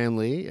Sound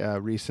family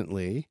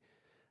recently.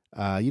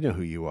 You know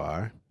who you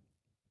are.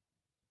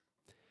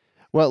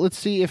 Well, let's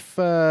see if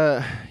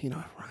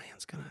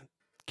Ryan's gonna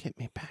get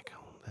me back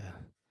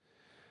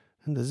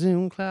on the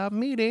Zoom cloud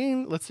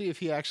meeting. Let's see if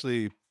he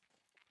actually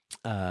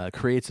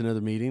creates another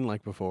meeting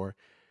like before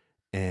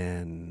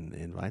and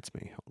invites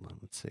me. Hold on,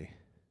 let's see.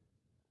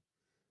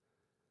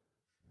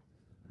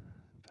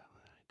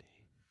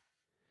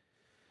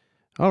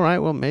 All right,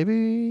 well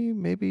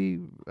maybe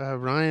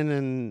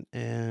Ryan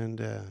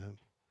and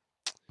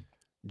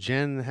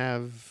Jen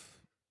have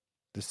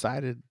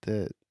decided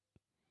that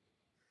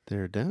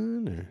they're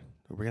done, or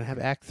we're gonna have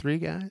Act 3,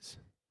 guys.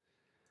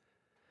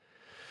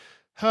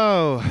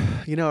 Oh,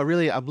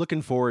 I'm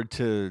looking forward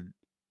to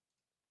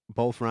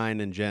both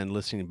Ryan and Jen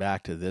listening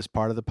back to this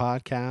part of the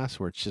podcast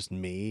where it's just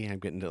me. You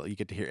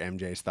get to hear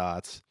MJ's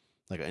thoughts,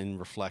 like in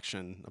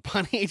reflection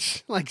upon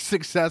each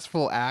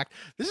successful act.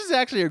 This is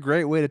actually a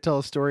great way to tell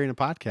a story in a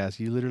podcast.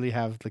 You literally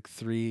have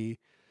 3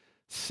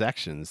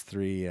 sections,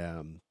 three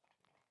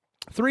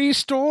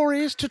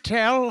stories to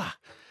tell.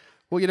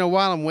 Well,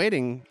 while I'm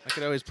waiting, I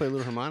could always play a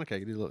little harmonica. I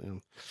could do a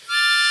little,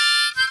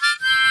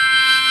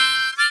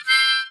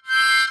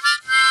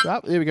 Oh,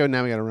 there we go.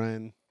 Now we got a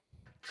Ryan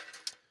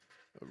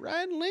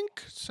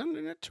link,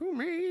 sending it to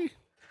me.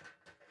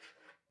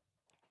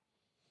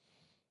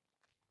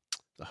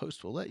 The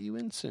host will let you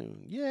in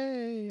soon.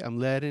 Yay! I'm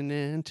letting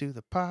into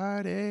the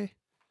party.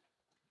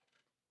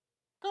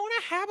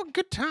 Gonna have a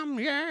good time,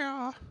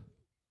 yeah.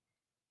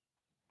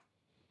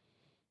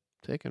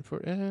 Taking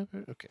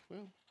forever. Okay,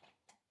 well.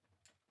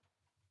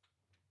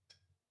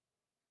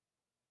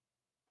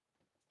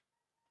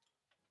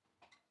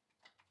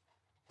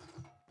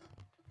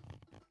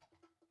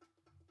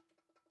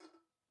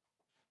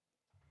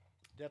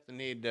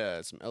 Definitely need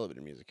some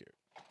elevator music here.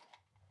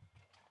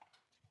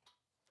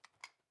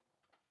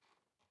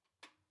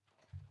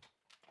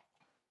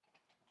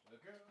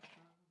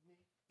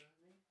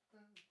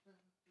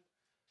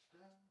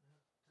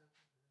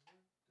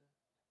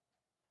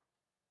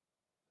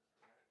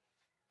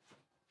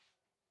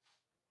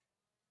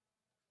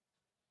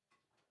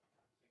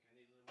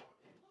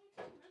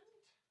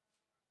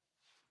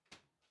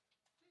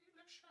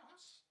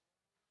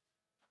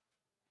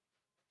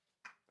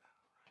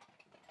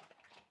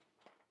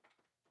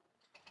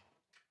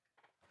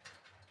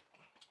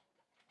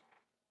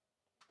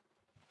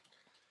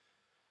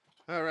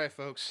 All right,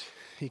 folks.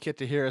 You get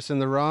to hear us in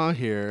the raw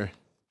here.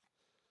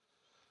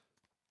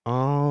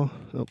 Oh,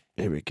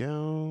 here we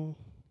go.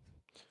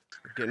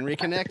 We're getting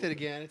reconnected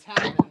again. It's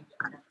happening.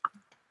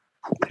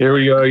 Here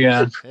we go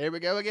again. Here we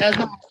go again.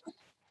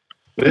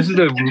 This is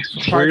the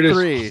Part weirdest,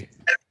 3.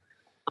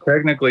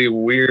 technically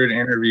weird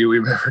interview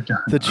we've ever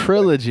done. The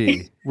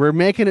trilogy. We're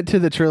making it to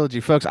the trilogy,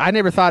 folks. I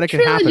never thought it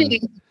could happen.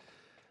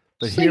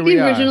 But Just here like we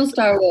the are. original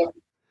Star Wars.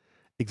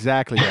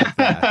 Exactly like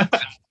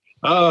that.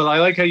 Oh, I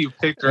like how you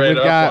picked right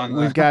up on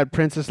that. We've got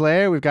Princess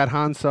Leia, we've got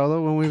Han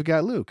Solo, and we've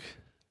got Luke.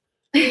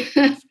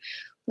 That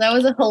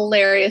was a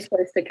hilarious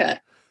place to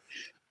cut.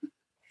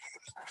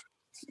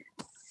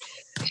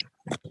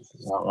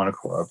 Not want to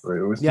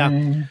cooperate with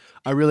me.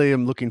 I really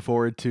am looking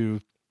forward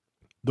to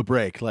the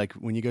break. Like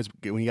when you guys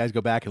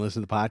go back and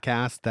listen to the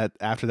podcast, that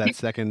after that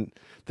second,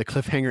 the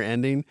cliffhanger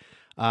ending,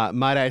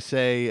 might I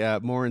say,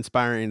 more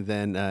inspiring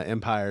than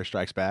Empire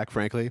Strikes Back,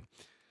 frankly.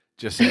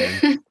 Just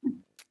saying.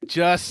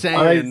 Just saying.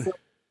 All right, so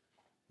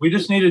we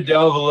just need to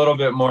delve a little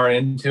bit more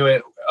into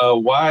it.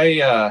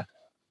 Why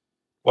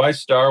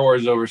Star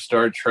Wars over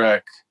Star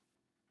Trek?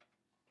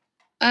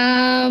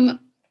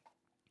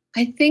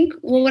 I think,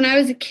 when I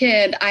was a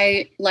kid,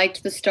 I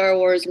liked the Star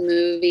Wars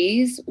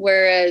movies,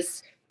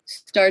 whereas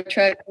Star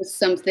Trek was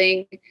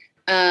something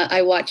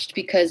I watched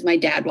because my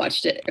dad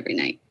watched it every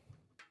night.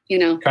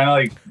 Kind of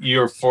like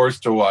you're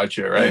forced to watch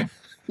it, right?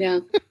 Yeah.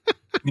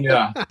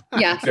 Yeah.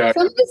 Yeah. Exactly.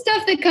 Some of the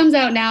stuff that comes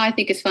out now I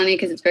think is funny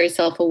because it's very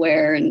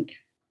self-aware and,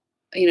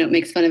 it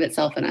makes fun of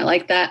itself, and I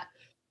like that.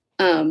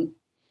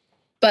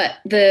 But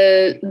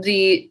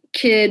the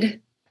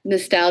kid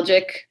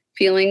nostalgic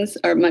feelings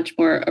are much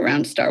more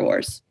around Star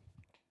Wars.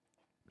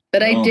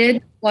 But I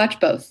did watch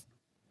both.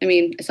 I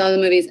mean, I saw the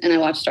movies and I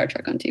watched Star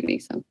Trek on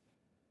TV. So,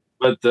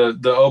 but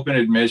the open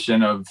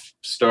admission of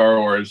Star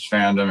Wars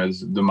fandom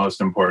is the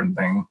most important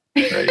thing,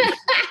 right?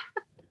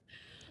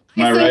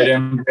 Am I right,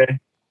 MJ?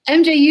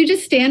 MJ, you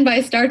just stand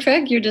by Star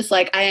Trek. You're just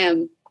like, I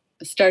am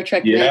a Star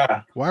Trek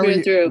man. Why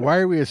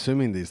are we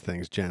assuming these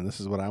things, Jen? This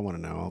is what I want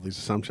to know. All these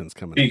assumptions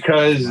coming.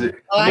 Because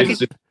how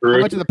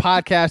much of the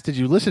podcast did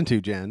you listen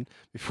to, Jen,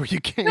 before you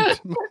came to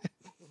my...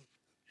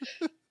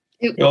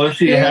 Well, if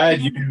she had,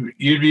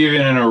 you'd be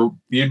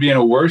in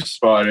a worse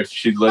spot if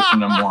she'd listen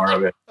to more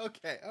of it.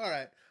 Okay, all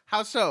right.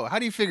 How so? How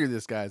do you figure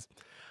this, guys?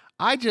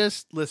 I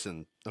just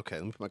listen. Okay,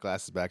 let me put my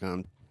glasses back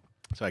on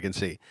so I can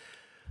see.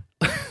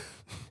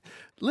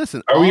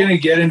 Listen. Are we going to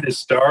get into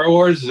Star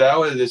Wars? Is that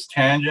what this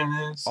tangent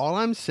is? All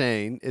I'm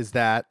saying is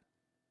that,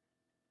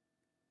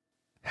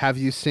 have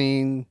you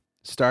seen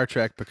Star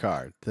Trek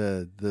Picard,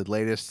 the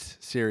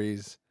latest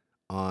series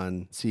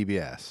on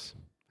CBS?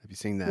 Have you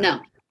seen that? No.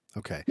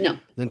 Okay. No.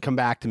 Then come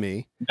back to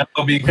me.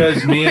 No,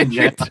 because me and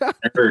Jen are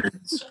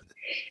nerds.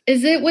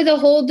 Is it with a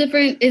whole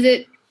different? Is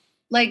it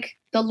like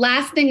the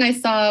last thing I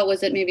saw?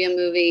 Was it maybe a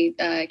movie?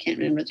 I can't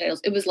remember the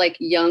titles. It was like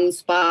Young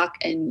Spock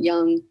and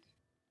Young.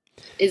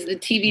 Is the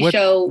TV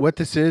show? What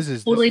this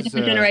is totally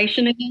different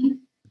generation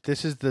again?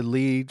 This is the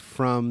lead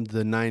from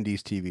the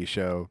 '90s TV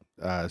show,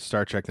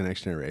 Star Trek: The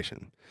Next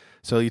Generation.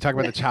 So you talk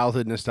about the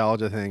childhood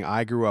nostalgia thing.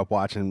 I grew up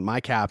watching. My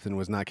captain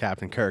was not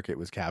Captain Kirk; it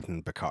was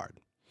Captain Picard.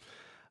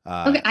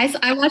 Okay,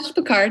 I watched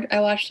Picard. I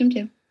watched him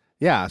too.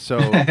 Yeah, so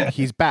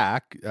he's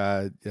back.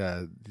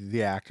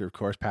 The actor, of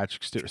course,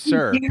 Patrick Stewart,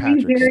 Sir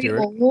Patrick Stewart.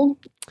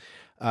 Old.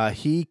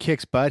 He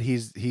kicks butt.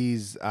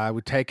 He's. I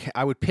would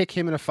pick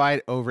him in a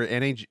fight over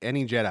any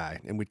Jedi,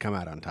 and we'd come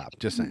out on top.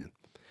 Just saying,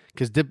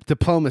 because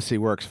diplomacy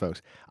works,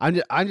 folks.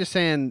 I'm just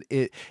saying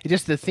it.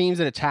 Just the themes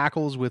that it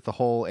tackles with the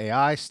whole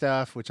AI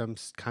stuff, which I'm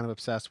kind of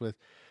obsessed with.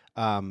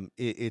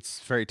 It's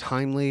very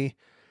timely.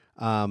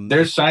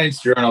 There's science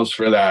journals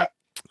for that.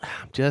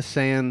 I'm just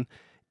saying,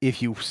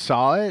 if you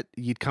saw it,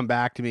 you'd come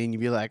back to me and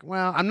you'd be like,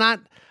 well, I'm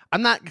not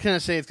going to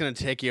say it's going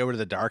to take you over to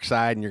the dark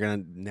side and you're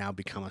going to now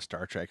become a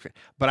Star Trek fan.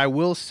 But I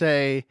will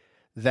say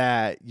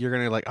that you're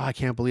going to like, oh, I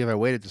can't believe I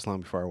waited this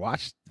long before I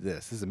watched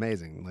this. This is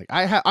amazing. Like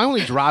I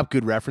only drop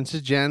good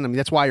references, Jen. I mean,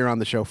 that's why you're on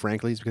the show,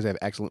 frankly, is because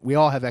we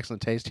all have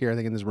excellent taste here, I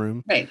think, in this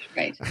room. Right.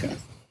 Yes.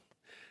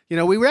 You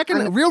know, we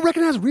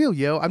recognize real,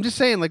 yo. I'm just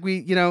saying, like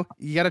you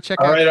got to check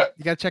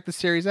you got to check the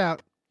series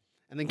out.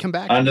 And then come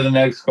back. On to the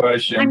next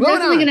question. I'm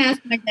definitely going to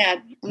ask my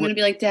dad. I'm going to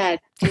be like,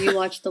 Dad, do you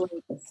watch the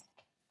latest?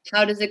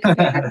 How does it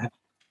compare?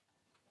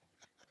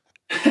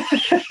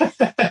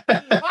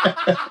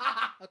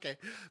 Okay.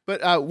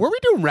 But were we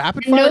doing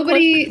rapid fire?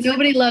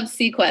 Nobody loves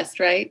Sequest,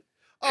 right?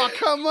 Oh,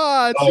 come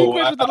on.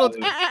 Sequest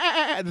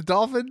with the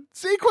dolphin.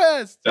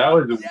 Sequest. That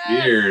was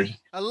weird.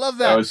 I love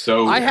that. That was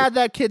so weird. I had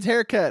that kid's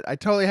haircut. I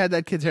totally had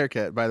that kid's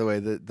haircut, by the way.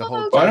 The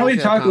whole. Why don't we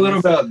talk a little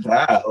about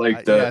that?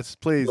 Like yes,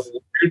 please. The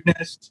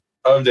weirdness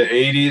of the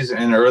 80s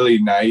and early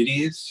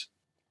 90s.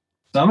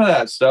 Some of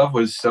that stuff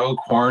was so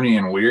corny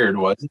and weird,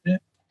 wasn't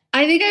it?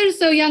 I think I was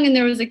so young and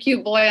there was a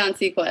cute boy on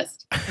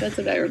Sequest. That's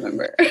what I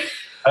remember.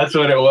 That's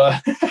what it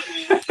was.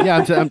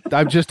 Yeah,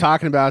 I'm just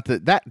talking about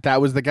that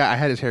was the guy. I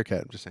had his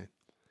haircut. I'm just saying.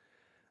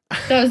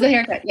 That was the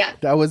haircut, yeah.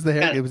 That was the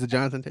haircut. It was a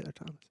Jonathan Taylor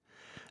Thomas.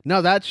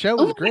 No, that show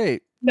was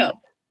great. No.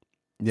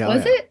 Yeah.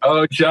 Was it?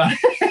 Oh, John.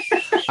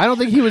 I don't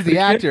think he was the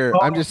actor.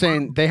 I'm just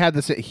saying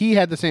he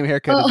had the same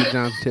haircut as the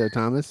Jonathan Taylor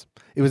Thomas.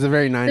 It was a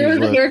very 90s There was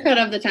look. the haircut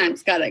of the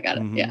times. Got it.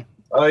 Mm-hmm. Yeah.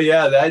 Oh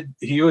yeah, that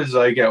he was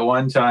like at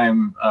one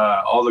time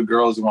all the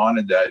girls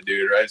wanted that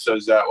dude, right? So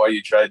is that why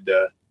you tried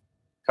to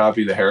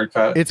copy the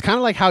haircut? It's kind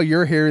of like how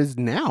your hair is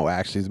now,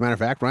 actually. As a matter of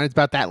fact, Ryan, it's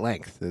about that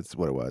length. That's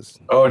what it was.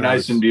 Oh,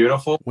 nice and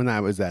beautiful. When I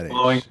was that age.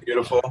 Flowing,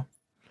 beautiful.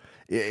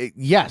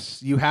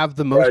 Yes, you have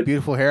the most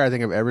beautiful hair I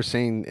think I've ever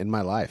seen in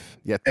my life.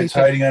 Yeah, it's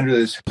hiding under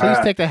this hat. Please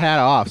take the hat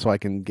off so I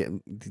can get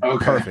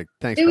perfect.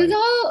 Thanks. It was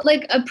all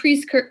like a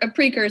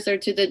precursor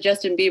to the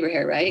Justin Bieber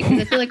hair, right?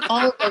 Because I feel like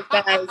all of those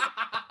guys,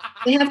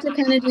 they have to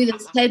kind of do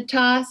this head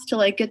toss to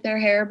like get their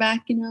hair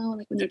back, you know,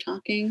 like when they're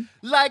talking.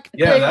 Like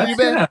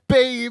baby.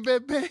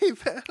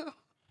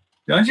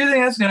 Don't you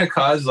think that's gonna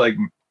cause like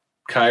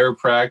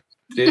chiropractic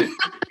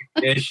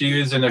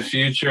issues in the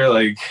future?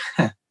 Like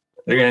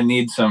they're gonna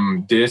need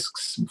some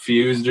discs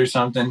fused or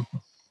something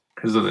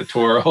because of the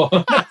twirl.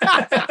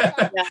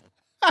 Yeah,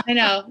 I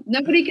know.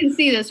 Nobody can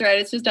see this, right?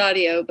 It's just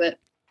audio, but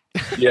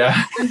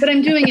yeah. But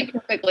I'm doing it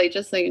perfectly,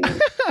 just so you know.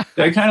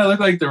 They kind of look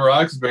like the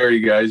Roxbury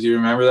guys. You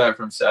remember that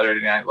from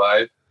Saturday Night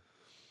Live?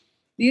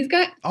 These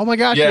guys? Oh my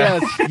gosh! Yeah.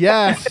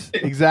 Yes,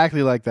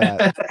 exactly like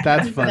that.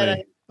 That's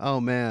funny.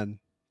 Oh man,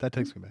 that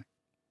takes me back.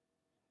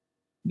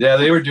 Yeah,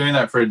 they were doing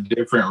that for a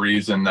different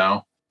reason,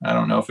 though. I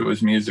don't know if it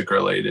was music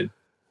related.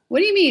 What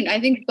do you mean? I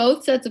think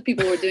both sets of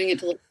people were doing it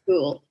to look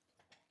cool.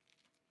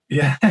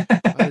 Yeah. Why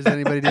does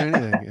anybody do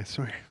anything? I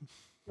swear.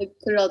 Like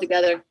put it all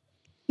together.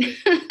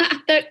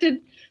 That did.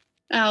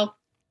 Oh,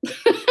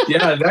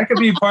 Yeah, that could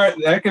be part.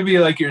 That could be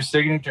like your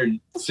signature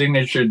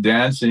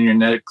dance in your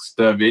next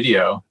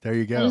video. There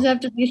you I go. just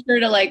have to be sure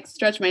to like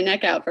stretch my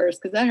neck out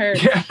first because that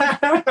hurts.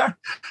 Yeah.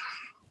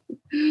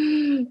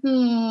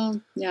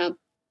 Oh, yeah.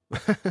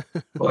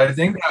 Well, I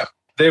think that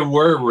they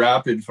were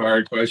rapid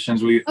fire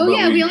questions. We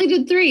only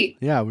did 3.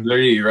 Yeah,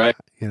 3, right?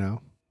 You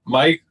know,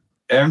 Mike,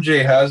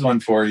 MJ has one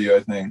for you,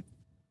 I think.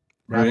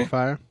 rapid Right?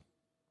 fire.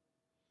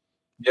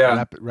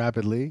 Yeah.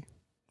 Rapidly.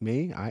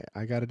 Me?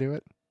 I got to do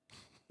it.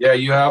 Yeah,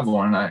 you have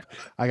one. I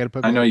got to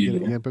put. I know you you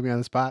do. gonna put me on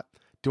the spot.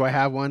 Do I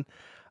have one?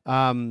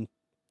 Are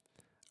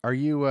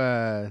you?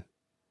 I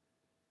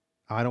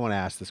don't want to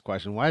ask this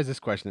question. Why is this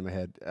question in my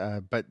head?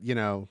 But you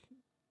know,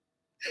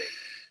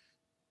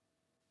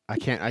 I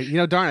can't.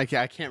 Darn, I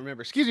can't remember.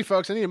 Excuse me,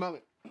 folks. I need a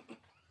moment.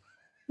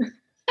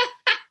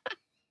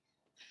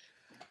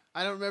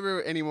 I don't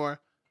remember anymore.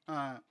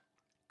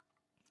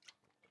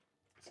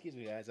 Excuse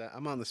me, guys.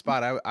 I'm on the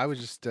spot. I was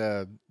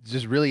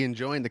just really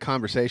enjoying the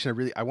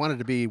conversation. I wanted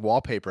to be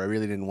wallpaper. I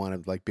really didn't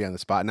want to like be on the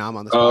spot. Now I'm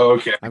on the spot. Oh,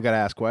 okay. I've got to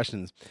ask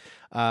questions.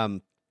 I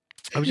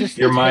was just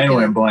Your mind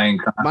went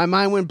blank. Huh? My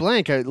mind went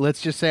blank.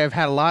 Let's just say I've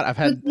had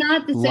It's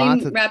not the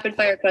same rapid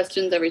fire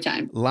questions every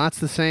time. Lots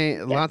the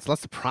same. Lots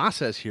the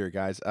process here,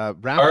 guys.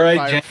 Rapid all right,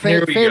 fire, Jen,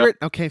 here we favorite.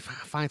 Go. Okay,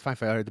 fine. All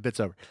right, the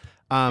bit's over.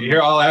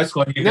 Here, I'll ask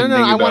one. You no.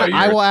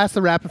 I will ask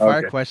the rapid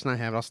fire Okay. question I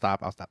have. I'll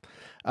stop.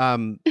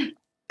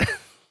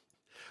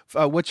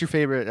 What's your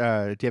favorite?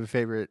 Do you have a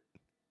favorite?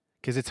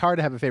 Because it's hard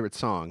to have a favorite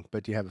song,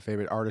 but do you have a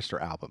favorite artist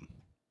or album?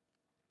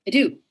 I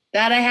do.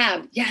 That I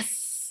have.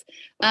 Yes.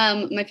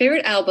 My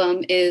favorite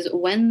album is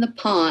When the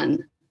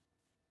Pawn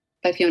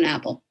by Fiona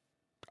Apple.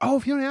 Oh,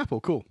 Fiona Apple.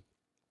 Cool.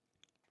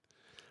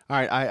 All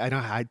right. I know.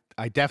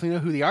 I definitely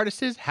know who the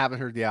artist is. Haven't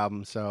heard the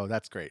album, so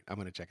that's great. I'm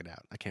gonna check it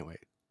out. I can't wait.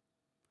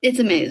 It's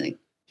amazing.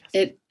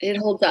 Yes. It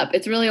holds up.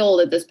 It's really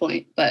old at this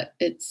point, but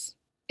it's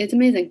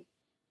amazing.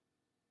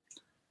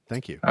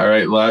 Thank you. All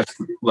right,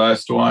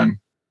 last one.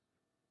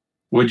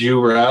 Would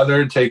you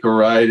rather take a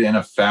ride in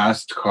a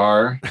fast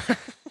car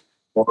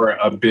or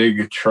a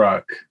big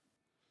truck?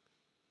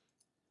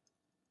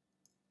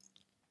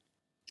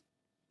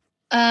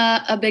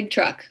 A big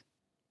truck.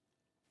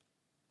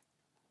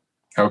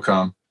 How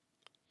come?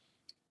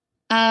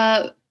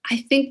 I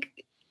think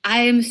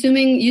I am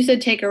assuming you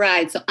said take a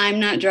ride, so I'm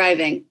not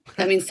driving.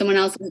 That means someone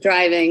else is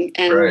driving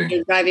and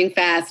they're driving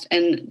fast,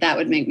 and that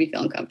would make me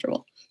feel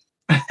uncomfortable.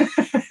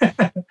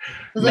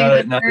 It was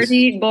like the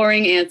dirty,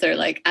 boring answer.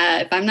 Like,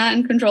 if I'm not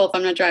in control, if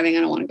I'm not driving,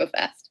 I don't want to go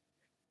fast.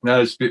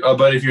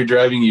 But if you're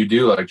driving, you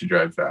do like to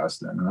drive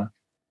fast then, huh?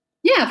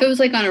 Yeah, if it was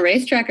like on a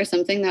racetrack or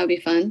something, that would be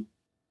fun.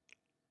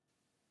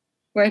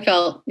 Where I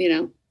felt,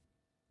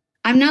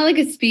 I'm not like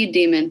a speed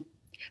demon,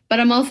 but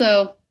I'm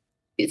also,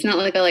 it's not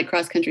like I like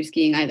cross-country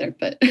skiing either,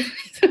 but.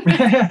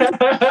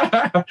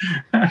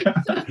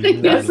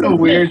 That's a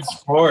weird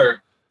sport.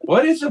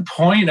 What is the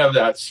point of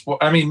that sport?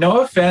 I mean,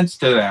 no offense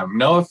to them.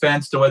 No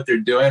offense to what they're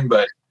doing,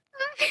 but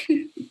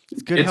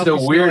it's a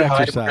weird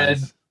hybrid.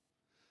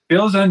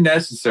 Feels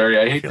unnecessary.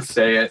 I hate to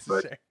say it,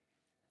 but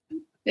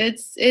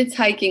it's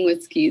hiking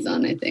with skis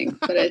on, I think.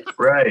 But it's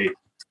right.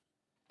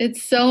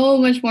 It's so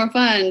much more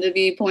fun to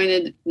be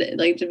pointed,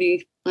 like to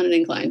be on an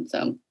incline.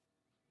 So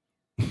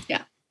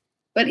yeah.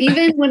 But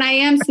even when I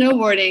am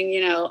snowboarding,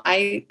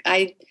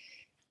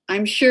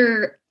 I'm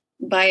sure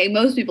by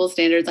most people's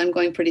standards, I'm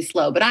going pretty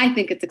slow, but I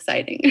think it's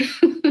exciting.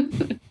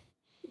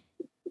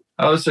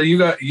 Oh, so you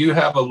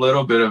have a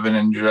little bit of an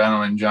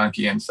adrenaline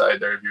junkie inside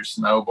there if you're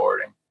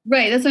snowboarding.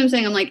 Right. That's what I'm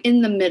saying. I'm like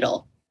in the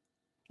middle,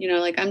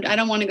 like I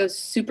don't want to go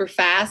super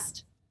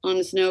fast on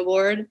a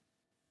snowboard,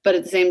 but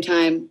at the same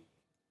time,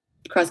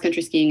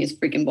 cross-country skiing is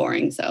freaking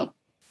boring. So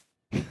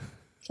I'm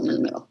in the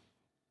middle.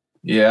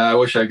 Yeah, I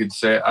wish I could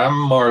say I'm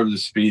more of the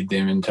speed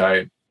demon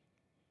type.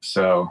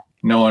 So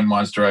no one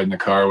wants to ride in the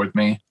car with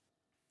me.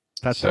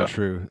 That's not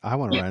true. I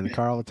want to ride in the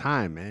car all the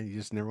time, man. You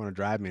just never want to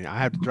drive me. I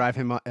have to drive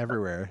him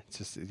everywhere. It's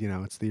just,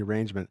 it's the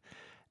arrangement.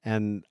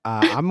 And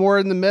I'm more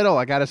in the middle.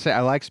 I got to say,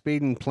 I like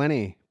speeding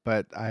plenty,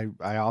 but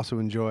I also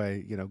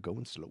enjoy,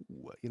 going slow,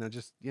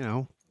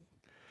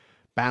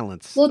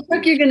 balance. Well,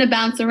 truck, you're going to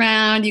bounce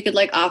around. You could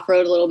like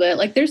off-road a little bit.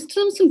 Like there's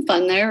still some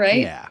fun there,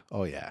 right? Yeah.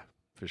 Oh yeah,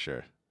 for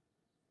sure.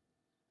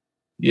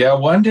 Yeah,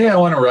 one day I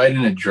want to ride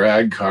in a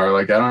drag car.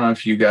 Like, I don't know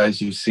if you guys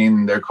have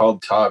seen, they're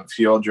called Top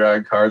Fuel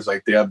drag cars.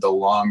 Like, they have the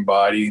long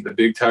body, the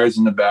big tires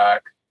in the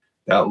back,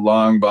 that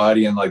long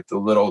body, and like the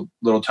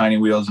little tiny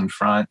wheels in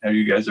front. Have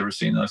you guys ever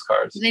seen those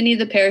cars? Do they need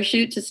the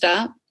parachute to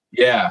stop?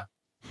 Yeah.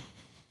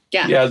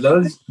 Yeah. Yeah,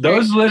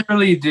 those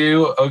literally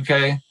do,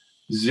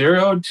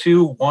 0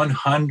 to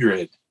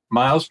 100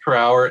 miles per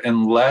hour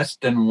in less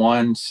than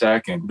 1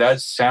 second.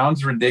 That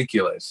sounds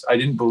ridiculous. I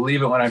didn't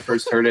believe it when I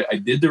first heard it. I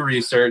did the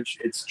research.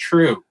 It's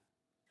true.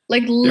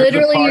 Like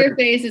literally your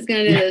face is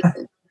going to do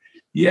this.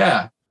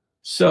 Yeah.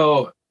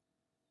 So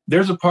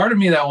there's a part of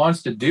me that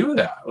wants to do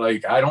that.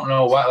 Like, I don't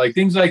know why, like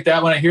things like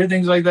that. When I hear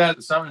things like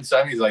that, something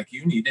inside me is like,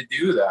 you need to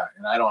do that.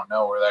 And I don't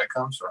know where that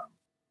comes from,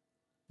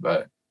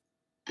 but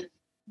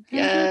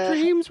And your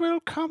dreams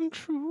will come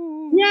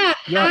true. Yeah,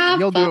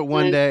 You'll do it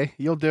one fun. day.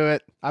 You'll do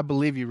it. I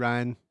believe you,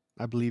 Ryan.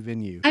 I believe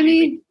in you. I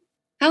mean,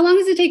 how long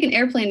does it take an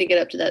airplane to get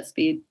up to that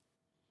speed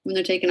when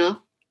they're taking off?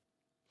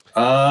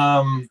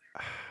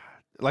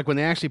 Like when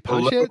they actually A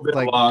punch little it, bit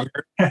like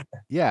longer,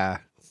 yeah.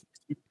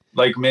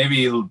 like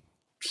maybe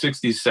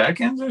 60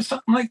 seconds or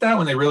something like that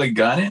when they really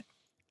gun it.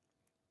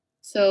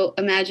 So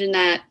imagine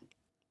that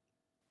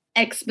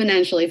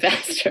exponentially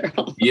faster.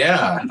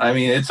 Yeah, I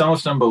mean it's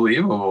almost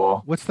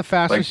unbelievable. What's the Like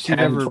fastest 10,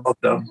 you've ever?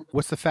 12.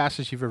 What's the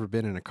fastest you've ever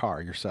been in a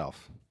car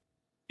yourself?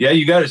 Yeah,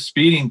 you got a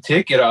speeding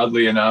ticket,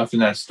 oddly enough,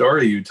 in that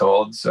story you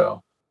told.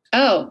 So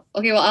Oh,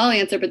 okay. Well, I'll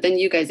answer, but then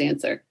you guys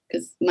answer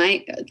because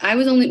I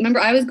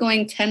was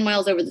going 10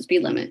 miles over the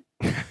speed limit.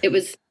 It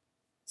was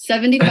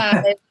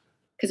 75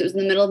 because it was in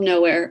the middle of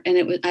nowhere,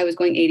 and I was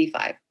going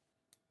 85,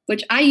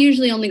 which I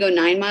usually only go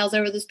 9 miles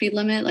over the speed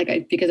limit,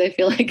 because I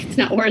feel like it's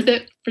not worth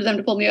it for them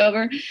to pull me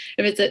over if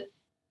it's at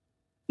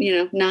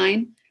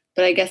 9.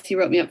 But I guess he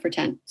wrote me up for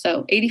 10,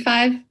 so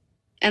 85,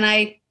 and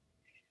I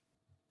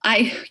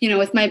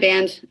with my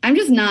band, I'm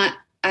just not.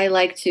 I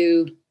like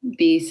to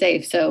be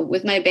safe. So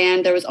with my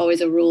band, there was always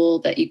a rule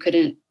that you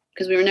couldn't,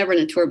 because we were never in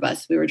a tour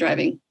bus. We were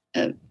driving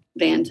a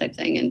van type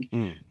thing, and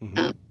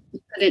you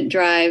couldn't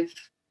drive.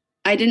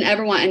 I didn't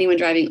ever want anyone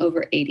driving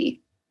over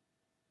 80.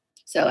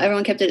 So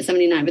everyone kept it at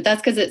 79, but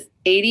that's because it's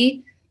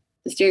 80,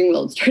 the steering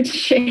wheel would start to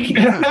shake.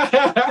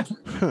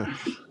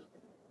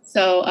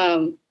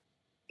 So,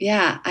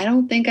 yeah, I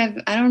don't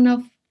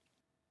know.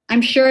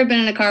 I'm sure I've been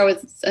in a car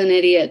with an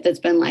idiot that's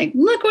been like,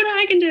 look what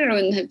I can do.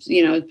 And, it's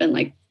been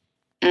like,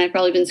 and I've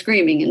probably been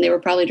screaming, and they were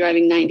probably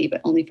driving 90,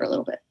 but only for a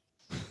little bit.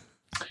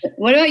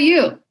 What about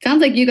you?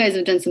 Sounds like you guys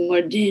have done some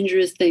more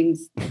dangerous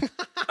things.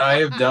 I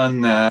have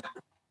done that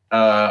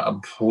a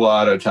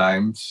lot of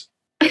times.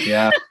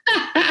 Yeah.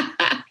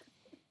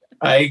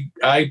 I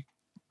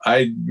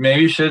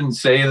maybe shouldn't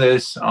say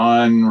this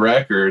on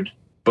record,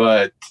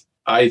 but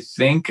I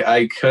think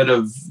I could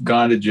have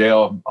gone to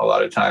jail a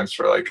lot of times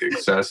for like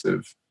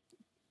excessive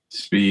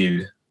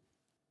speed.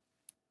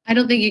 I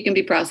don't think you can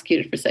be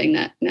prosecuted for saying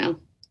that now.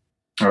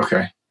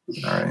 Okay.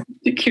 All right.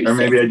 Or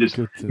maybe I just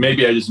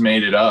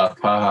made it up.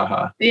 Ha ha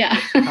ha. Yeah.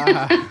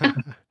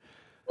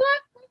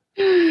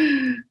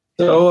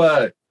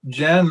 So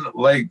Jen,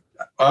 like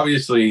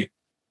obviously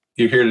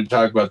you're here to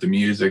talk about the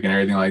music and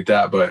everything like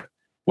that, but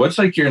what's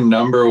like your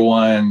number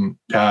one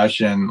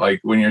passion, like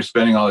when you're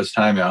spending all this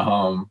time at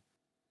home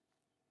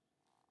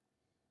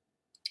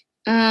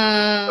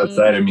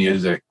outside of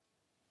music?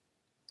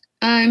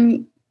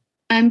 I'm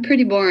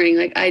pretty boring.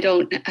 Like I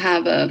don't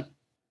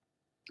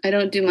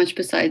do much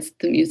besides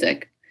the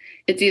music.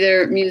 It's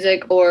either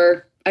music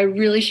or I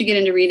really should get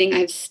into reading. I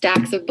have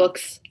stacks of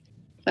books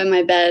by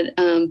my bed.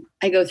 I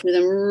go through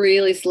them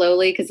really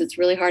slowly because it's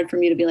really hard for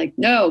me to be like,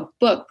 no,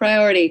 book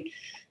priority.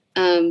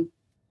 I'm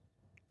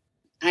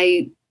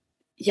really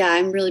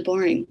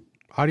boring.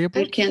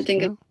 Audiobooks? I can't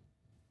think of.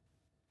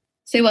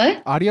 Say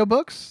what?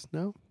 Audiobooks?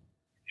 No.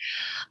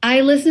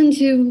 I listen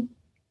to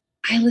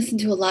a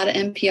lot of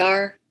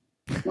NPR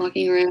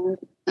walking around.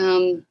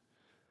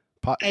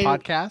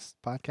 Podcast?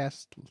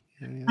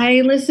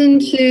 I listen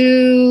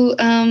to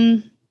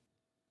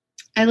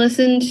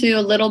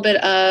a little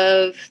bit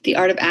of The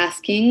Art of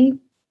Asking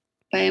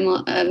by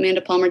Amanda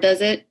Palmer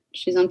does it.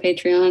 She's on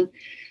Patreon.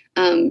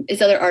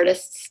 It's other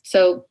artists.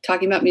 So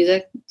talking about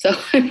music. So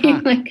I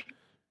mean, like,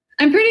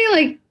 I'm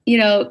pretty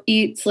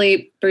eat,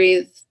 sleep,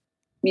 breathe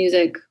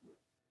music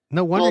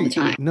all the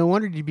time. No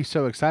wonder you'd be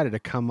so excited to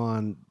come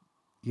on,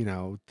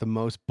 the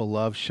most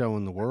beloved show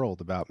in the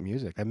world about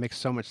music. That makes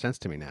so much sense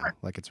to me now.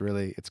 Like it's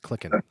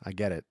clicking. I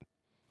get it.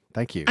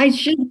 Thank you. I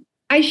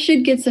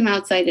should get some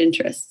outside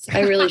interests.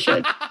 I really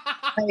should.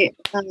 The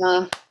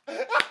fact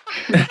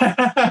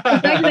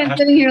that I'm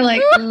sitting here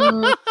like,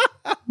 when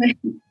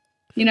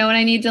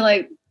I need to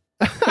like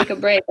take a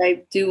break,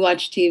 I do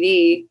watch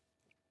TV.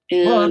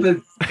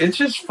 Well, it's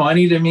just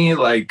funny to me,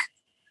 like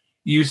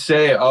you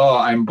say, "Oh,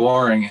 I'm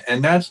boring,"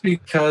 and that's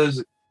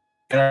because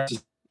in our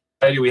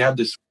society we have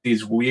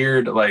these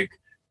weird like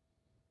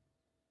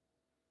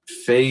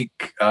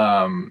fake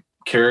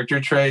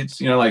character traits.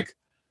 Like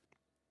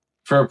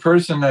for a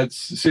person that's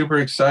super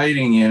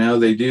exciting,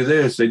 they do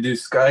this, they do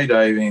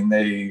skydiving,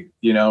 they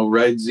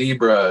ride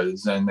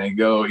zebras, and they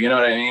go, you know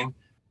what I mean?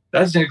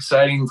 That's an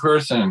exciting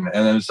person.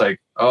 And then it's like,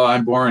 oh,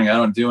 I'm boring. I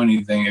don't do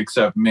anything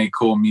except make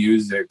cool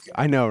music.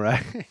 I know,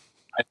 right?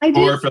 I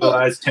toured for the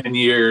last 10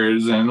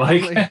 years, and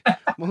like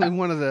I'm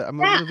one of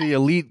the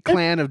elite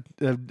clan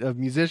of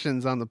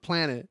musicians on the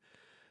planet.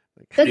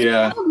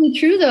 That's probably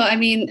true, though. I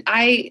mean,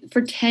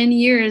 for 10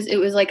 years it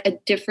was like a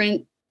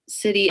different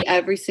city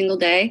every single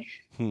day,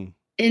 and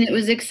it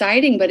was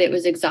exciting, but it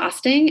was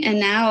exhausting. And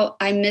now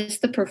I miss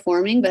the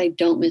performing, but I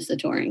don't miss the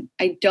touring.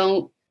 I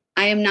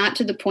am not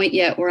to the point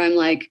yet where I'm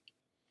like,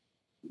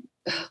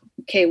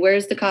 okay,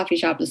 where's the coffee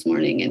shop this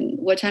morning, and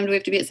what time do we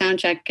have to be at sound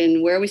check,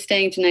 and where are we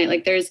staying tonight?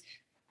 Like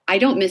I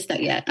don't miss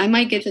that yet. I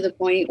might get to the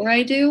point where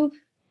I do,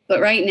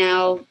 but right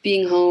now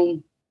being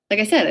home, like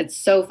I said, it's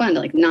so fun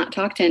to like not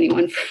talk to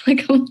anyone for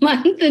like a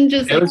month and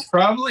just. It was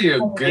probably a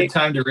like, good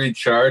time to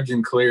recharge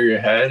and clear your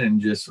head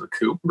and just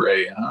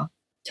recuperate, huh?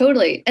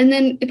 Totally. And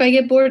then if I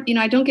get bored,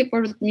 I don't get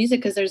bored with music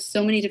because there's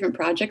so many different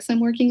projects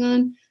I'm working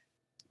on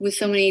with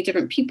so many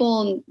different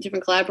people and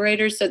different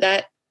collaborators. So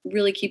that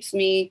really keeps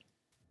me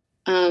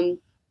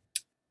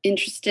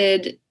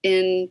interested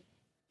in,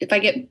 if I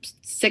get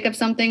sick of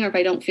something or if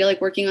I don't feel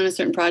like working on a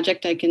certain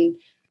project, I can,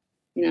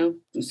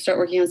 start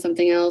working on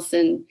something else.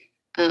 And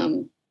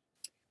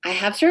I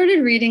have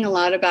started reading a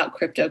lot about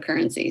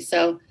cryptocurrency.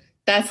 So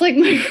that's like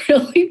my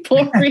really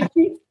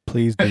boring.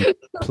 Please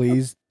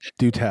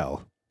do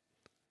tell.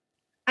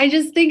 I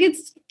just think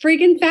it's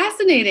freaking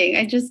fascinating.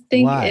 I just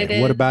think Why? it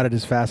is. What about it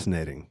is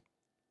fascinating?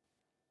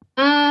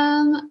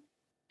 I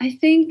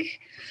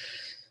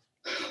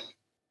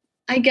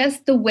guess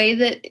the way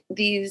that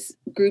these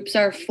groups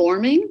are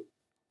forming,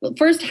 well,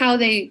 first, how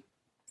they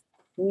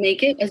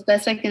make it, as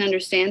best I can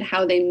understand,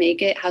 how they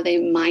make it, how they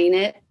mine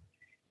it,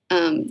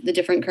 the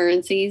different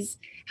currencies,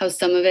 how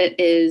some of it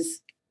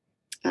is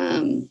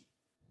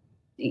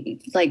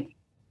like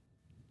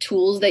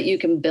tools that you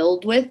can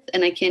build with.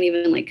 And I can't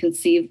even like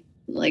conceive,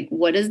 like,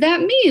 what does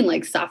that mean?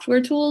 Like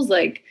software tools,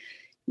 like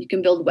you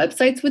can build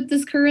websites with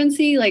this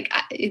currency. Like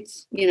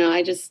it's,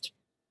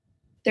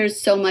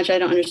 there's so much I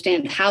don't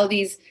understand how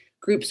these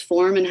groups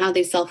form and how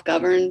they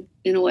self-govern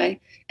in a way,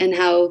 and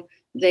how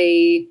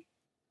they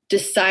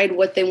decide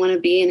what they want to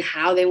be and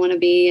how they want to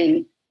be.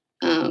 And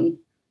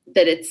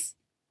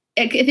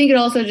I think it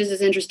also just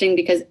is interesting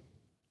because,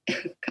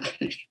 God,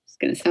 it's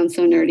going to sound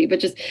so nerdy, but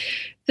just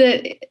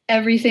that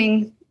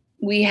everything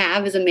we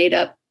have is a made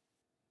up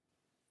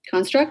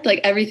construct.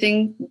 Like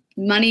everything,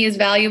 money is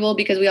valuable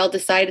because we all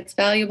decide it's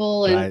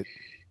valuable. And right.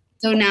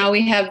 So now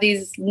we have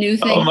these new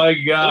things. Oh my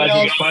God.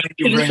 It's funny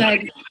you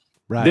bring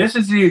Right. This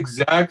is the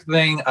exact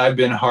thing I've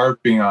been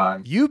harping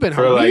on. You've been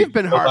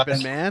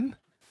harping, man.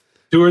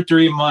 2 or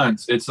 3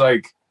 months. It's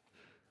like,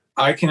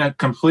 I can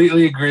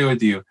completely agree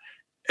with you.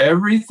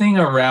 Everything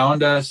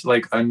around us,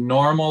 like a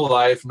normal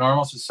life,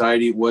 normal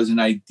society, was an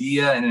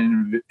idea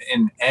in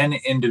an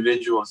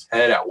individual's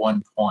head at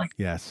one point.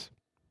 Yes.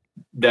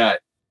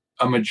 That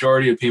a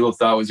majority of people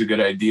thought was a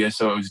good idea,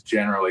 so it was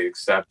generally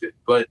accepted.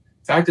 But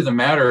the fact of the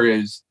matter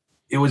is,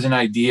 it was an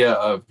idea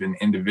of an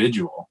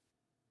individual,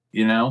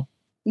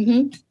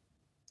 Mm-hmm.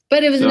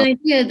 But it was an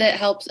idea that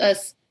helps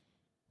us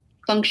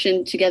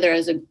function together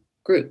as a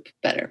group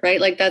better,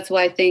 right? Like that's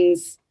why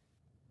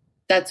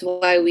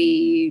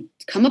we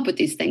come up with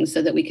these things,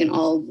 so that we can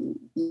all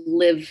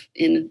live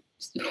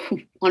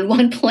on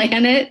one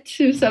planet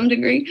to some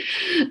degree.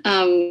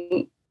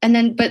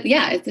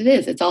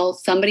 It's all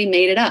somebody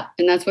made it up.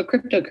 And that's what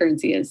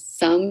cryptocurrency is.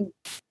 Some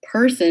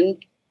person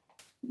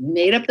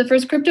made up the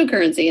first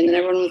cryptocurrency, and then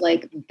everyone was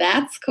like,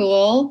 that's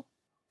cool.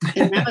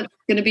 And now it's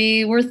going to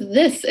be worth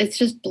this. It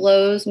just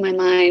blows my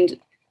mind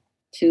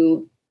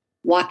to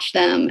watch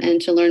them and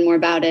to learn more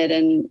about it.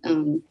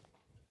 And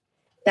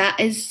that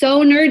is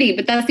so nerdy,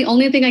 but that's the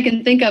only thing I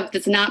can think of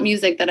that's not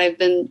music that I've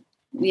been,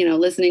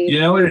 listening.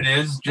 You know what it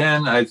is,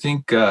 Jen? I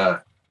think,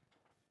 I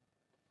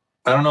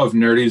don't know if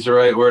nerdy is the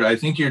right word. I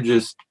think you're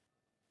just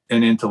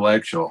an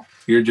intellectual.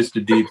 You're just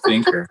a deep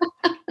thinker.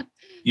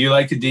 You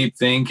like to deep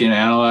think and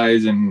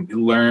analyze and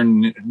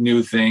learn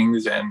new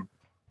things. And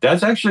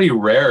that's actually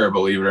rare,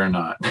 believe it or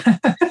not.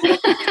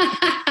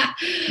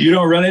 You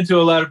don't run into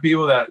a lot of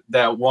people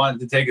that want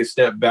to take a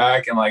step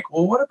back and like,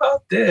 well, what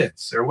about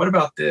this? Or what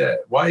about this?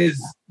 Why is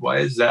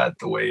that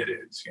the way it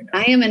is?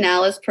 I am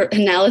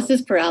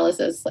analysis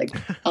paralysis, like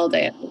all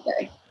day, every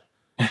day.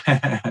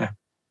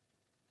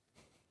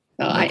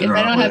 So if I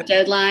don't have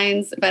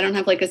deadlines, if I don't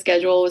have like a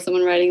schedule with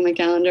someone writing in my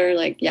calendar,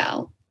 like,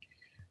 I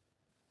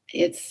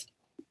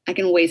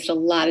can waste a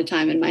lot of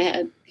time in my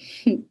head.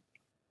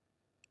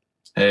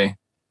 Hey,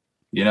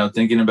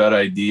 thinking about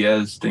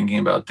ideas, thinking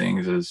about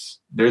things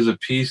there's a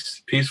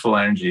peaceful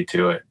energy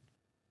to it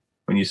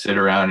when you sit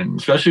around, and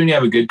especially when you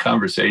have a good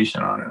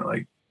conversation on it,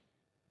 like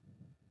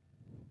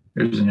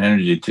there's an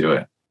energy to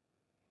it.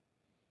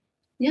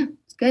 Yeah,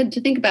 it's good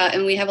to think about.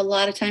 And we have a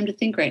lot of time to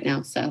think right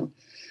now. So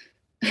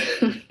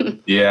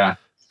yeah,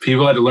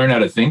 people had to learn how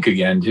to think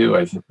again too.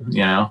 I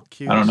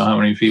don't know how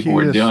many people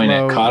were doing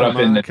it, caught up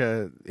in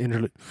the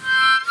interlude.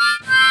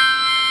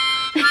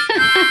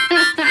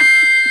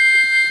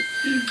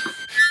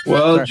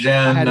 Well, Sorry,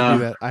 Jen,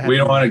 we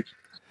don't want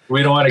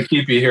to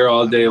keep you here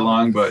all day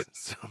long, but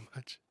so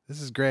much.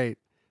 This is great.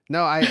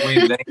 No,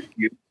 we thank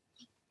you.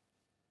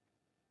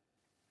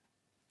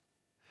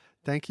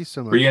 Thank you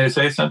so much. Were you going to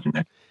say something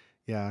there?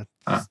 Yeah.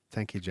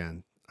 Thank you,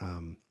 Jen.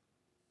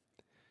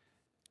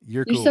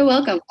 You're You're cool. so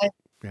welcome.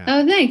 Yeah.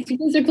 Oh, thanks. You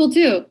guys are cool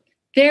too.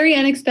 Very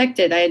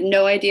unexpected. I had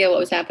no idea what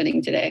was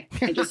happening today.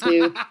 I just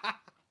knew.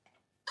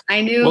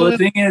 Well, the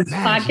thing is,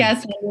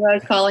 podcast. I knew I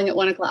was calling at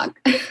 1:00.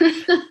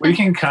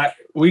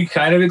 we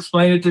kind of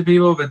explain it to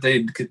people, but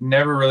they could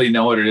never really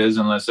know what it is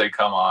unless they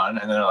come on,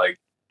 and they're like,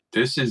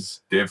 "This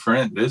is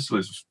different. This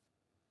was,"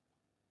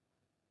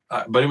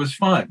 but it was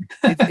fun.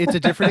 It's a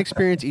different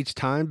experience each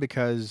time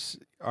because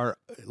our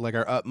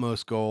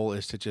utmost goal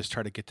is to just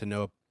try to get to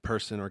know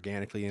person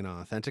organically and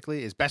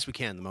authentically as best we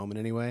can in the moment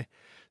anyway.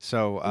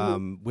 So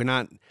we're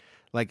not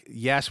like,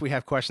 yes, we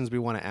have questions we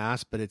want to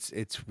ask, but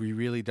we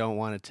really don't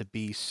want it to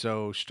be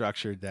so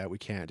structured that we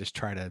can't just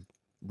try to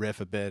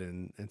riff a bit.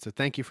 And so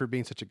thank you for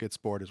being such a good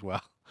sport as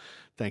well.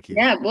 Thank you.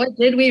 Yeah, boy,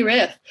 did we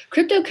riff.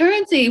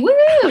 Cryptocurrency, woo!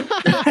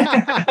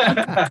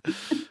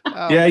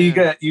 Oh, yeah,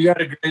 man. you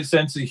got a great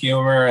sense of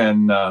humor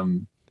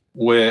and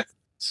wit.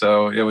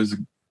 So it was,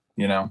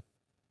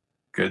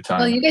 good time.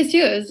 Well, you guys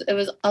too. It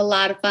was a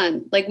lot of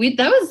fun. Like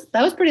that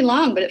was pretty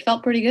long, but it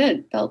felt pretty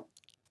good.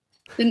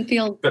 Didn't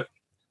feel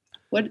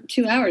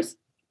 2 hours.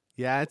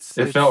 Yeah, it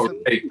it's felt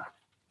right.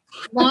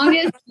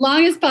 Longest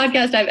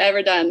podcast I've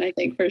ever done, I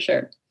think, for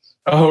sure.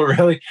 Oh,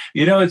 really?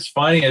 It's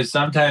funny is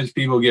sometimes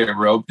people get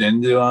roped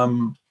into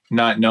them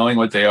not knowing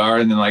what they are.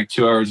 And then like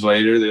 2 hours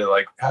later, they're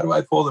like, how do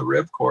I pull the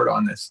ripcord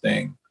on this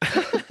thing?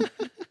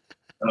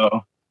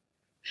 So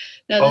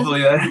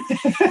hopefully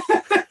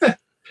that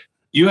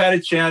you had a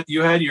chance.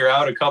 You had your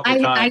out a couple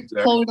times.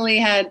 I totally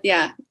had.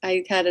 Yeah,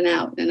 I had an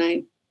out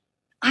and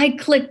I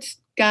clicked,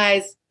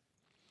 guys.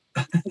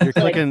 You're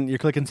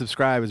clicking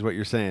subscribe is what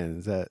you're saying.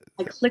 Is that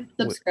I clicked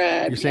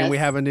subscribe? You're saying yes. we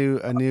have a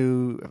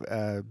new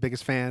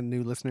biggest fan,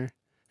 new listener?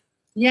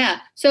 Yeah.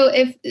 So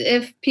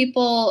if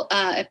people,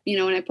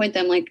 when I point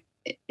them, like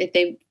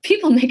if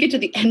people make it to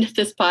the end of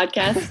this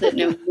podcast that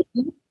know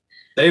me,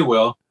 they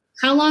will.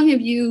 How long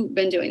have you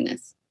been doing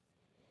this?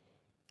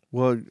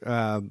 Well,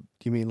 do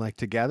you mean like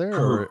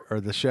together or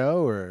the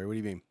show, or what do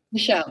you mean? The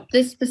show,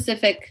 this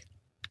specific.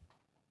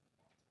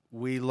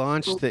 We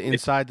launched the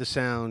Inside the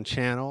Sound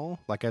channel,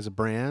 like as a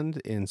brand,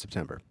 in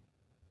September.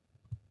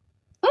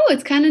 Oh,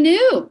 it's kind of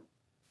new.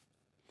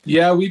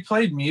 Yeah, we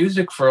played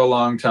music for a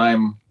long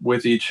time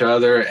with each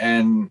other,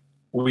 and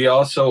we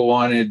also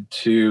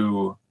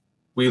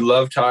we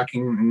love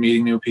talking and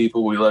meeting new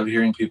people. We love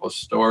hearing people's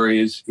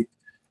stories.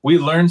 We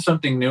learn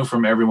something new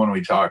from everyone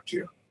we talk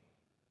to.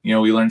 We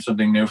learned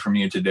something new from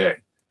you today.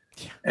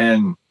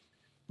 And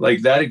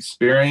like that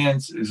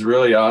experience is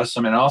really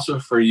awesome. And also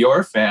for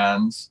your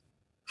fans,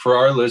 for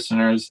our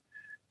listeners,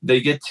 they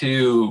get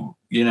to,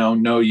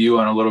 know you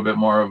on a little bit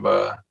more of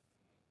a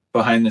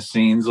behind the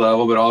scenes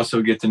level, but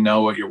also get to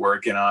know what you're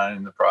working on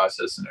in the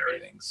process and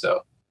everything.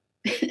 So,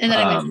 and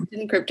then I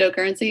mentioned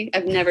cryptocurrency.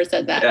 I've never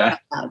said that out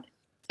loud.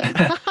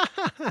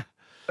 So.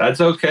 That's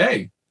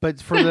okay.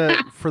 But for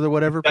the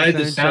whatever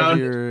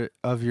percentage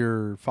of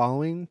your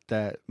following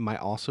that might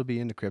also be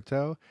into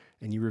crypto,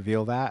 and you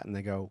reveal that, and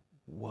they go,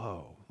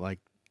 "Whoa!" Like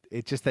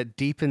it just that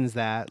deepens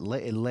that,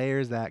 it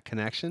layers that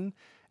connection,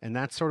 and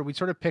that's we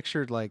sort of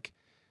pictured like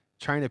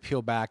trying to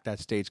peel back that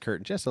stage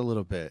curtain just a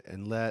little bit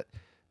and let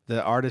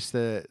the artists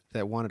that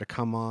wanted to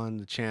come on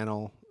the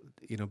channel,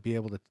 be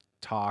able to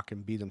talk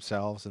and be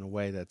themselves in a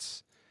way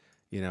that's,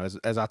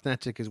 as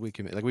authentic as we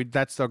can. Like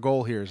that's our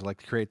goal here, is like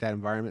to create that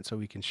environment so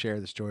we can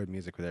share this joy of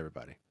music with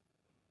everybody.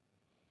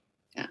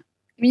 Yeah,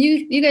 I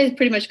mean, you guys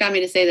pretty much got me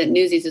to say that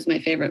Newsies is my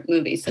favorite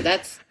movie, so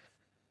that's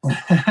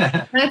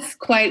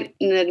quite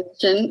an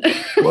addition.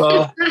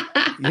 Well,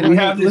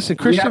 listen,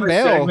 Christian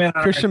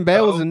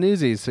Bale was in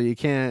Newsies, so you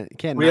can't.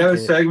 We have a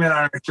segment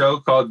on our show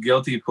called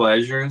Guilty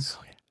Pleasures.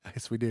 Oh, yeah.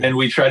 Yes, we do. And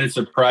we try to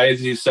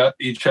surprise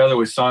each other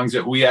with songs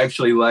that we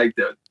actually like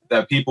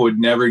that people would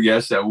never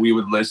guess that we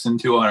would listen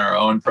to on our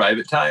own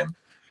private time.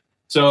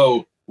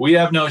 So we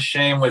have no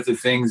shame with the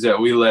things that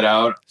we let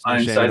out on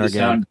Inside the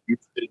Sound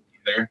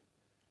either.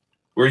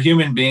 We're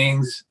human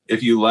beings.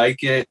 If you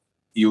like it,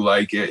 you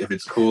like it. If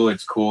it's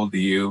cool to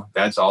you.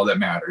 That's all that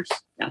matters.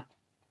 Yeah.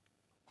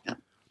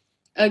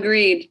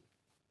 Agreed.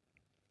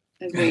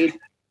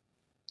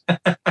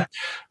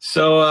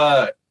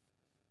 So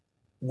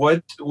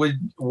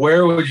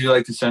where would you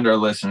like to send our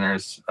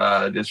listeners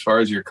as far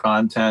as your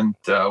content?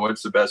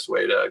 What's the best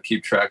way to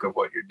keep track of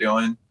what you're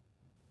doing?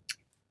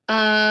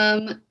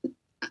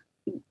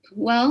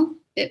 Well,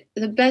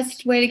 the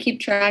best way to keep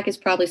track is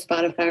probably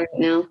Spotify right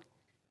now.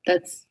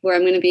 That's where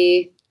I'm going to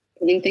be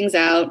putting things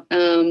out.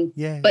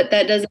 But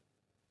that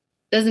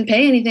doesn't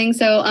pay anything.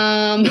 So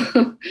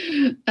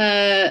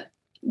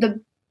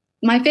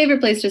my favorite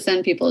place to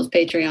send people is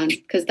Patreon,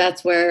 because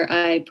that's where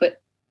I put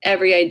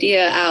every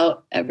idea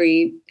out,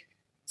 every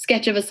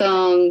sketch of a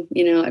song,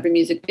 every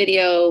music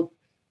video,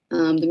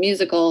 the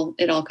musical,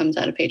 it all comes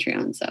out of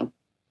Patreon. So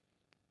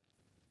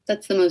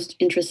that's the most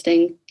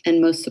interesting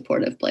and most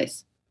supportive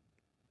place.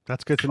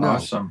 That's good to know.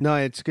 Awesome. No,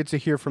 it's good to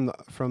hear from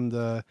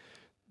the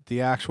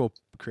actual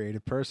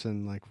creative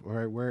person. Like,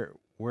 where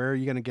are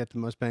you going to get the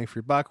most bang for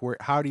your buck?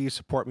 How do you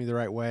support me the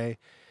right way?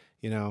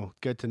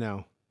 Good to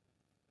know.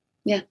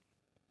 Yeah.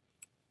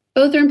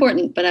 Both are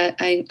important, but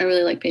I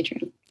really like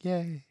Patreon.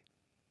 Yay.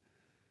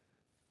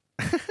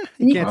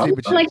 You can't see,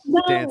 but she's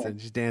dancing.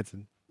 She's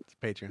dancing. It's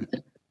Patreon.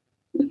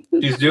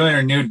 She's doing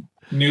her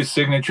new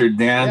signature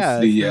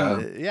dance.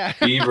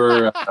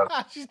 Beaver.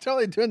 She's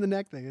totally doing the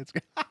neck thing. It's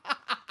good.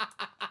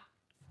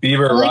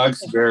 Beaver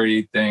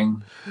Roxbury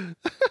thing.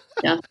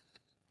 Yeah.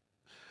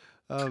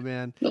 Oh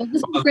man. Well,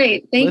 this is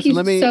great. Thank you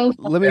so much.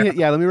 Let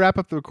me wrap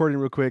up the recording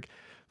real quick,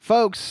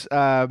 folks.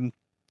 Well,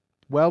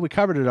 we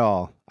covered it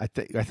all. I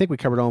think we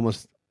covered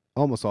almost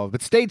almost all of it.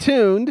 But stay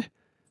tuned.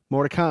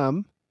 More to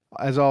come,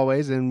 as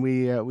always. And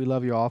we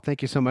love you all.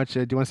 Thank you so much. Do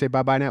you want to say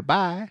bye-bye now?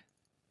 Bye.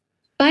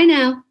 Bye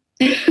now.